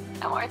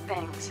 How are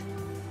things?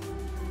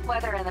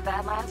 Weather in the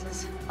Badlands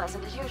is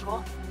pleasant as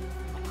usual.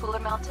 My cooler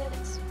melted,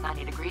 it's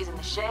 90 degrees in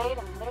the shade,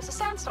 and there's a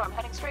sandstorm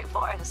heading straight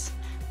for us.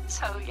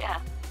 So, yeah,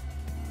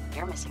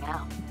 you're missing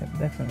out. Yep,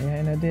 definitely,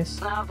 I know this.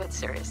 No, but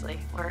seriously,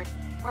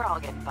 we're all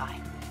getting by.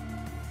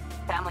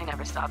 Family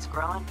never stops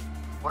growing.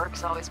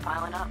 Work's always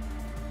piling up.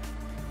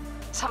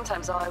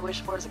 Sometimes all I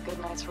wish for is a good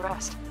night's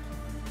rest.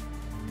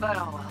 But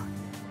oh well.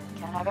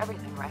 Can't have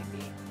everything, right, B?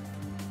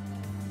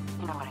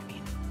 You know what I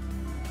mean.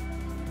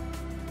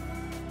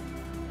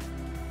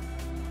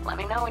 Let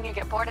me know when you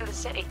get bored of the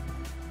city.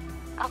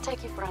 I'll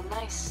take you for a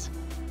nice,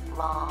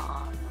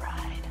 long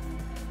ride.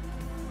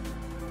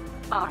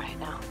 All right,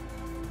 now.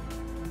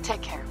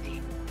 Take care,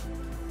 V.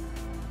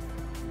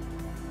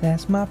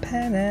 That's my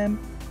Panam.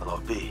 Hello,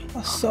 V.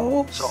 Oh,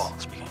 Saul? Saul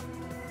speaking.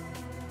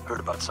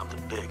 Heard about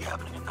something big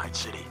happening in Night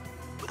City,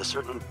 with a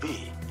certain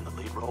V in the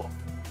lead role.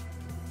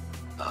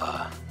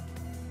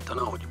 Don't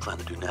know what you plan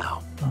to do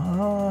now.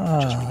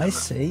 Ah, I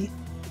see.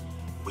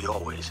 We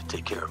always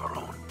take care of our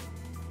own.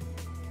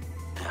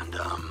 And,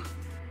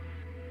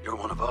 you're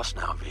one of us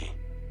now, V.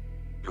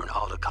 You're an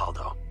Alda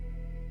Caldo.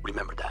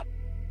 Remember that.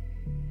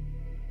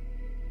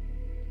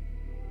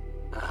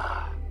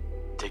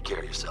 Take care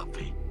of yourself,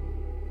 V.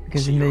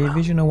 Because in the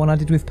original one I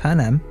did with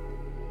Panam,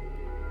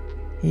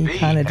 he V,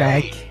 kind of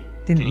hey, like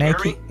didn't can you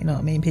make hear it. You know what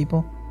I mean,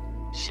 people?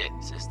 Shit,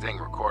 is this thing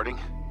recording?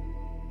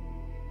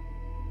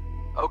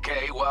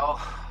 Okay,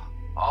 well,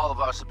 all of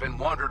us have been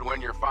wondering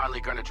when you're finally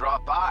gonna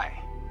drop by.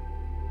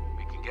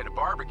 We can get a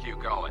barbecue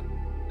going,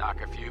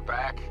 knock a few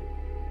back,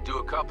 do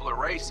a couple of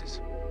races,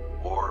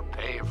 or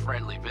pay a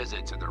friendly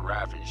visit to the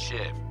Raven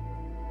Shiv.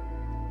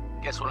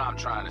 Guess what I'm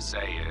trying to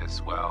say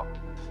is, well,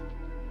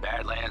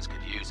 Badlands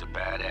could use a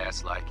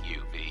badass like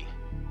you, V.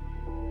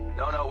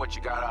 Don't know what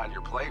you got on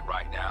your plate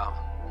right now,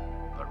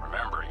 but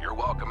remember, you're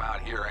welcome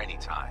out here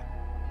anytime.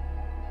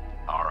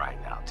 All right,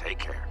 now, take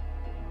care.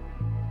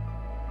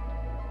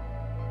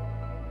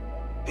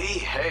 V,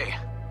 hey,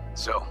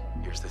 So,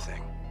 here's the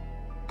thing.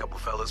 A couple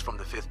fellas from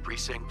the 5th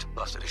Precinct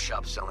busted a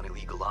shop selling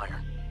illegal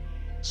iron.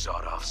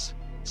 Sawed-offs,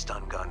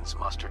 stun guns,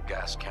 mustard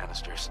gas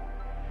canisters.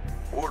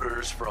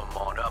 Orders from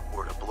on up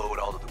were to blow it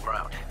all to the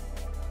ground.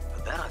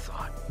 But then I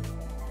thought,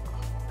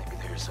 maybe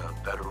there's a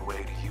better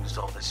way to use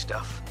all this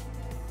stuff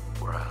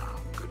for a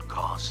good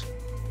cause.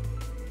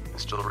 I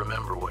still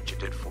remember what you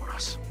did for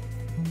us.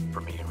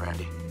 For me and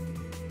Randy.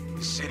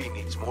 The city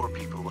needs more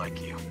people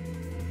like you.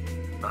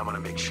 I'm gonna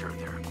make sure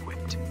they're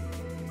equipped.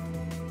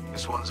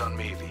 This one's on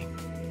me, V.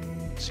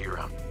 See you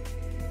around.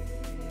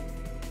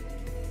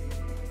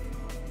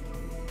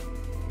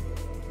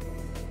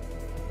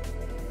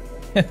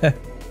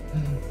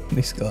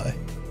 This guy.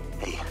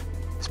 Hey,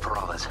 it's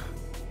Peralez.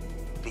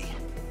 V,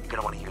 you're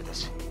gonna want to hear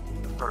this.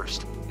 But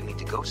first, you need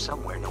to go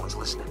somewhere no one's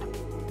listening.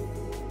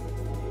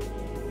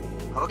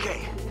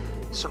 Okay,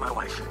 so my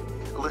wife,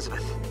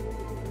 Elizabeth,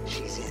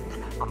 she's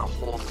in on the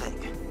whole thing.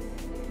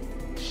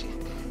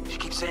 She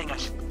keeps saying I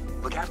should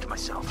look after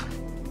myself.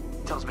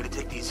 Tells me to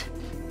take these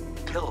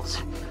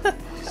pills.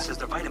 Says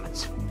they're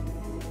vitamins.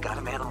 Got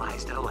them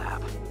analyzed at a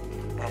lab.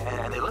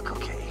 And they look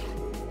okay.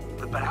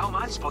 But how am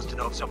I supposed to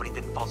know if somebody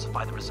didn't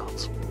falsify the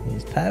results?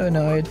 He's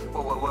paranoid.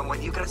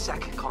 When you got a sec,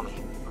 call me,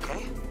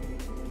 okay?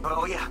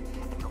 Oh yeah,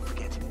 and don't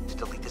forget to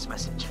delete this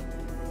message.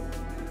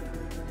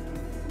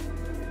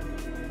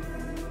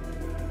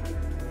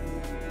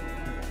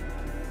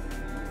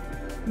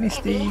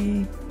 Misty.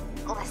 Hey,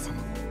 listen,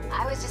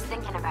 I was just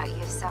thinking about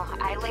you, so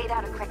I laid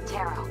out a quick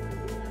tarot.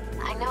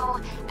 I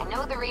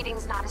know the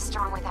reading's not as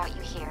strong without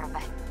you here,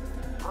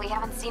 but we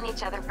haven't seen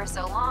each other for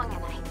so long,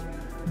 and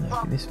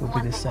Yeah, this will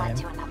be the same.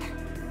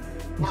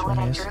 know what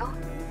I drew?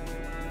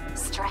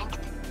 Strength,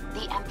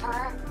 the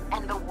Emperor,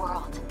 and the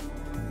world.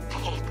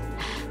 Babe,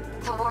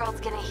 the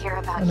world's gonna hear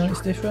about I know you.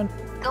 it's different.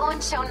 Go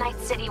and show Night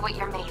City what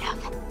you're made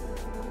of.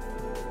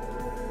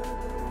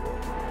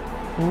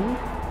 Ooh.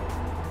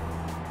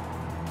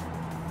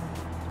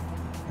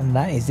 And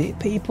that is it,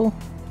 people.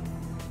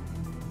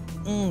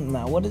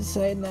 Now what did I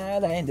say? Nah,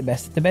 that ain't the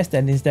best. The best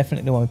ending is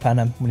definitely the one with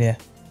Panam. Yeah,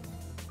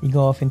 you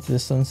go off into the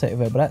sunset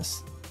with it, but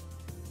that's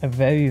a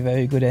very,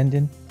 very good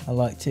ending. I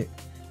liked it.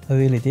 I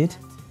really did.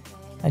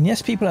 And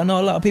yes, people, I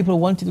know a lot of people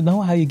wanted to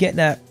know how you get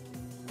that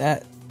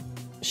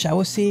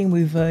shower scene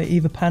with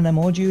either Panam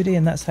or Judy,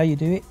 and that's how you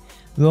do it.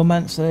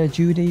 Romance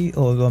Judy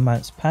or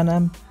romance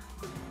Panam.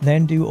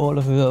 Then do all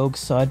of Rogue's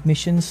side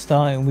missions,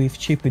 starting with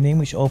chipping in,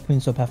 which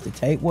opens up after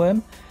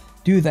Tapeworm.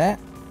 Do that.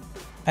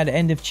 At the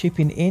end of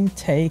chipping in,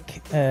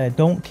 take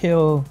don't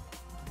kill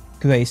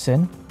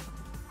Grayson.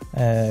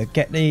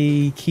 Get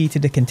the key to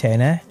the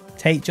container.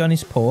 Take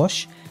Johnny's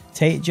Porsche.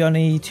 Take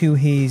Johnny to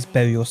his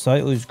burial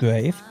site or his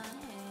grave.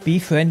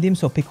 Befriend him,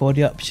 so pick all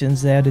the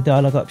options there, the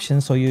dialogue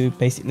options, so you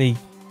basically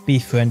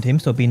befriend him,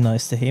 so be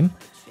nice to him.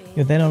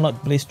 You'll then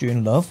unlock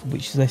Blistering Love,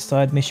 which is a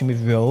side mission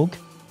with Rogue,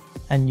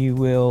 and you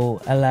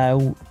will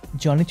allow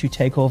Johnny to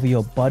take over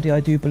your body,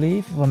 I do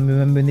believe, if I'm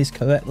remembering this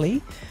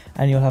correctly,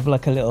 and you'll have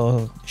like a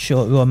little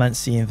short romance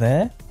scene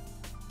there.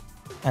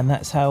 And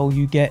that's how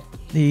you get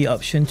the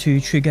option to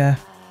trigger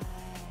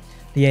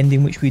the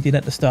ending which we did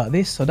at the start of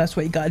this. So that's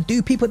what you gotta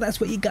do, people, that's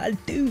what you gotta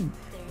do.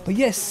 But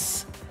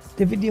yes,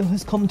 the video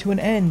has come to an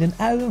end, an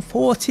hour and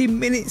 40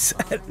 minutes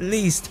at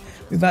least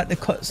without the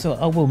cuts. So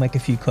I will make a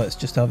few cuts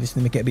just to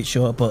obviously make it a bit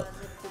short, but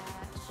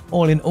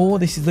all in all,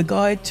 this is the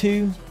guide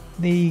to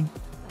the,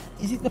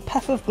 is it the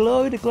Path of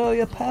Glory, the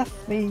Gloria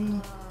Path,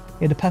 the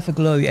Path of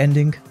Glory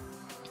ending.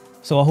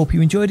 So I hope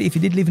you enjoyed it. If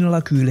you did, leaving a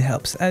like really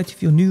helps out.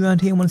 If you're new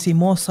around here and want to see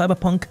more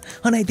Cyberpunk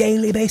on a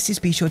daily basis,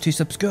 be sure to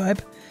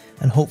subscribe.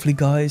 And hopefully,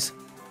 guys,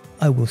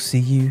 I will see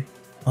you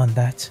on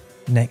that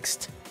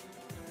next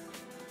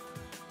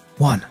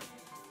one.